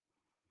 Mitch.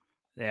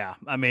 Yeah.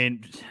 I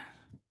mean,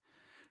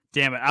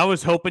 damn it. I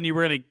was hoping you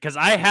were going to, because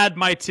I had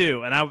my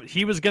 2, and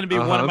he was going to be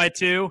one of my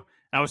 2.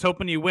 I was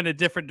hoping you went a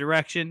different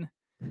direction.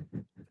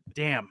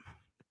 Damn.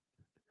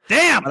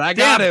 But I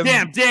got him.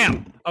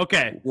 Damn.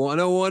 Okay.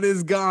 101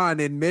 is gone,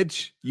 and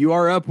Mitch, you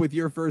are up with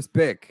your first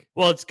pick.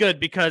 Well, it's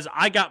good because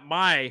I got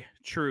my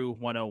true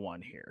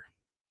 101 here.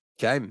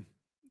 Okay.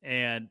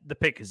 And the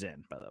pick is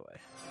in, by the way.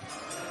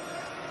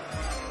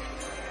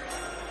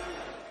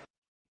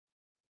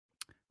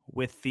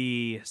 With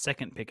the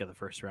second pick of the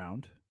first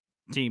round,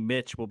 Team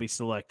Mitch will be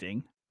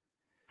selecting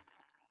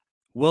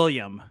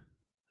William,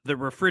 the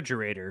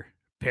Refrigerator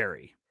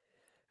Perry.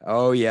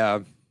 Oh, yeah.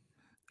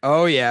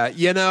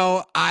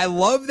 I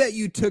love that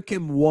you took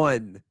him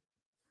 1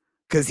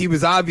 because he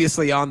was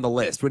obviously on the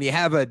list. When you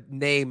have a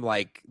name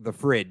like the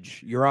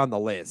Fridge, you're on the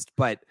list.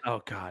 But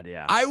oh, God,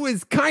 yeah. I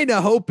was kind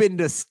of hoping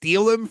to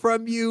steal him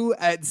from you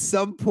at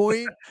some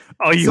point.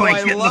 You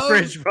ain't getting the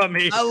Fridge from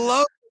me. I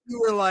love you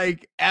were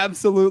like,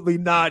 absolutely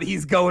not.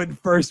 He's going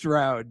first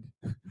round.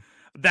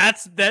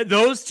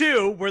 Those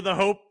 2 were the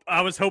hope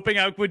I was hoping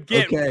I would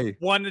get.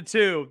 1 to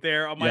 2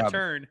 there on my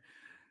turn.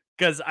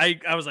 Because I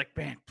was like,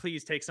 man,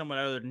 please take someone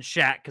other than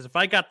Shaq. Because if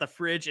I got the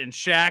Fridge and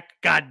Shaq,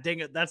 god dang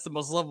it, that's the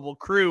most lovable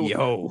crew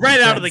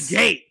right out of the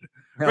gate.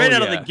 Right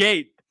out of the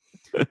gate.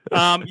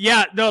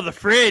 The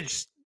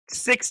Fridge,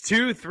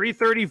 6'2",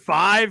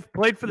 335,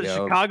 played for the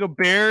Chicago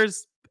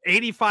Bears,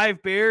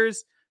 85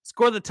 Bears,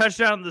 scored the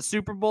touchdown in the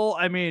Super Bowl.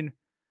 I mean,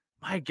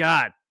 my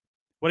God,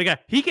 what a guy.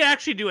 He could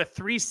actually do a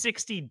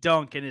 360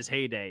 dunk in his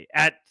heyday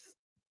at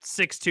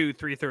 6'2",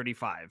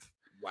 335.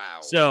 Wow.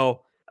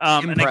 So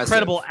an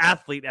incredible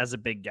athlete as a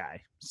big guy.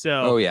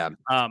 So,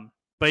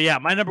 but yeah,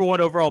 my number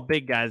 1 overall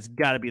big guy has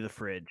got to be the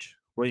Fridge.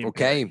 William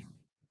Perry.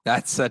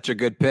 That's such a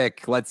good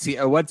pick. Let's see.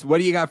 What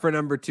do you got for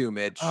number 2,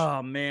 Mitch?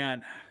 Oh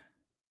man,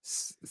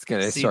 it's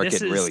gonna start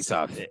getting really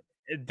tough.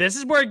 This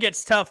is where it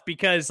gets tough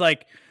because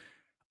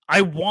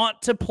I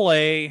want to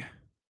play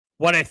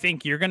what I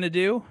think you're gonna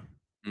do,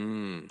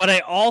 but I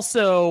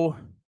also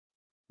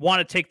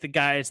want to take the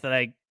guys that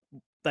I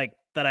like.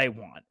 That I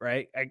want,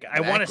 right?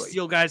 I want to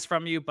steal guys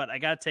from you, but I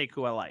got to take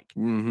who I like.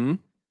 Mm-hmm.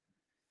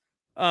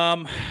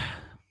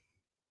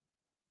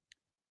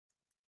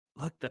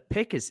 Look, the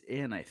pick is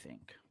in, I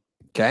think.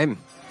 Okay.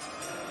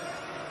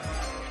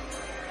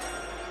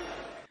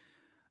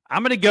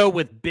 I'm going to go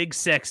with Big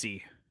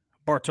Sexy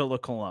Bartolo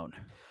Colon.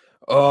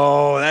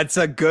 Oh, that's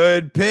a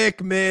good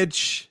pick,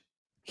 Mitch.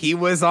 He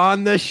was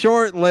on the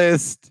short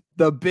list.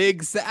 The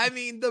Big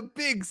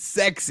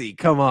Sexy.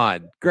 Come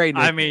on. Great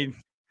nickname.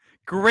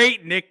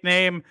 Great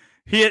nickname.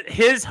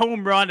 His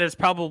home run is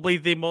probably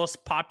the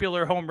most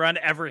popular home run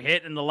ever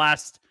hit in the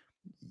last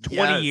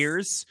 20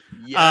 years.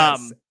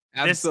 Yes,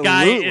 this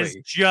guy is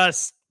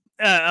just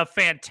a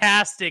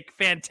fantastic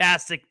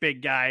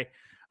big guy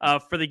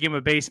for the game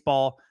of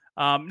baseball.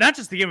 Not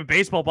just the game of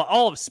baseball, but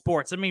all of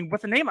sports. I mean,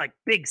 with a name like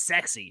Big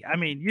Sexy, I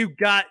mean, you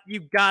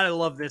gotta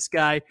love this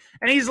guy,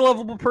 and he's a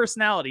lovable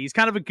personality. He's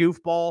kind of a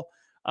goofball,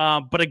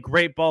 but a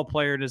great ball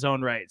player in his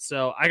own right.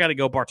 So I got to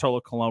go Bartolo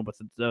Colon with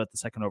the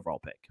second overall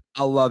pick.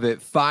 I love it.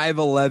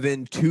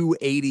 5'11",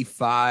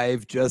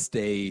 285, just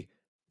a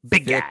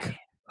big thick, guy,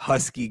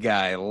 husky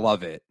guy.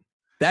 Love it.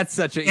 That's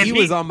such a. He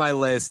was on my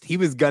list. He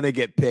was gonna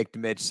get picked,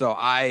 Mitch. So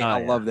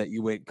I love that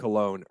you went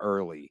Colon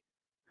early.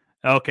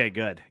 Okay,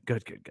 good.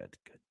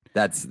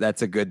 That's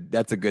a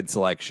good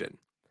selection.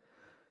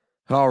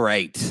 All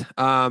right.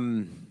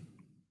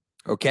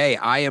 Okay,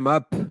 I am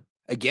up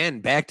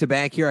again, back to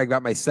back here. I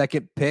got my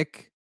second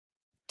pick,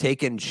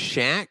 taking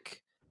Shaq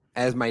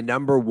as my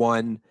number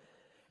 1.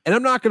 And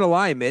I'm not gonna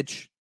lie,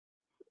 Mitch.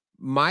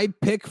 My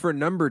pick for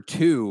number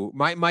 2,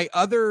 my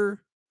other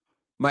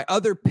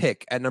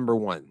pick at number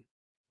 1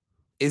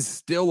 is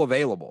still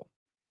available.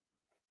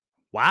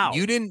 Wow.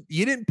 You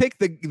didn't pick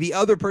the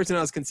other person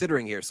I was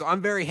considering here. So I'm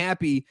very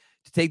happy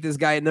to take this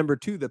guy at number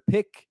 2. The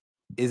pick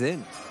is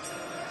in.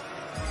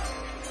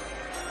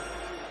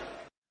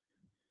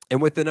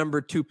 And with the number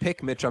 2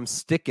 pick, Mitch, I'm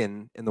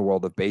sticking in the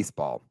world of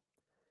baseball.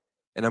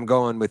 And I'm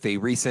going with a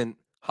recent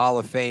Hall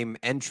of Fame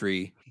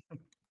entry,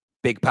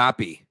 Big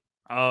Papi.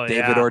 Oh,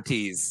 David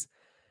Ortiz.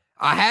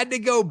 I had to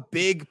go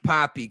Big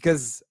Papi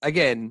because,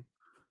 again,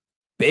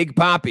 Big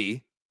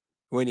Papi,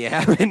 when you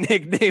have a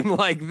nickname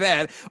like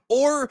that.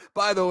 Or,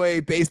 by the way,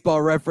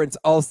 Baseball Reference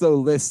also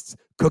lists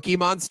Cookie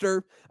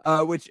Monster,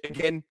 which,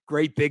 again,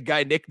 great big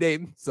guy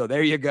nickname. So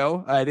there you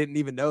go. I didn't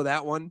even know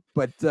that one.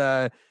 But,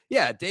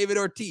 yeah, David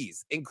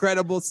Ortiz,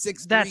 incredible,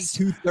 6'3",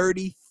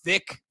 230,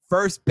 thick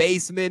first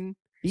baseman.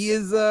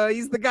 He's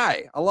the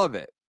guy. I love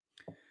it.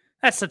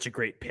 That's such a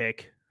great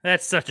pick. I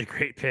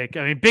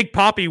mean, Big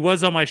Papi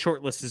was on my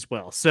short list as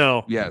well.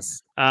 So,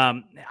 yes.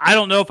 I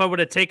don't know if I would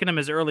have taken him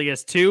as early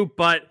as 2,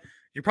 but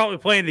you're probably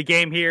playing the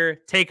game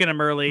here, taking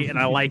him early, and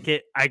I like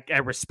it. I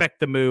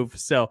respect the move.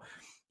 So,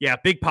 yeah,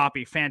 Big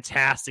Papi,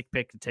 fantastic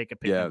pick to take a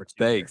pick. Yeah, number 2.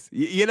 thanks.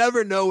 You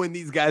never know when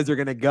these guys are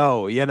gonna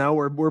go. You know,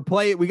 we're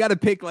playing. We got to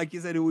pick, like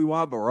you said, who we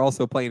want, but we're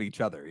also playing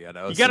each other. You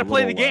know, you got to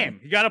play the game.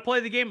 You got to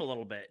play the game a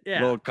little bit.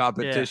 Yeah, little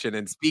competition. Yeah.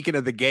 And speaking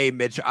of the game,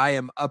 Mitch, I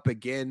am up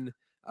again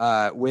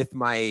with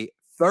my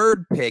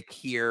third pick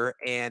here,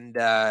 and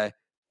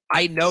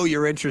I know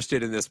you're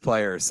interested in this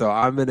player, so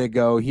I'm gonna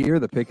go here.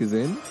 The pick is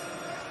in.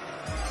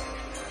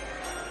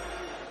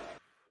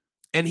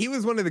 And he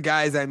was one of the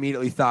guys I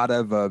immediately thought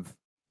of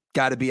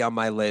got to be on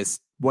my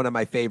list. One of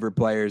my favorite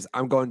players.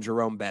 I'm going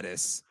Jerome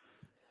Bettis.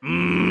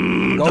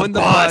 Going the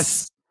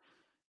bus.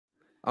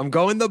 I'm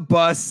going the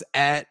bus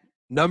at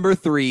number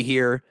 3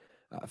 here.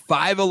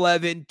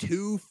 5'11",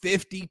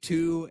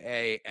 252,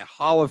 a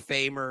Hall of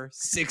Famer,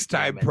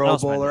 6-time Pro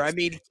Bowler. I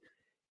mean,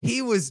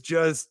 he was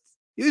just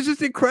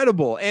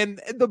incredible. And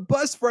the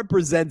bus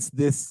represents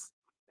this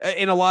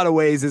in a lot of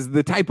ways, is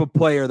the type of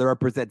player that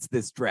represents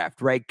this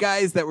draft, right?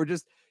 Guys that were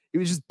just, he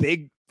was just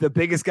big, the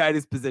biggest guy at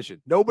his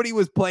position. Nobody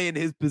was playing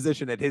his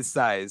position at his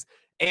size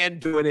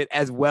and doing it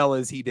as well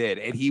as he did.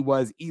 And he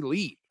was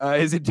elite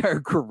his entire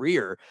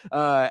career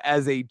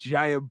as a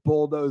giant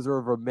bulldozer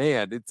of a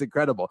man. It's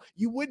incredible.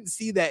 You wouldn't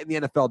see that in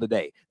the NFL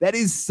today. That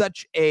is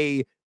such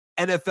a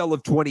NFL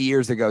of 20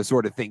 years ago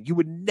sort of thing. You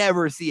would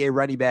never see a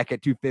running back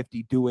at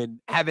 250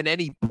 having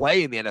any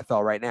play in the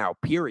NFL right now,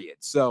 period.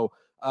 So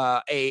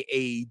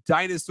a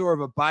dinosaur of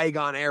a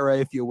bygone era,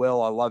 if you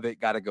will. I love it.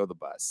 Got to go the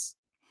bus.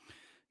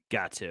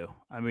 Got to.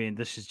 I mean,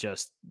 this is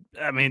just,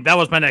 I mean, that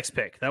was my next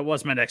pick.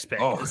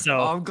 Oh, so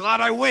I'm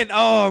glad I went.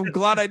 Oh, I'm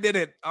glad I did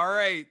it. All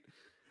right.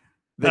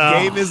 The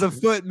game is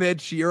afoot,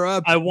 Mitch. You're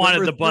up. I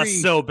wanted the bus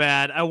so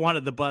bad.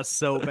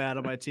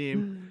 On my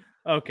team.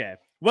 Okay.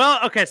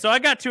 Well, okay. So I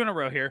got 2 in a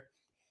row here.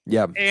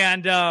 Yeah.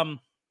 And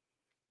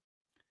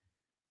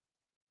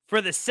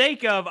for the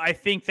sake of, I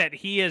think that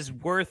he is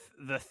worth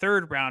the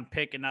 3rd round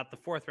pick and not the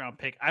 4th round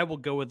pick, I will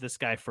go with this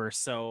guy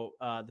first. So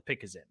the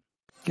pick is in.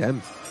 Okay.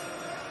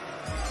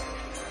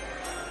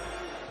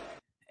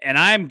 And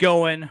I'm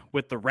going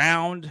with the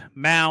round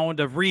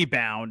mound of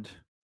rebound,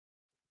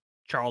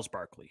 Charles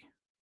Barkley.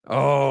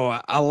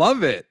 Oh, I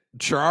love it.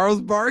 Charles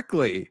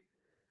Barkley.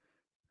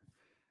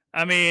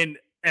 I mean,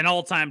 an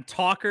all-time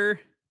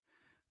talker,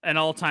 an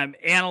all-time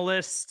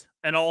analyst,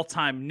 an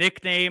all-time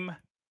nickname,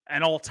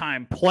 an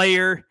all-time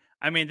player.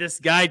 I mean, this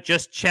guy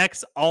just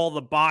checks all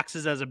the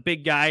boxes as a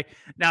big guy.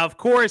 Now, of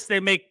course, they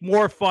make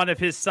more fun of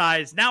his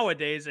size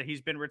nowadays that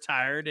he's been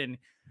retired and,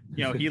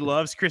 you know, he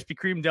loves Krispy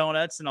Kreme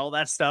donuts and all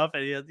that stuff.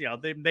 And, you know,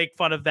 they make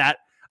fun of that.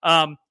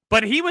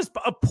 But he was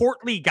a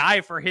portly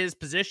guy for his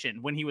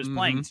position when he was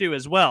playing too,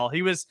 as well.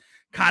 He was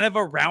kind of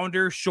a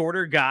rounder,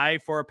 shorter guy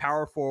for a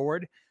power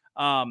forward.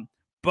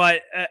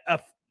 But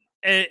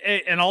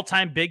an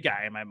all-time big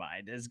guy in my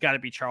mind has got to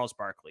be Charles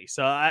Barkley.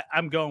 So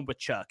I'm going with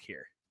Chuck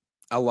here.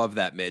 I love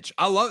that, Mitch.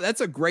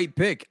 That's a great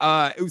pick.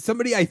 It was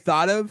somebody I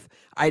thought of.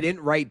 I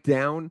didn't write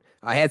down.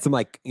 I had some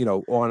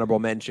honorable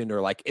mention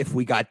or if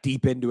we got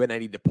deep into it, I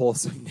need to pull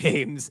some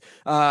names.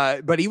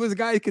 But he was a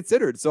guy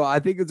considered. So I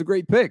think it's a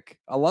great pick.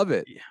 I love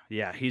it.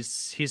 Yeah.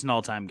 He's an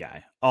all-time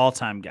guy.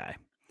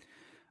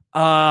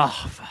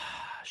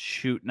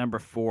 Shoot, number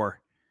 4.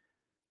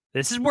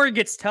 This is where it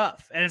gets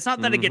tough. And it's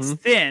not that it gets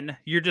thin.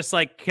 You're just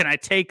like, can I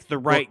take the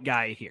right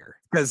guy here?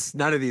 Because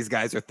none of these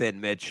guys are thin,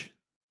 Mitch.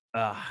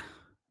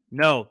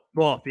 No.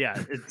 Well, yeah,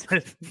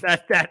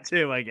 that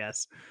too, I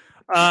guess.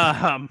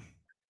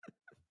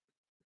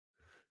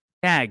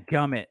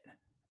 Dadgummit.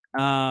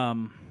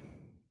 You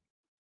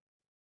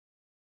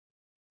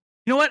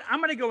know what? I'm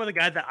going to go with a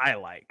guy that I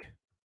like.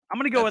 I'm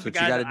going to go with the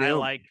guy that I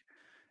like.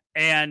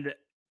 And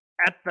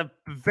at the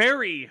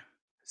very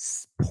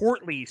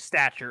portly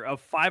stature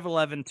of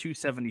 5'11",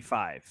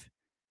 275,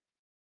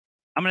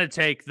 I'm going to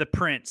take the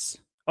Prince.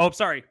 Oh,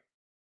 sorry.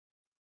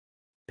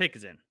 Pick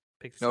is in.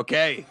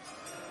 Okay.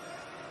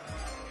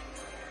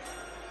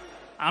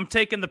 I'm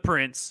taking the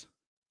Prince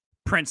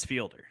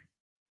Fielder.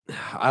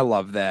 I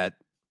love that.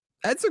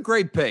 That's a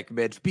great pick,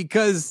 Mitch,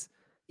 because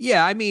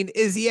yeah, I mean,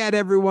 is he at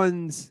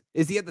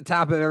the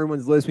top of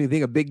everyone's list when you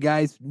think of big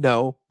guys?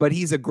 No, but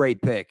he's a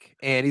great pick,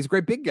 and he's a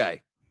great big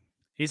guy.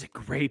 He's a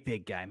great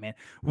big guy, man.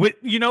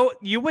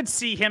 You would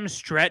see him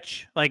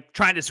stretch, like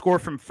trying to score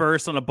from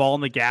first on a ball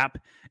in the gap,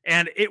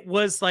 and it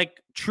was like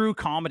true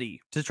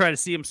comedy to try to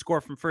see him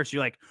score from first.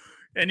 You're like,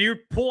 and you're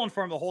pulling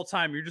for him the whole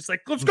time. You're just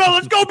like, let's go,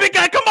 big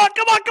guy. Come on.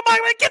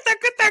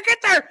 Get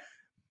there.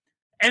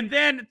 And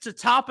then to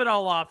top it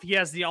all off, he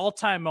has the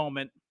all-time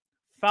moment.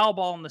 Foul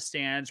ball in the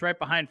stands, right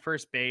behind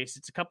first base.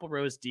 It's a couple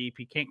rows deep.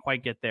 He can't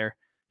quite get there.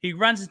 He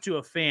runs into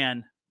a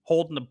fan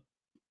holding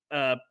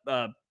a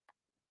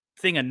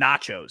thing of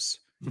nachos.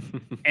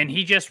 And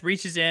he just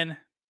reaches in,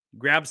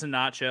 grabs a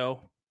nacho,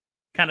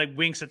 kind of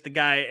winks at the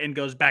guy, and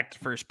goes back to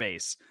first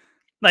base.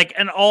 Like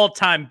an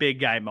all-time big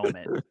guy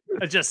moment.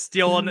 Just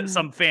stealing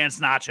some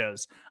fans'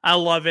 nachos. I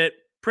love it.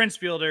 Prince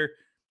Fielder,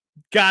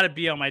 got to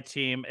be on my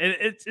team.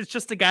 It's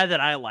just a guy that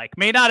I like.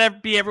 May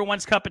not be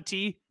everyone's cup of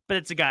tea, but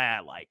it's a guy I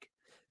like.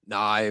 No,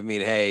 I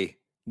mean, hey,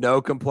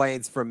 no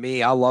complaints from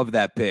me. I love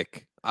that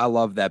pick.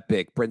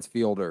 Prince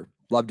Fielder.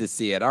 Love to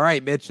see it. All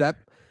right, Mitch, that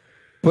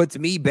puts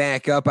me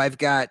back up. I've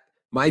got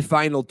my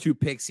final 2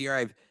 picks here.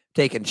 I've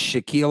taken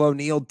Shaquille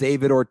O'Neal,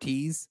 David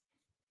Ortiz,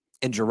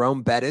 and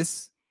Jerome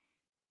Bettis.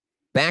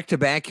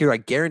 Back-to-back here, I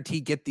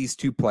guarantee get these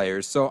 2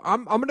 players. So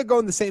I'm going to go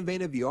in the same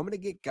vein of you. I'm going to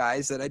get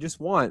guys that I just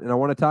want and I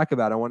want to talk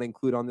about. I want to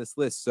include on this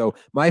list. So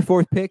my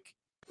 4th pick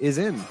is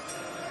in.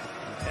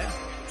 Okay.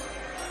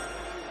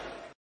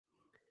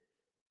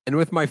 And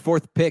with my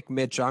 4th pick,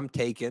 Mitch, I'm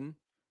taking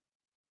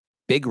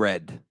Big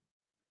Red.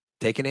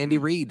 Taking Andy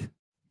Reid.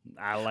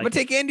 I'm going to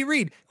take Andy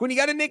Reid. When you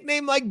got a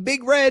nickname like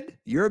Big Red,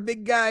 you're a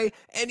big guy.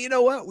 And you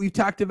know what? We've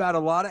talked about a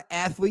lot of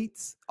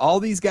athletes. All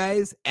these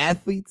guys,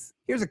 athletes.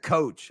 Here's a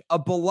coach, a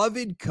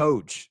beloved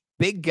coach.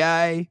 Big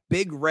guy,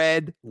 Big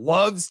Red,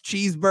 loves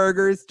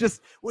cheeseburgers.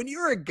 Just when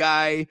you're a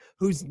guy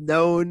who's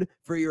known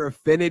for your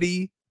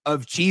affinity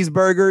of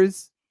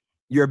cheeseburgers,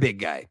 you're a big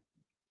guy.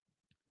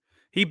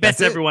 He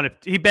bets everyone a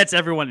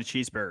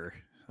cheeseburger.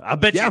 I'll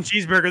bet you a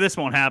cheeseburger this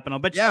won't happen. I'll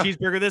bet you a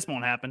cheeseburger this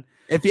won't happen.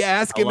 If you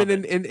ask him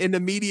in the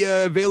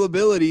media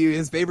availability,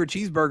 his favorite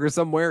cheeseburger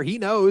somewhere, he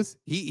knows.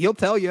 He'll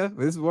tell you,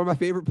 this is one of my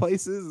favorite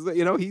places.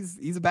 You know,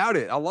 he's about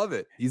it. I love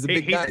it. He's a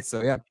big guy.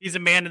 So yeah. He's a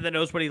man that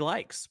knows what he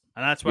likes.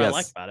 And that's what I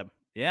like about him.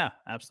 Yeah,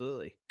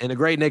 absolutely. And a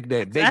great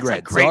nickname, Big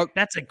Red.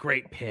 That's a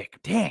great pick.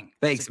 Dang.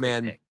 Thanks,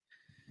 man. Pick.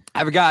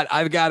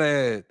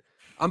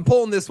 I'm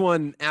pulling this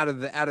one out of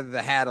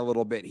the hat a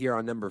little bit here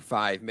on number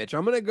 5, Mitch.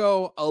 I'm going to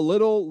go a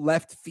little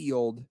left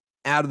field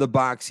out of the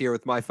box here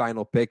with my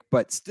final pick,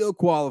 but still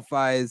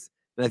qualifies.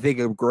 And I think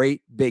a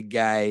great big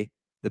guy.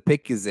 The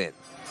pick is in.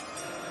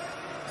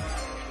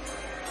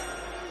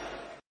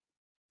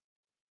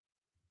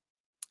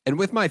 And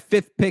with my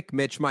 5th pick,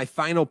 Mitch, my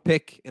final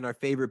pick in our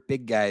favorite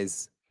big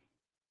guys,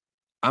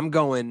 I'm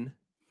going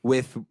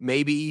with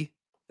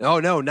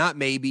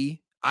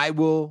I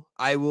will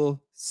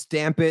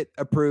stamp it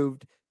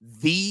approved.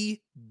 The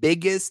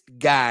biggest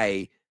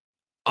guy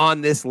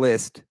on this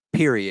list,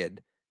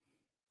 period.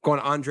 Going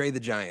Andre the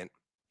Giant.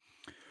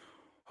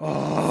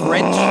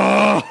 French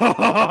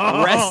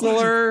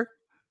wrestler,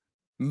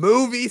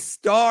 movie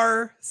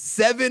star,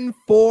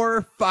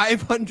 7'4",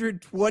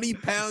 520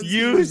 pounds.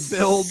 You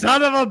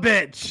son of a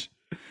bitch.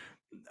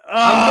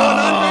 I'm going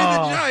Andre the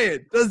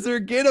Giant. Does there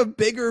get a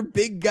bigger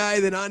big guy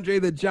than Andre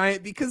the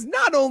Giant? Because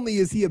not only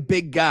is he a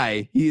big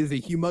guy, he is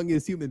a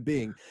humongous human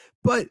being,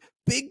 but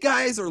big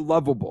guys are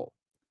lovable.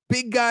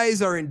 Big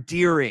guys are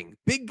endearing.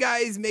 Big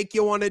guys make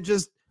you want to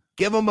just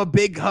give them a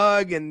big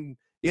hug and,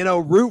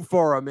 root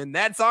for him. And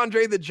that's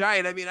Andre the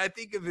Giant. I mean, I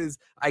think of his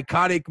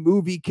iconic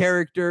movie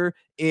character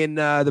in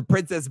The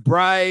Princess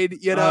Bride,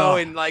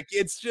 and like,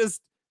 it's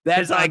just,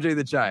 that's Andre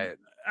the Giant.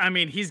 I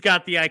mean, he's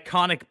got the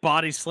iconic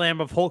body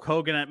slam of Hulk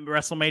Hogan at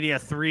WrestleMania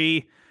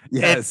 3.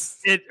 Yes.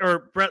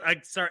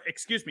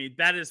 Excuse me.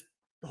 That is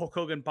Hulk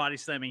Hogan body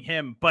slamming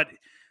him. But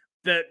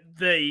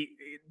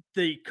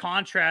the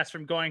contrast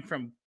from going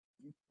from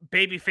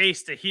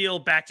babyface to heel,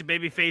 back to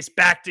babyface,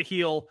 back to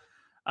heel.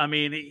 I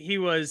mean, he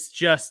was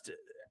just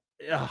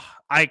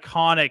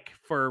iconic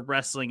for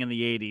wrestling in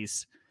the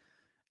 80s.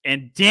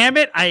 And damn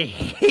it, I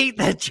hate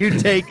that you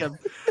take him.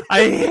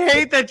 I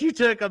hate that you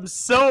took him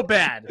so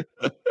bad.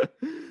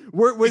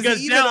 Was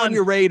he even on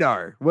your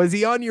radar? Was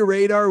he on your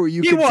radar? Were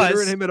you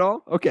considering him at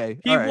all? Okay.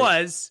 He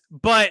was,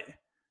 but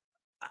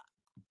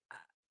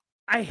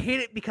I hate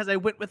it because I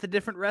went with a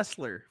different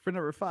wrestler for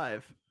number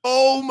 5.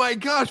 Oh my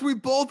gosh, we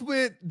both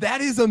went.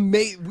 That is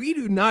amazing. We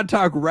do not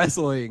talk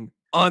wrestling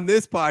on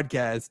this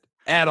podcast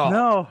at all.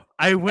 No,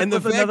 I went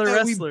with another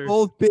wrestler. We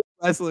both picked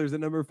wrestlers at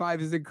number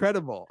 5 is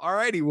incredible. All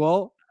righty,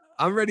 well,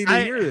 I'm ready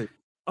to hear it.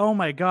 Oh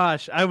my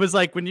gosh. I was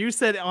like, when you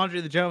said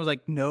Andre the Giant, I was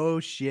like, no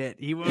shit.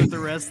 He went with the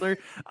wrestler.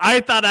 I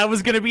thought I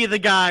was going to be the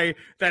guy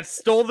that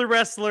stole the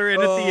wrestler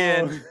in at the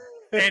end.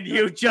 And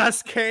you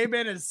just came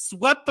in and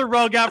swept the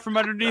rug out from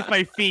underneath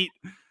my feet.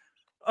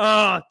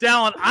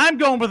 Dallin, I'm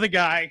going with a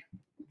guy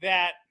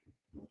that,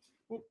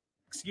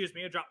 excuse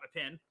me, I dropped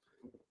my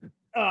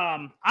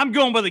pen. I'm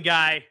going with a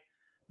guy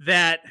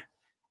that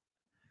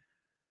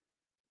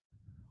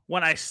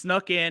when I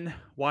snuck in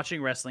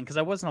watching wrestling, because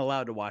I wasn't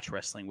allowed to watch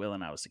wrestling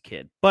when I was a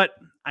kid, but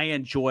I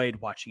enjoyed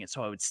watching it,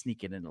 so I would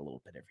sneak it in a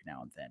little bit every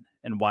now and then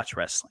and watch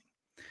wrestling.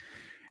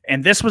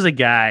 And this was a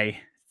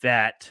guy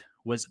that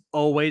was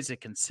always a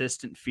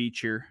consistent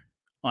feature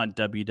on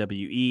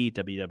WWE,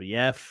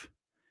 WWF.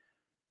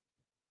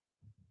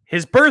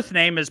 His birth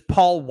name is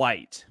Paul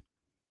White,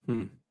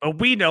 but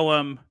we know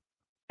him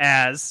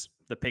as,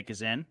 the pick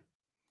is in,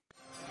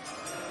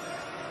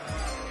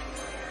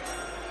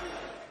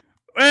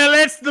 well,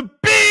 it's the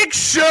Big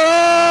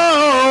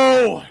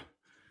Show.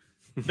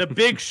 The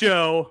Big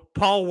Show,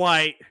 Paul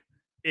White,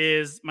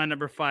 is my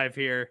number 5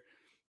 here.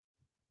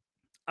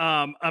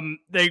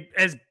 They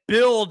as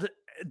billed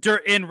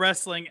in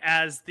wrestling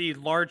as the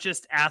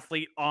largest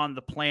athlete on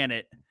the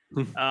planet.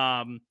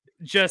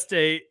 Just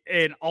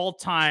an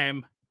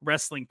all-time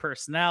wrestling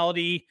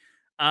personality.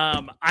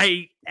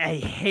 I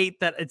hate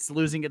that it's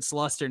losing its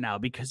luster now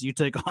because you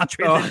took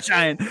Andre the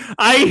Giant.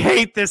 I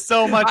hate this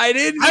so much. I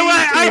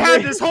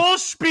had this whole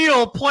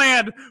spiel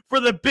planned for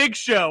the Big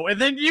Show,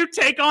 and then you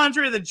take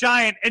Andre the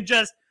Giant and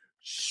just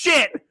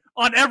shit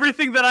on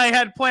everything that I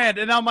had planned.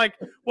 And I'm like,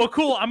 well,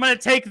 cool. I'm going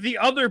to take the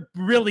other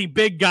really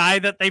big guy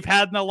that they've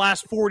had in the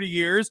last 40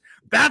 years.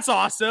 That's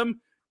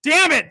awesome.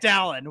 Damn it,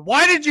 Dallin.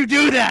 Why did you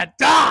do that?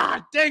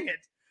 Dang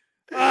it.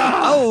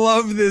 I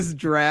love this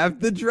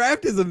draft. The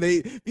draft is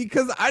amazing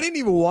because I didn't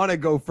even want to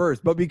go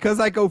first, but because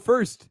I go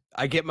first,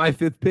 I get my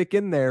 5th pick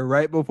in there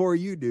right before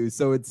you do.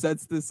 So it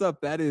sets this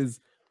up. That is,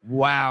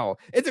 wow.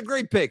 It's a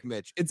great pick,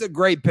 Mitch. It's a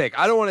great pick.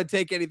 I don't want to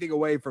take anything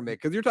away from it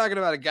because you're talking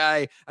about a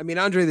guy. I mean,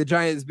 Andre the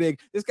Giant is big.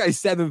 This guy's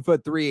 7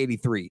 foot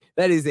 383.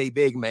 That is a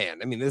big man.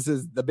 I mean, this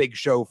is the Big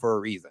Show for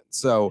a reason.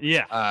 So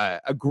yeah,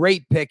 a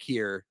great pick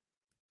here.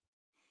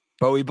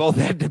 But we both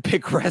had to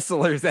pick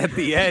wrestlers at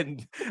the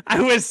end.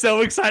 I was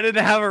so excited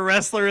to have a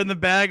wrestler in the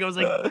bag. I was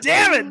like,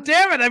 damn it.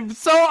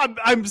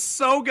 I'm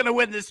so going to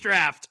win this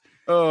draft.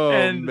 Oh,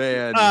 and,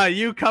 man.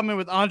 You coming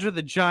with Andre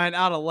the Giant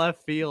out of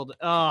left field.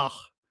 Oh,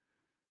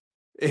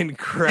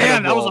 incredible.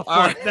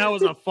 Man, that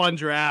was a fun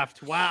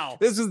draft. Wow.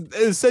 It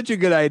was such a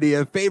good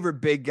idea. Favorite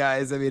big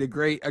guys. I mean, a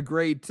great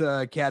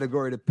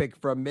category to pick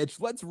from, Mitch.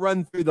 Let's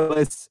run through the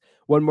list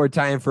one more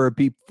time for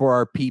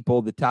our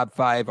people, the top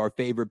 5, our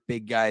favorite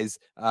big guys.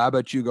 How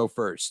about you go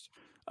first?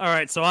 All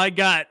right, so I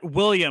got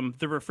William,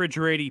 the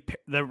refrigerator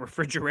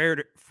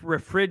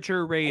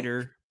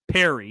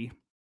Perry.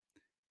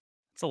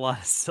 That's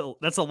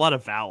a lot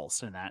of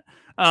vowels in that.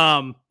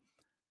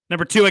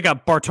 Number 2, I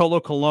got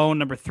Bartolo Colon.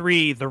 Number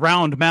 3, the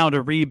round mound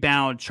of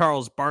rebound,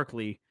 Charles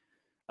Barkley.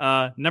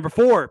 Number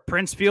 4,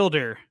 Prince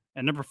Fielder.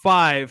 And number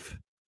 5,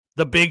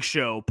 the Big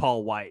Show,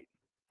 Paul White.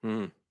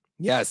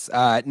 Yes.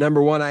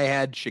 Number 1, I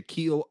had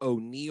Shaquille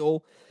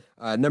O'Neal.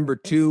 Number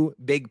 2,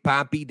 Big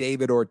Papi,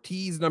 David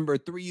Ortiz. Number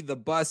 3, the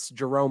Bus,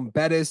 Jerome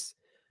Bettis.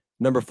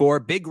 Number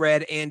 4, Big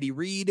Red, Andy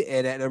Reid.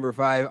 And at number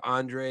 5,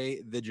 Andre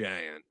the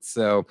Giant.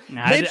 So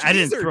I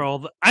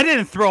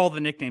didn't throw all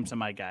the nicknames on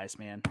my guys,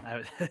 man.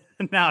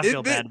 Now I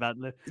feel bad about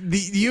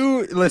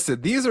it.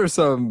 Listen, these are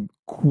some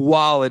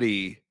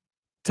quality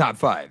top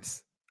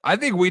 5s. I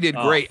think we did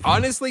great.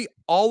 Honestly,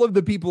 all of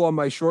the people on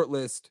my short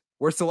list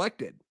were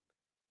selected.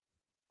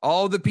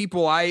 All the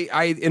people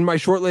I in my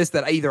short list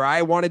that either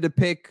I wanted to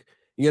pick,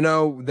 they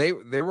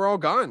were all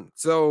gone.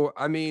 So,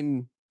 I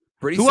mean,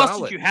 pretty solid. Who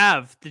else did you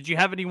have? Did you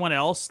have anyone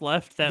else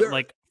left that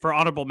for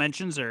honorable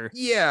mentions or?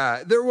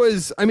 Yeah, there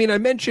was. I mean, I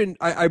mentioned,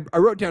 I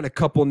wrote down a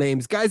couple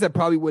names, guys I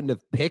probably wouldn't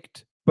have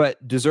picked,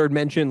 but deserved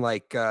mention,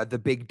 like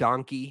the Big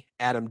Donkey,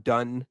 Adam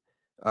Dunn,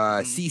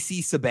 CC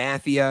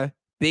Sabathia,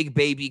 Big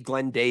Baby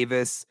Glenn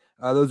Davis.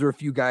 Those are a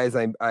few guys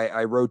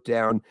I wrote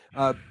down.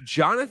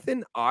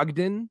 Jonathan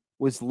Ogden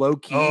was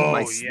low-key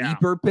my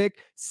sleeper pick.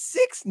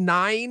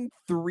 6'9",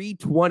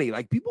 320.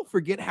 Like, people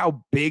forget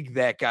how big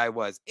that guy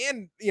was.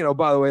 And,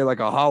 by the way, like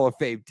a Hall of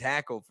Fame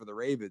tackle for the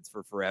Ravens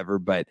for forever.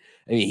 But,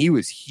 I mean, he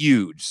was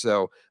huge.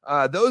 So,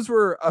 those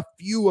were a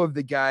few of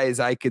the guys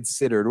I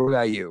considered. What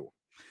about you?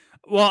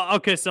 Well,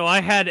 okay, so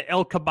I had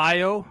El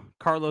Caballo,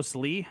 Carlos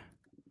Lee.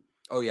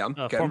 Oh, yeah.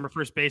 Okay. Former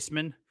first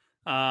baseman.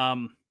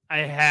 I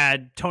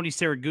had Tony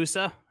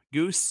Saragusa,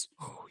 Goose.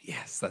 Oh,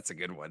 yes, that's a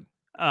good one.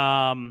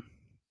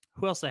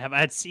 who else I have? I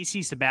had CC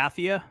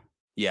Sabathia.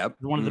 Yep.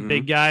 One of the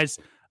big guys.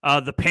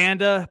 The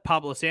Panda,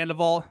 Pablo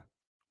Sandoval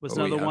was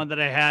another one that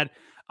I had.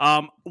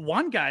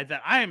 One guy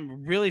that I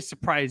am really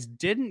surprised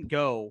didn't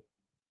go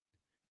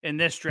in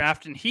this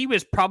draft, and he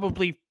was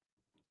probably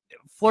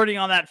flirting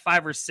on that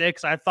 5 or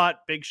 6. I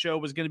thought Big Show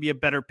was going to be a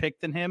better pick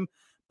than him,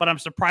 but I'm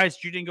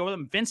surprised you didn't go with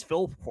him. Vince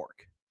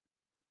Wilfork.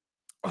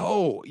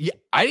 Oh, yeah.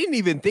 I didn't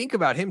even think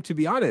about him, to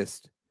be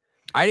honest.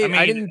 I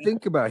didn't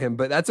think about him,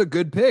 but that's a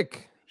good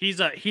pick. He's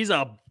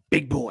a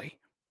big boy.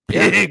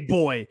 Big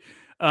boy.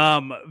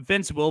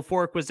 Vince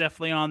Wilfork was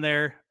definitely on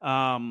there.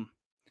 I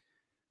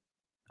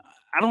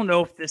don't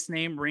know if this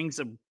name rings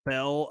a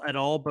bell at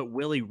all, but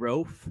Willie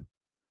Roaf.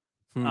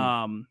 He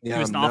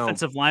was an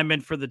offensive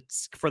lineman for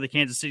the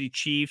Kansas City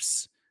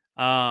Chiefs.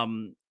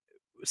 6'5",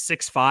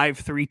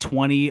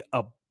 320,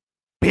 a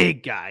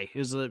big guy.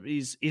 He's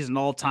an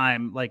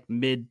all-time like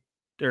mid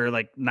or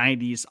like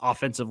 90s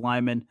offensive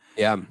lineman.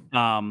 Yeah.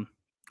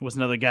 Was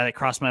another guy that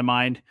crossed my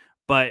mind.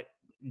 But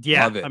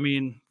yeah, I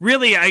mean,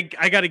 really, I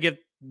got to give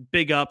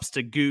big ups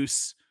to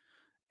Goose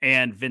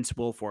and Vince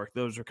Wilfork.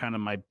 Those are kind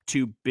of my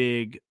 2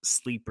 big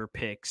sleeper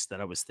picks that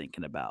I was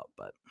thinking about.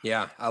 But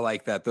yeah, I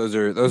like that. Those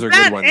are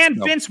good ones. And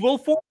Vince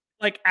Wilfork,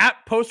 like at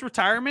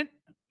post-retirement,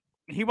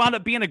 he wound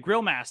up being a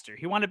grill master.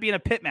 He wound up being a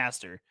pit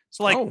master.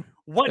 So like,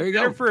 what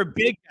better for a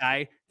big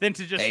guy than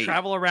to just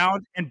travel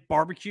around and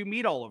barbecue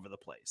meat all over the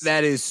place?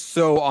 That is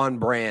so on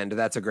brand.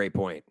 That's a great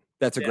point.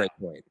 Great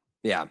point.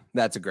 Yeah,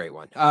 that's a great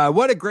one.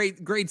 What a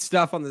great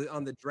stuff on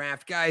the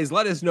draft, guys.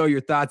 Let us know your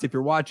thoughts if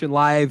you're watching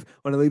live.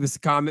 Want to leave us a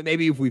comment?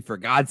 Maybe if we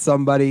forgot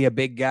somebody, a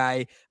big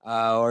guy,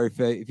 or if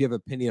you have an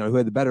opinion on who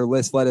had the better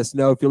list, let us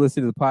know. If you're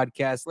listening to the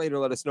podcast later,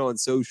 let us know on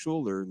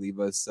social or leave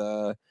us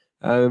a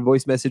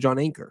voice message on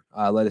Anchor.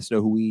 Let us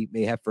know who we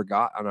may have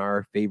forgot on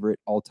our favorite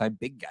all-time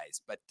big guys.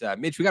 But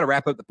Mitch, we got to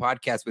wrap up the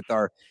podcast with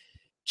our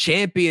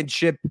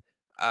championship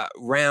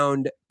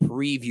round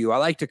preview. I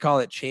like to call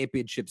it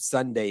Championship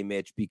Sunday,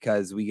 Mitch,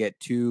 because we get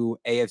 2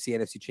 AFC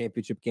NFC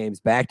championship games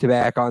back to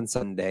back on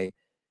Sunday.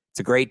 It's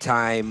a great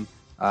time.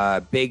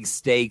 Big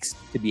stakes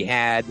to be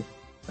had.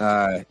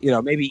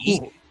 Maybe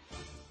eat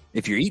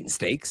if you're eating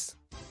steaks.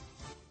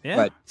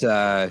 Yeah.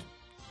 But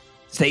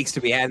stakes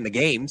to be had in the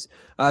games.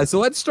 So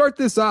let's start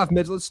this off,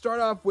 Mitch. Let's start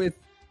off with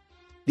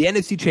the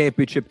NFC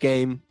Championship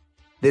game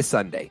this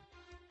Sunday.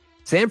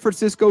 San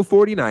Francisco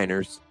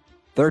 49ers,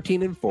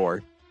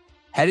 13-4.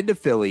 Headed to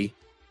Philly,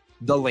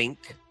 the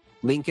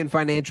Lincoln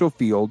Financial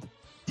Field,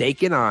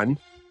 taking on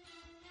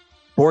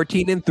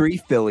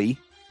 14-3 Philly.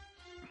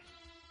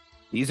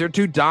 These are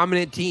 2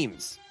 dominant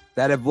teams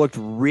that have looked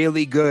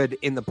really good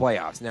in the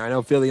playoffs. Now, I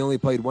know Philly only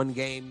played 1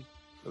 game.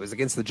 It was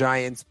against the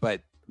Giants,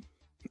 but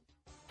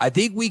I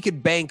think we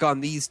could bank on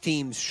these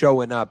teams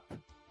showing up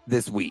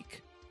this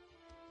week.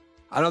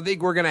 I don't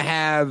think we're going to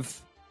have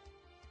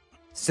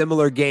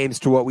similar games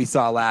to what we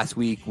saw last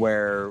week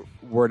where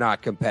we're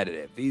not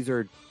competitive. These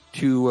are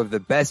 2 of the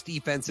best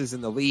defenses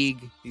in the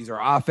league. These are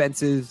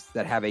offenses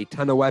that have a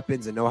ton of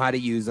weapons and know how to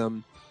use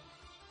them.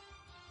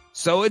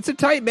 So it's a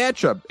tight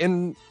matchup.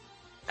 And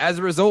as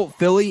a result,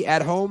 Philly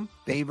at home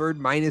favored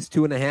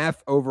 -2.5,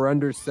 over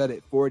under set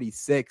at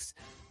 46.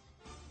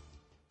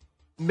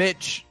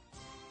 Mitch,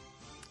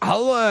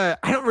 I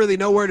don't really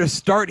know where to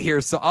start here,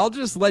 so I'll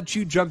just let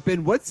you jump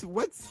in. What's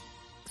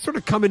sort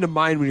of coming to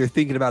mind when you're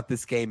thinking about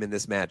this game and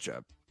this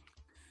matchup?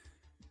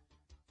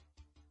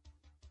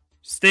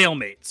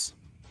 Stalemates.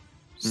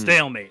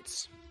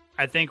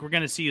 I think we're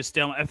going to see a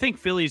stalemate. I think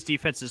Philly's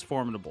defense is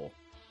formidable.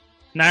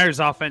 Niners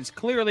offense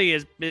clearly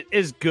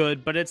is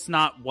good, but it's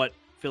not what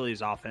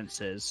Philly's offense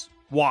is.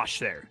 Wash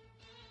there.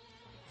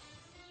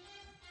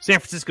 San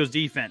Francisco's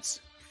defense,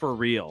 for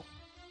real.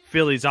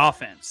 Philly's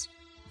offense,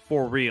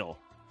 for real.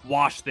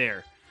 Wash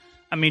there.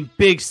 I mean,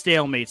 big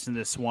stalemates in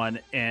this one,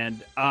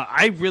 and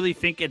I really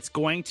think it's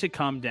going to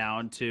come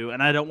down to,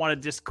 and I don't want to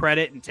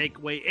discredit and take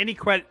away any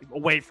credit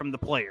away from the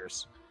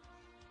players,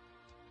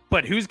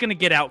 but who's going to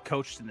get out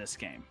coached in this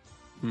game?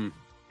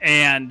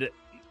 And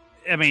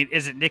I mean,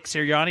 is it Nick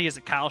Sirianni? Is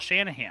it Kyle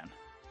Shanahan?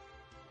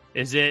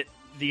 Is it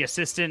the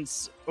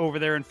assistants over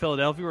there in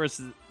Philadelphia, or is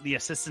it the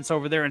assistants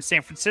over there in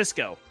San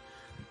Francisco?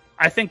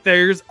 I think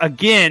there's,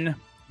 again,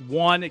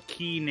 one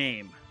key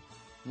name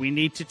we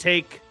need to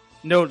take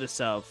notice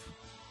of,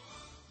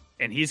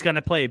 and he's going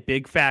to play a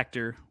big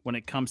factor when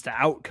it comes to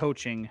out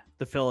coaching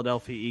the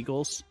Philadelphia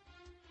Eagles.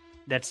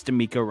 That's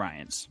DeMeco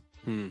Ryans.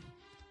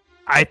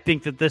 I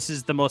think that this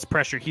is the most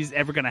pressure he's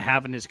ever going to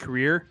have in his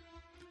career.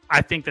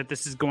 I think that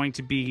this is going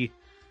to be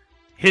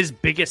his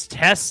biggest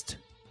test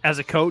as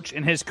a coach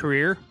in his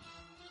career.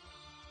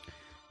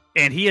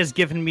 And he has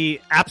given me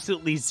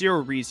absolutely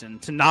zero reason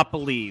to not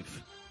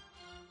believe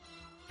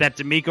that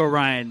DeMeco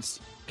Ryans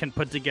can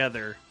put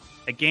together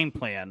a game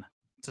plan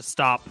to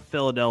stop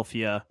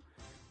Philadelphia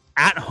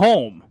at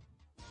home.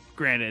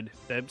 Granted,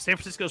 San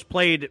Francisco's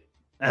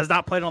has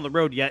not played on the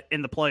road yet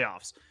in the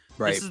playoffs.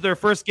 Right. This is their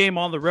first game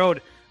on the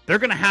road. They're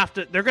gonna have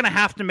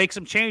to make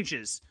some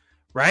changes,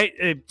 right?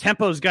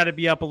 Tempo's got to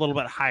be up a little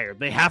bit higher.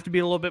 They have to be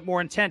a little bit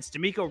more intense.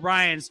 DeMeco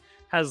Ryans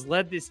has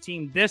led this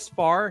team this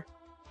far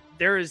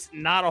there is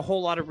not a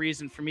whole lot of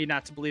reason for me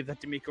not to believe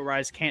that DeMeco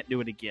Ryans can't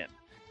do it again.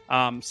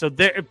 So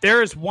if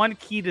there is one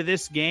key to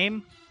this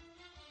game,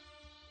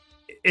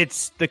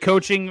 it's the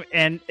coaching,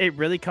 and it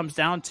really comes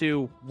down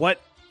to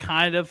what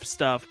kind of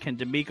stuff can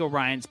DeMeco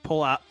Ryans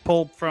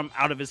pull from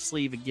out of his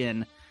sleeve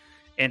again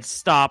and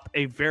stop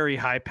a very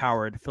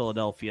high-powered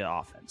Philadelphia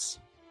offense.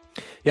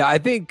 Yeah, I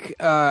think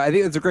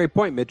that's a great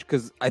point, Mitch,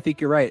 because I think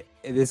you're right.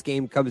 This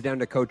game comes down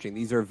to coaching.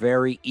 These are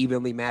very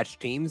evenly matched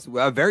teams,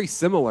 very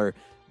similar.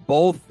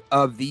 Both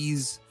of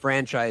these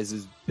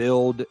franchises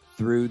build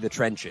through the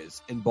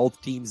trenches, and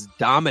both teams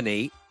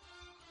dominate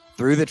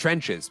through the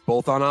trenches,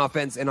 both on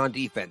offense and on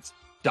defense.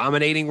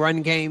 Dominating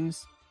run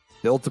games,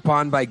 built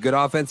upon by good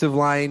offensive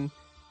line,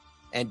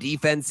 and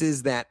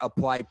defenses that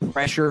apply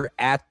pressure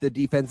at the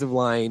defensive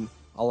line,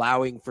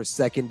 allowing for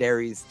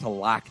secondaries to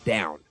lock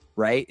down,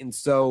 right? And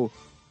so,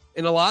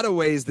 in a lot of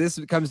ways, this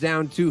comes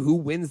down to who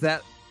wins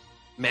that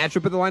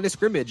matchup at the line of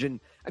scrimmage. And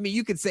I mean,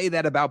 you could say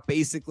that about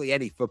basically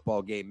any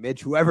football game,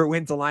 Mitch. Whoever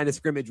wins the line of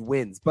scrimmage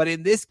wins. But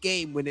in this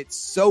game, when it's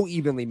so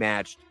evenly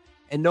matched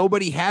and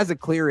nobody has a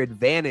clear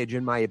advantage,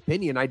 in my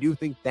opinion, I do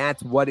think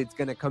that's what it's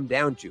going to come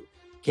down to.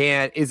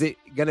 Is it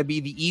going to be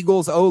the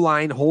Eagles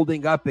O-line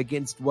holding up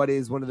against what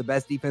is one of the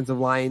best defensive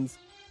lines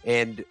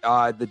and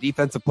the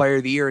defensive player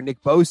of the year,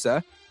 Nick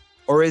Bosa?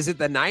 Or is it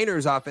the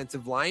Niners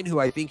offensive line, who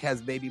I think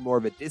has maybe more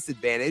of a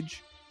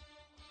disadvantage,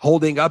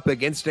 holding up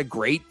against a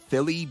deep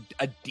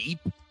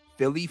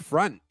Philly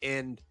front?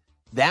 And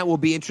that will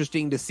be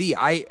interesting to see.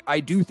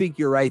 I do think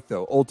you're right,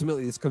 though.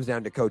 Ultimately, this comes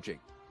down to coaching.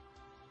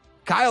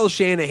 Kyle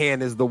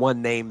Shanahan is the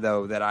one name,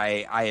 though, that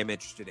I am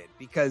interested in,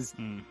 because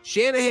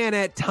Shanahan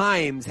at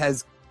times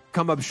has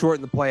come up short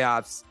in the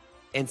playoffs,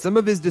 and some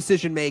of his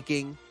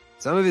decision-making,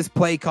 some of his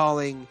play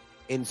calling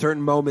in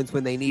certain moments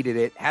when they needed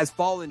it has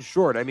fallen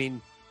short. I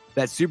mean,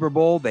 that Super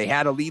Bowl, they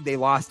had a lead, they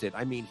lost it.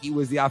 I mean, he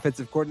was the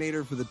offensive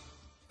coordinator for the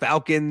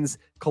Falcons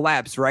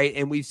collapse, right?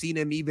 And we've seen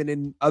him even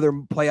in other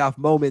playoff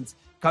moments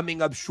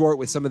coming up short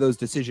with some of those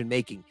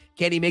decision-making.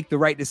 Can he make the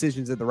right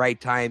decisions at the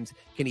right times?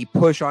 Can he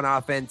push on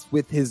offense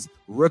with his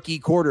rookie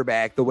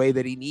quarterback the way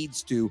that he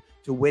needs to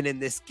win in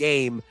this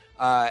game?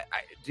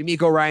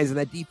 DeMeco Ryans and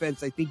that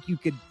defense, I think you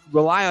could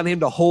rely on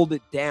him to hold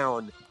it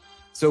down.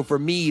 So for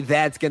me,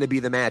 that's going to be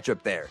the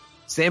matchup there.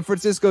 San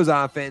Francisco's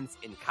offense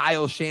and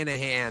Kyle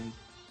Shanahan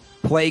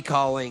play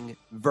calling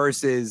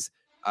versus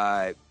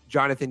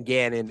Jonathan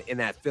Gannon in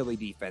that Philly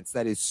defense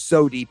that is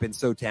so deep and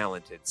so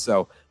talented.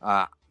 So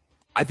I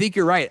think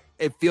you're right.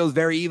 It feels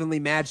very evenly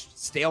matched.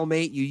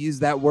 Stalemate, you use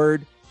that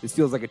word. This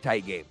feels like a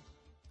tight game.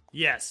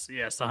 Yes,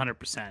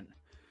 100%.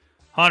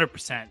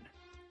 100%.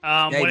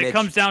 When Mitch. It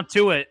comes down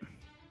to it,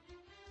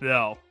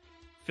 though,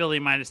 Philly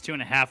minus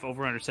 2.5,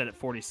 over-under set at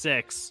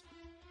 46.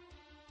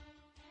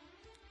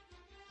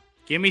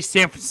 Give me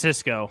San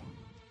Francisco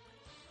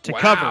to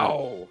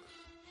cover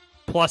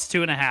plus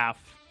 2.5.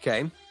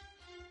 Okay.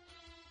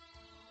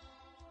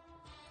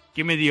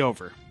 Give me the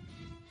over.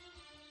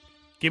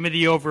 Give me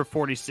the over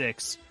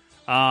 46.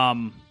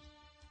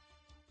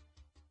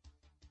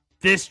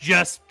 This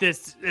just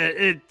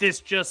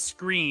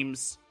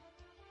screams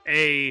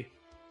a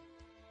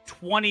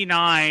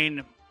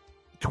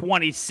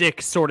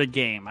 29-26 sort of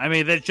game. I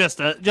mean, that's just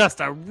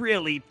a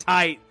really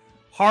tight,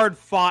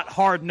 hard-fought,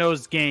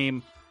 hard-nosed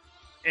game.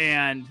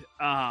 And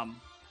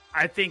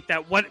I think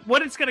that what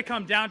it's going to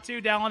come down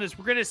to, Dallin, is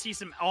we're going to see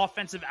some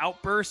offensive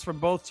outbursts from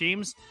both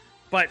teams.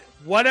 But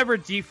whatever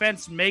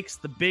defense makes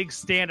the big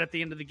stand at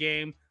the end of the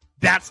game,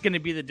 that's going to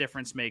be the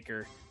difference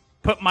maker.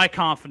 Put my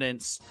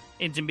confidence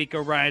in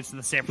DeMeco Ryans and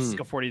the San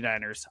Francisco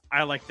 49ers.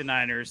 I like the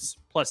Niners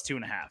plus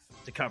 2.5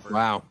 to cover.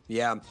 Wow.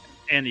 Yeah.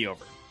 And the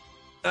over.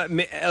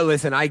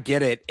 Listen, I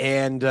get it.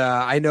 And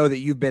I know that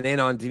you've been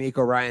in on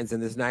DeMeco Ryans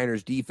and this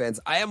Niners defense.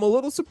 I am a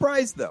little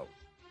surprised, though,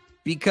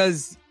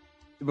 because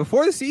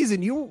before the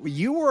season,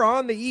 you were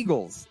on the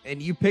Eagles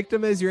and you picked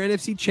them as your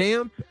NFC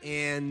champ.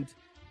 And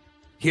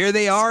here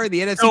they are, the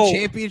NFC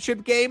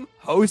championship game,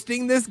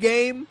 hosting this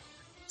game.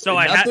 So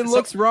nothing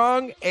looks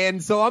wrong.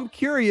 And so I'm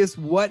curious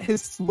what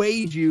has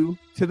swayed you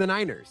to the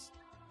Niners.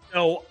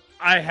 So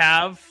I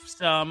have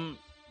some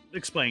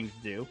explaining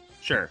to do.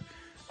 Sure.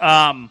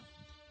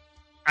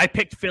 I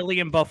picked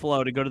Philly and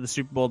Buffalo to go to the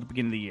Super Bowl at the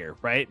beginning of the year,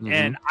 right? Mm-hmm.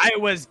 And I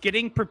was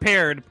getting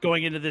prepared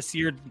going into this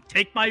year to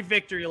take my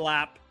victory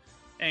lap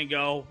and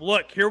go,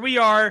 look, here we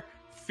are,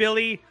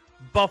 Philly,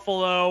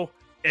 Buffalo.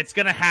 It's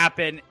going to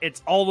happen.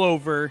 It's all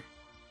over.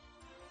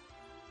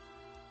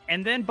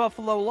 And then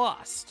Buffalo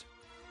lost.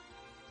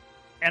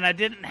 And I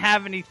didn't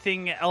have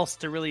anything else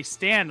to really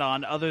stand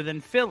on other than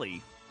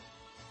Philly.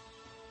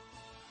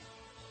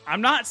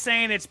 I'm not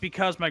saying it's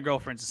because my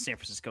girlfriend's a San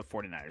Francisco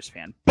 49ers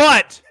fan,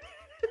 but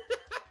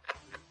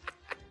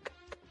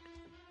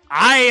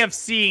I have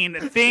seen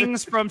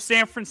things from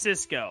San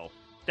Francisco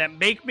that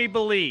make me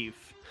believe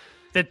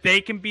that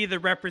they can be the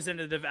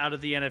representative out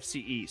of the NFC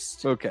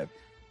East. Okay.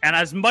 And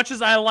as much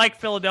as I like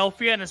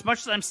Philadelphia, and as much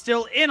as I'm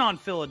still in on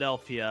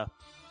Philadelphia,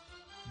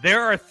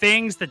 there are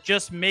things that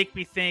just make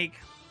me think,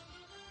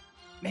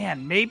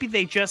 man, maybe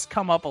they just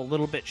come up a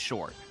little bit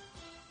short.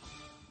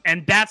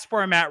 And that's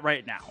where I'm at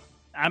right now.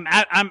 I'm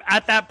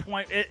at that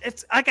point.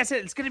 It's like I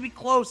said, it's going to be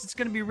close. It's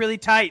going to be really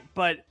tight,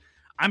 but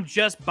I'm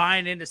just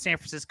buying into San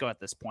Francisco at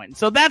this point.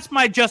 So that's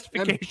my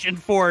justification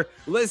for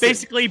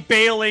basically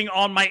bailing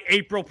on my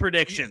April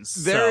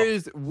predictions.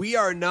 We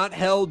are not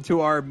held to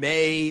our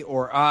May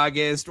or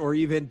August or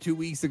even 2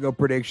 weeks ago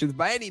predictions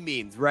by any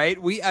means, right?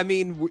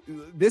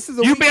 This is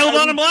you bailed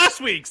on them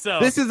last week, so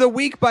this is a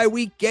week by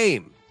week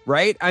game,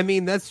 right? I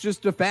mean, that's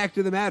just a fact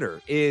of the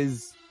matter.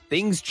 Is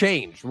things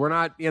change? We're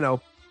not,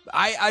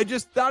 I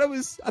just thought it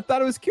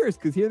was curious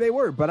because here they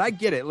were, but I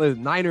get it.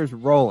 Listen, Niners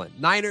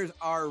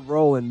are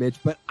rolling, Mitch,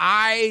 but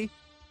I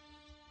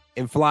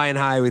am flying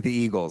high with the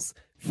Eagles.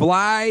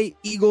 Fly,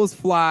 Eagles,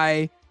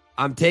 fly.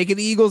 I'm taking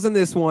the Eagles in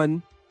this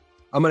one.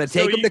 I'm going to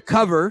take them to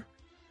cover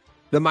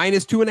the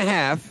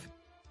 -2.5,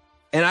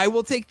 and I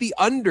will take the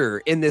under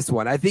in this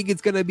one. I think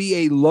it's going to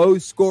be a low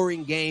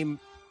scoring game.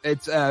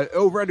 It's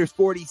over under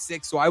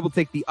 46, so I will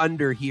take the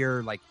under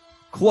here, like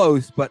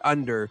close, but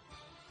under.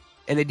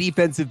 In a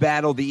defensive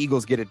battle, the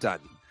Eagles get it done.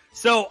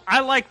 So I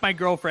like my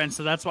girlfriend,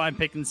 so that's why I'm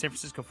picking the San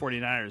Francisco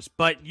 49ers.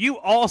 But you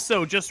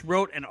also just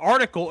wrote an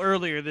article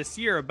earlier this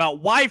year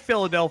about why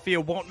Philadelphia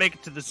won't make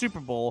it to the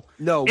Super Bowl.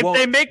 No,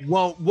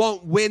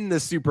 won't win the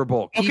Super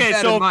Bowl. Keep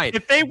that in mind.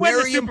 If they win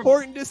Very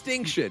important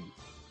distinction.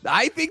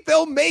 I think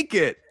they'll make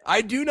it.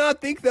 I do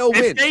not think they'll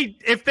win.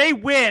 If they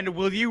win,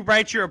 will you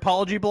write your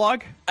apology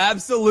blog?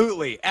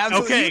 Absolutely.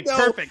 Okay,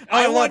 perfect.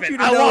 I love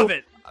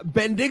it.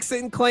 Ben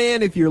Dixon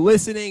clan, if you're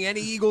listening,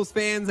 any Eagles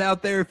fans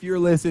out there, if you're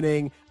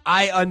listening,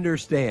 I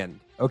understand.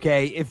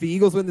 Okay, if the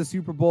Eagles win the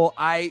Super Bowl,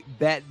 I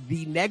bet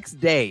the next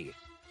day,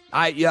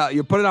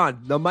 you put it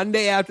on the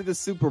Monday after the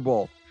Super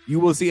Bowl, you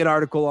will see an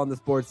article on the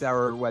Sports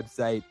Hour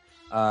website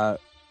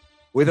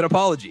with an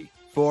apology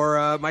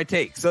for my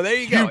take. So there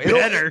you go.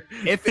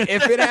 If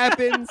it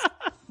happens,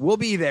 we'll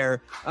be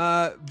there.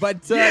 Yeah,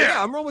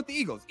 I'm rolling with the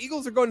Eagles.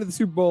 Eagles are going to the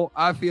Super Bowl.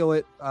 I feel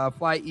it.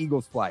 Fly,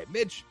 Eagles, fly.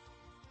 Mitch.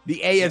 The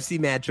AFC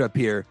matchup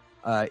here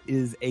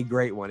is a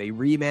great one. A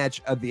rematch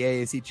of the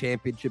AFC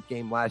Championship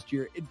game last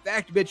year. In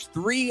fact, Mitch,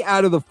 3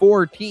 out of the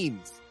 4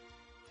 teams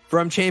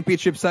from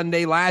Championship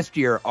Sunday last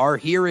year are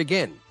here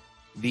again.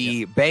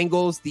 The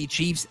Bengals, the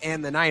Chiefs,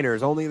 and the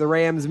Niners. Only the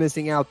Rams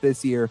missing out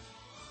this year.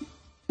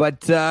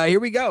 But here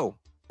we go.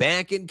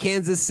 Back in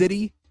Kansas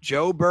City,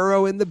 Joe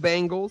Burrow and the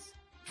Bengals.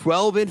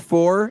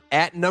 12-4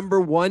 at number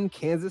 1,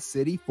 Kansas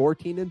City,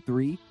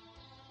 14-3.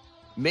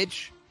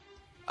 Mitch,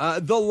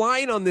 the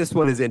line on this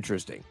one is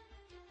interesting.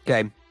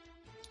 Okay.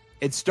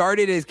 It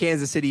started as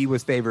Kansas City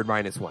was favored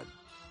 -1.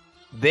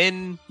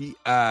 Then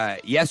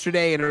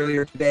yesterday and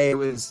earlier today, it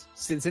was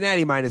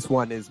Cincinnati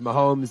 -1 as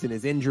Mahomes and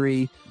his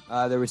injury.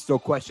 There were still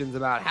questions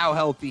about how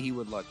healthy he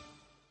would look.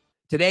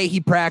 Today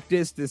he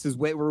practiced.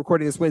 We're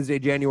recording this Wednesday,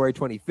 January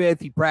 25th.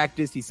 He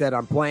practiced. He said,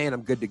 I'm playing.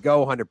 I'm good to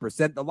go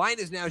 100%. The line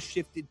is now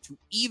shifted to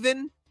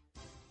even.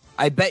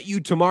 I bet you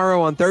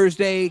tomorrow on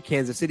Thursday,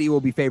 Kansas City will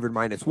be favored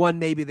 -1.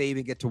 Maybe they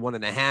even get to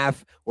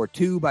 1.5 or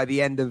 2 by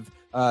the end of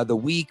the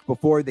week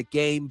before the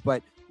game.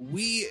 But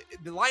the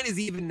line is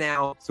even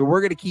now, so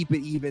we're going to keep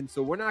it even.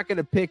 So we're not going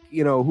to pick,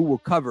 who will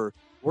cover.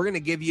 We're going to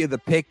give you the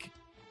pick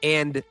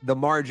and the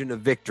margin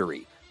of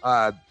victory.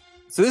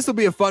 So this will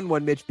be a fun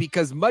one, Mitch,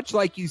 because much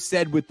like you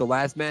said with the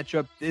last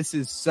matchup, this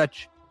is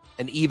such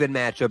an even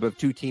matchup of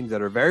 2 teams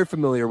that are very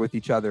familiar with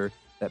each other,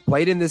 that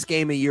played in this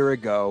game a year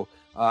ago.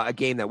 A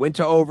game that went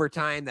to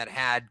overtime, that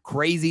had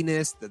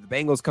craziness, that the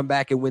Bengals come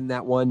back and win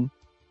that one.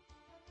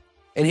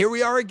 And here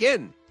we are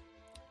again.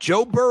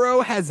 Joe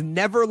Burrow has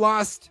never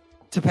lost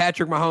to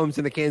Patrick Mahomes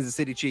and the Kansas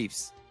City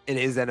Chiefs in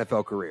his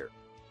NFL career.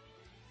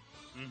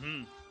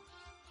 Mm-hmm.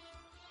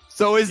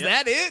 So is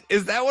that it?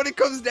 Is that what it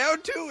comes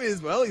down to?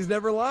 He's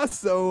never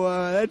lost, so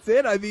that's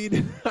it. I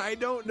mean, I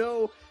don't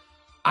know.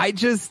 I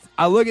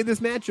look at this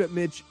matchup,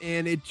 Mitch,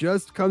 and it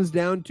just comes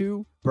down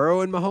to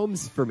Burrow and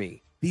Mahomes for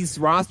me. These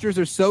rosters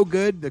are so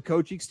good. The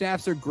coaching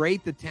staffs are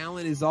great. The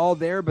talent is all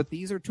there, but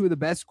these are 2 of the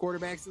best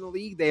quarterbacks in the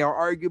league. They are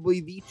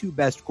arguably the 2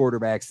 best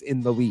quarterbacks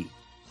in the league.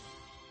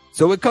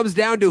 So it comes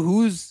down to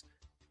who's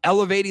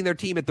elevating their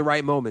team at the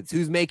right moments,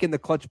 who's making the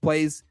clutch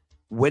plays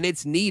when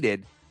it's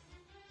needed.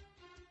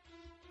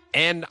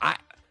 And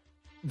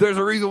there's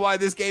a reason why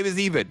this game is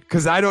even,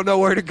 because I don't know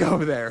where to go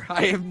there.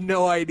 I have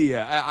no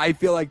idea. I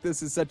feel like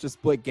this is such a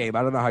split game.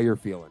 I don't know how you're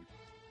feeling.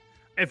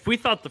 If we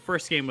thought the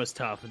first game was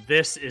tough,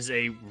 this is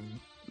a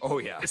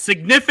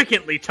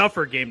significantly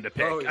tougher game to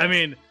pick. Oh, yeah. I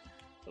mean,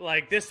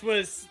 like this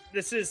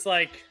is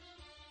like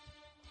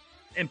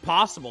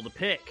impossible to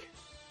pick.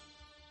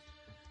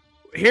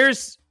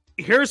 Here's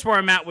where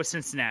I'm at with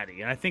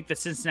Cincinnati, and I think that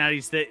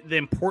Cincinnati's the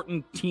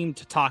important team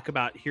to talk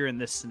about here in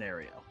this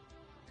scenario.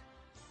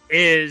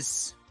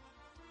 Is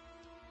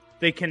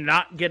they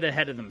cannot get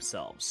ahead of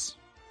themselves.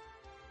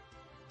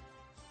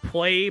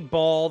 Play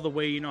ball the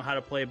way you know how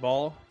to play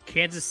ball.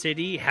 Kansas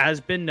City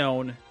has been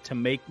known to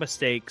make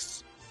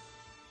mistakes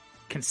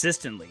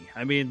consistently.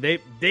 I mean,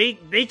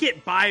 they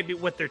get by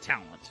with their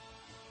talent,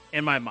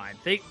 in my mind.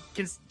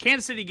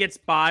 Kansas City gets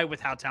by with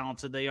how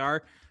talented they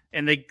are,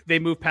 and they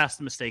move past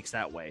the mistakes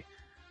that way.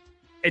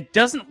 It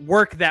doesn't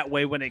work that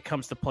way when it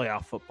comes to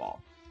playoff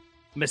football.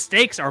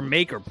 Mistakes are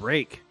make or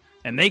break,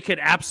 and they could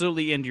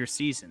absolutely end your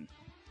season.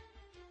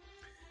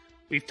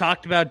 We've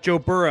talked about Joe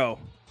Burrow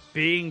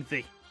being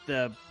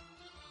the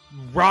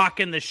rock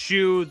in the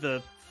shoe,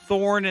 the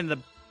thorn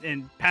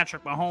in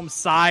Patrick Mahomes'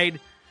 side.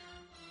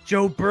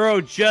 Joe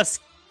Burrow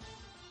just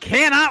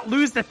cannot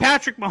lose to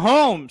Patrick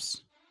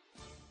Mahomes.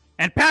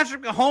 And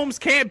Patrick Mahomes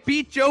can't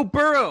beat Joe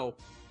Burrow.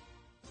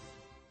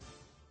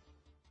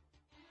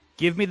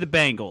 Give me the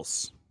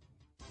Bengals.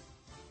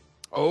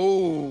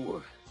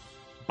 Oh.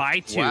 By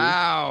 2.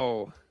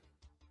 Wow.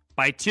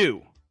 By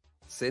 2.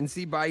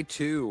 Cincy by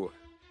 2.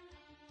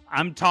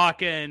 I'm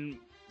talking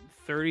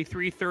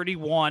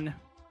 33-31.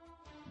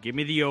 Give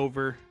me the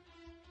over.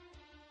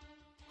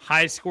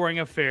 High-scoring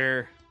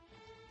affair.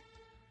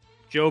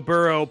 Joe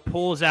Burrow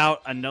pulls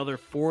out another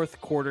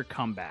fourth quarter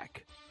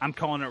comeback. I'm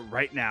calling it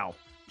right now.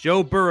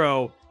 Joe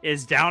Burrow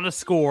is down a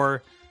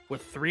score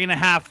with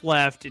 3.5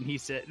 left, and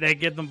they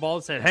give them the ball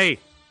and said, "Hey,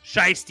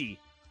 Shiesty,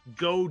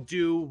 go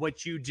do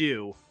what you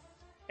do."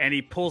 And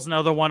he pulls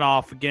another one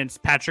off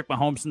against Patrick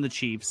Mahomes and the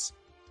Chiefs.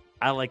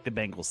 I like the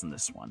Bengals in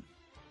this one.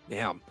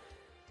 Yeah.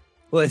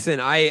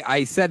 Listen,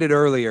 I said it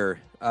earlier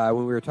when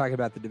we were talking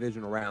about the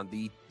divisional round.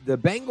 The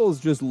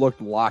Bengals just looked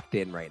locked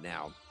in right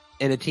now,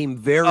 and a team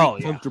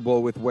very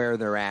comfortable with where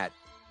they're at.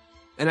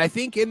 And I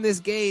think in this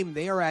game,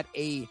 they are at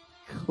a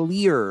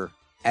clear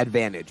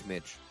advantage,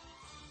 Mitch.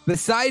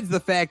 Besides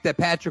the fact that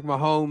Patrick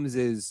Mahomes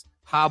is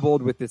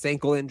hobbled with this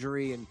ankle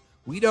injury, and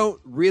we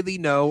don't really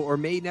know or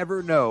may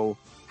never know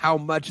how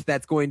much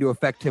that's going to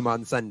affect him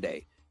on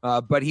Sunday.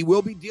 But he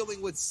will be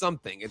dealing with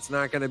something. It's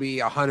not going to be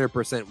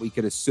 100%, we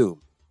could assume.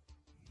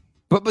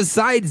 But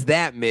besides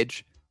that,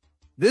 Mitch,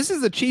 this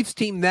is a Chiefs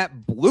team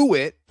that blew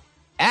it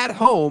at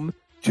home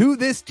to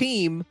this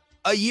team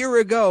a year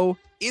ago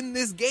in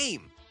this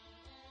game.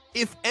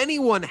 If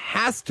anyone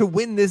has to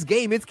win this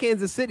game, it's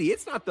Kansas City.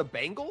 It's not the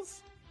Bengals.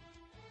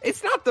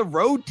 It's not the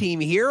road team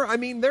here. I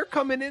mean, they're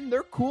coming in.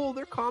 They're cool.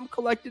 They're calm,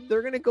 collected.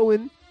 They're going to go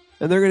in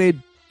and they're going to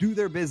do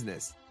their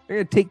business. They're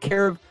going to take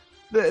care of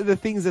the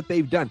things that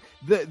they've done.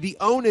 The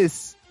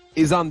onus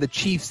is on the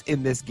Chiefs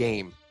in this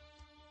game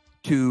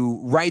to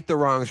right the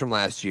wrongs from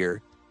last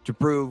year, to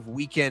prove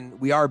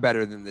we are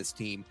better than this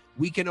team.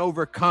 We can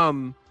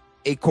overcome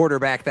a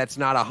quarterback that's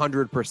not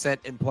 100%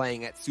 and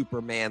playing at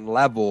Superman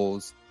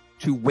levels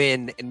to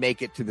win and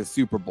make it to the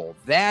Super Bowl.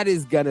 That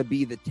is going to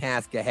be the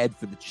task ahead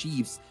for the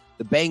Chiefs.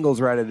 The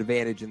Bengals are at an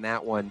advantage in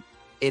that one,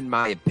 in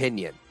my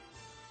opinion.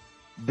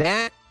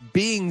 That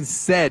being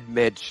said,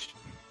 Mitch,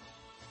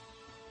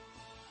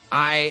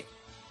 I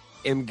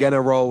am going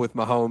to roll with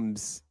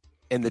Mahomes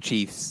and the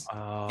Chiefs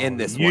in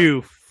this one.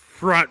 You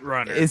front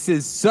runner. This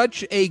is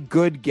such a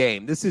good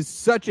game. The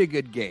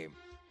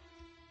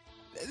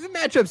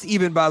matchup's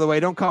even, by the way.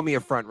 Don't call me a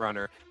front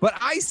runner. But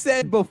I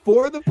said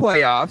before the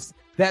playoffs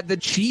that the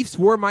Chiefs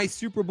were my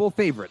Super Bowl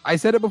favorite. I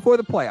said it before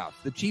the playoffs.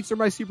 The Chiefs are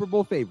my Super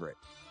Bowl favorite.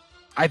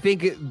 I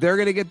think they're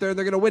going to get there and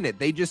they're going to win it.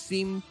 They just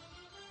seem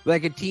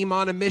like a team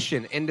on a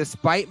mission. And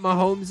despite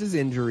Mahomes'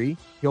 injury,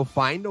 he'll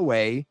find a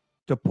way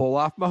to pull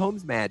off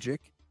Mahomes'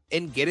 magic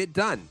and get it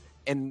done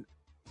and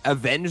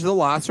avenge the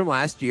loss from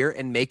last year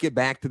and make it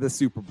back to the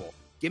Super Bowl.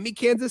 Give me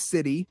Kansas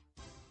City.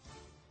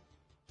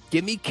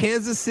 Give me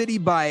Kansas City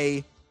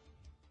by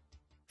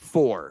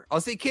 4.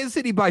 I'll say Kansas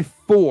City by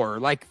 4,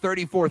 like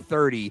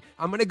 34-30.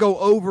 I'm going to go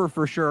over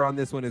for sure on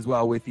this one as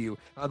well with you.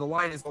 The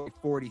line is only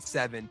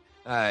 47.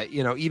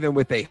 Even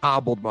with a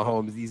hobbled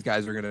Mahomes, these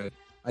guys are going to,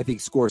 I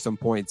think, score some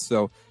points.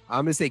 So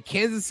I'm going to say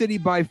Kansas City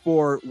by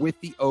 4 with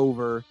the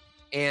over.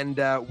 And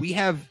we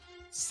have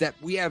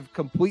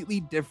completely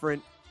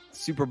different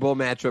Super Bowl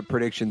matchup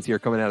predictions here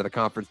coming out of the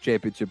conference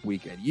championship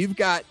weekend. You've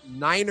got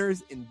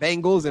Niners and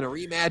Bengals in a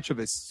rematch of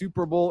a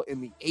Super Bowl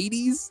in the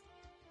 80s.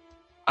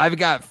 I've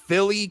got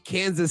Philly,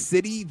 Kansas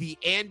City, the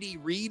Andy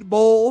Reid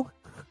Bowl.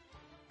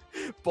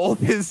 Both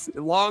his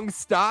long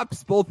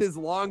stops, both his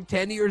long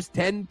tenures,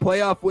 10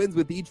 playoff wins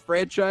with each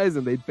franchise,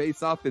 and they'd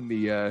face off in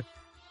the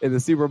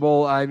Super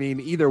Bowl. I mean,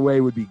 either way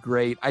would be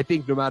great. I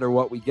think no matter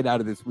what we get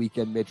out of this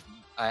weekend, Mitch,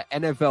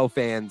 NFL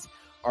fans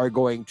are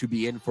going to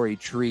be in for a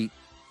treat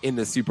in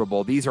the Super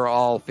Bowl. These are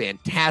all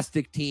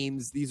fantastic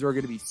teams. These are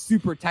going to be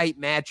super tight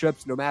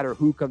matchups no matter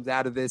who comes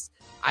out of this.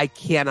 I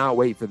cannot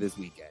wait for this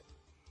weekend.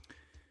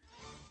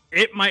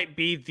 It might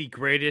be the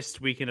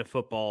greatest weekend of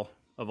football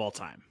of all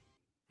time.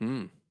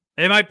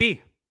 It might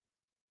be.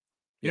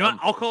 You know what?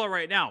 I'll call it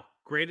right now.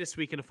 Greatest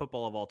weekend of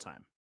football of all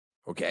time.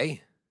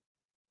 Okay.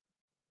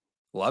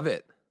 Love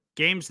it.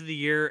 Games of the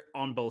year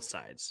on both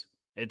sides.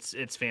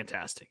 It's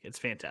fantastic. It's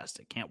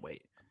fantastic. Can't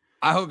wait.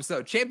 I hope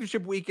so.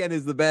 Championship weekend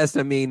is the best.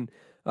 I mean,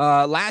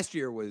 last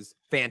year was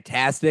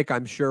fantastic.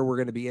 I'm sure we're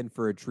going to be in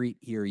for a treat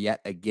here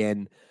yet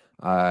again.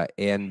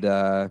 And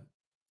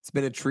it's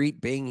been a treat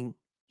being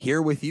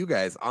here with you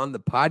guys on the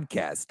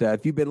podcast.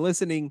 If you've been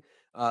listening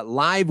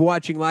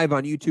watching live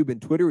on YouTube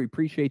and Twitter, we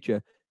appreciate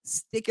you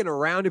sticking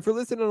around. If you're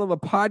listening on the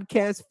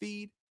podcast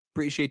feed,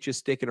 appreciate you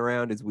sticking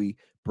around as we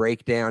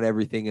break down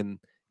everything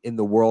in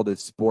the world of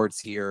sports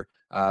here.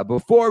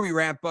 Before we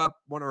wrap up,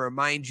 want to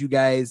remind you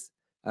guys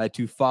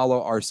to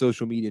follow our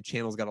social media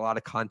channels. Got a lot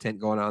of content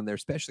going on there,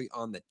 especially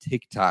on the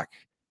TikTok.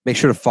 Make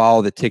sure to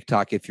follow the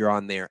TikTok if you're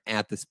on there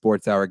at the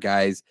Sports Hour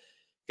Guys.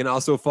 You can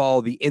also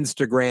follow the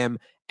Instagram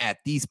at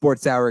the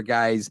Sports Hour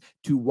Guys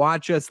to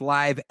watch us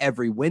live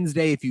every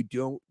Wednesday. If you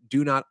do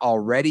not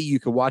already, you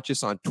can watch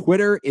us on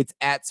Twitter. It's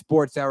at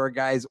Sports Hour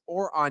Guys,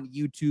 or on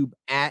YouTube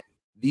at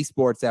the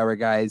Sports Hour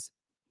Guys.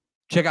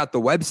 Check out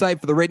the website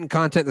for the written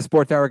content,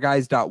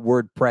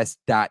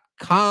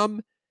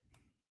 thesportshourguys.wordpress.com.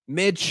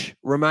 Mitch,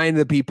 remind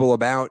the people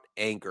about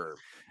Anchor.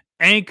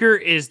 Anchor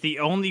is the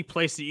only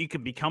place that you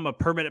can become a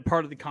permanent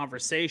part of the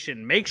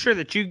conversation. Make sure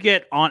that you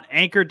get on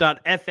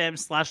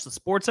anchor.fm/the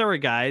Sports Hour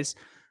Guys.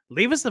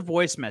 Leave us a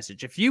voice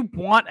message. If you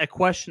want a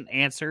question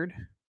answered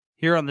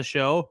here on the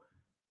show,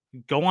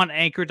 go on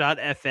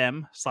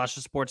anchor.fm/the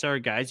Sports Hour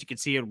Guys. You can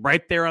see it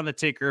right there on the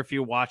ticker if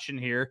you're watching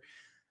here.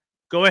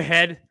 Go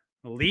ahead,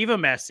 leave a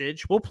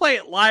message. We'll play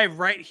it live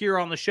right here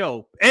on the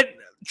show. It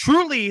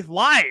truly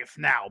live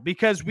now,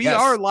 because we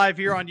are live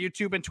here on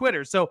YouTube and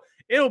Twitter. So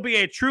it'll be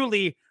a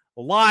truly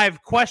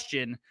live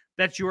question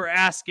that you are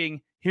asking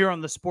here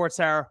on the Sports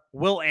Hour.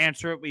 We'll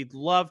answer it. We'd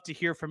love to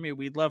hear from you.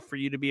 We'd love for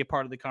you to be a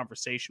part of the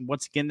conversation.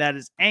 Once again, that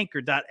is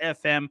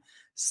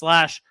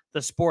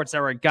anchor.fm/the Sports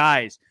Hour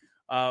Guys.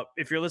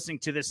 If you're listening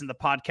to this in the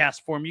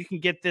podcast form, you can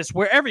get this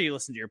wherever you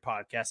listen to your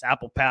podcast: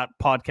 Apple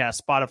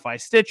Podcast, Spotify,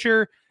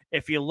 Stitcher.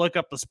 If you look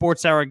up the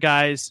Sports Hour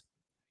Guys,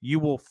 you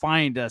will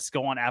find us.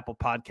 Go on Apple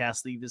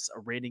Podcasts, leave us a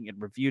rating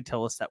and review.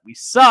 Tell us that we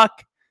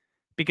suck,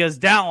 because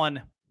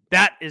Dallin,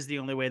 that is the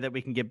only way that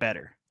we can get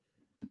better.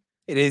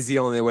 It is the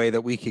only way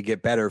that we could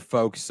get better,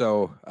 folks.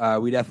 So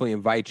we definitely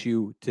invite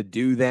you to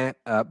do that.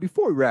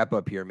 Before we wrap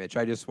up here, Mitch,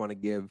 I just want to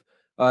give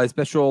a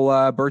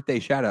special birthday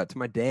shout out to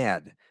my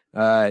dad.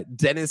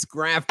 Dennis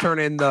Graff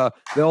turning the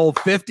old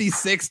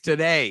 56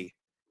 today.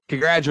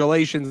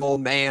 Congratulations,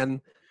 old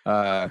man.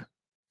 How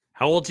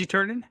old's he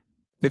turning?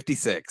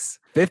 56.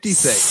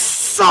 56.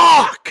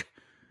 Suck!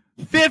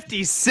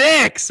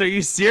 56. Are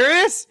you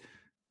serious?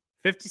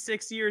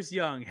 56 years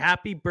young.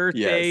 Happy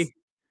birthday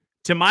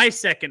to my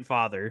second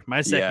father,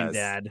 my second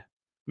dad,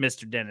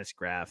 Mr. Dennis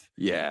Graff.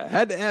 Yeah,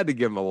 had to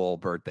give him a little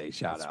birthday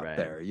shout out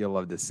there. You'll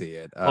love to see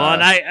it.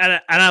 Well, and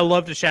I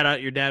love to shout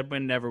out your dad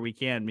whenever we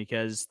can,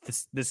 because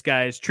this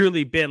guy has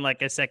truly been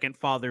like a second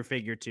father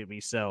figure to me.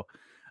 So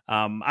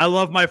I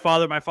love my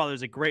father. My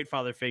father's a great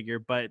father figure,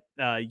 but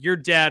your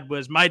dad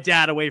was my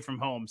dad away from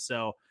home.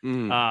 So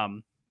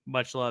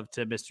much love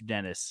to Mr.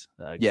 Dennis.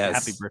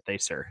 Happy birthday,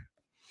 sir.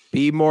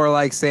 Be more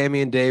like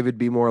Sammy and David.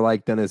 Be more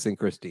like Dennis and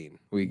Christine.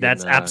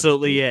 That's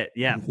absolutely it.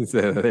 Yeah.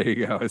 So there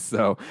you go.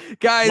 So,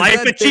 guys,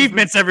 life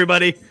achievements,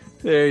 everybody.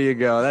 There you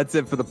go. That's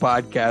it for the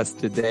podcast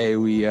today.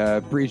 We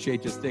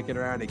appreciate you sticking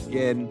around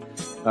again.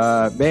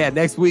 Man,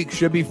 next week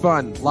should be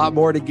fun. A lot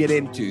more to get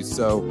into.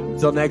 So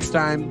until next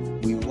time,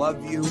 we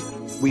love you.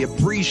 We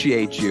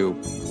appreciate you.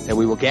 And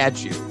we will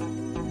catch you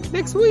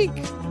next week.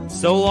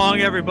 So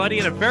long, everybody,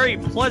 and a very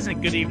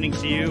pleasant good evening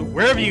to you,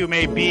 wherever you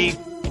may be.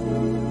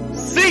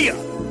 See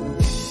ya.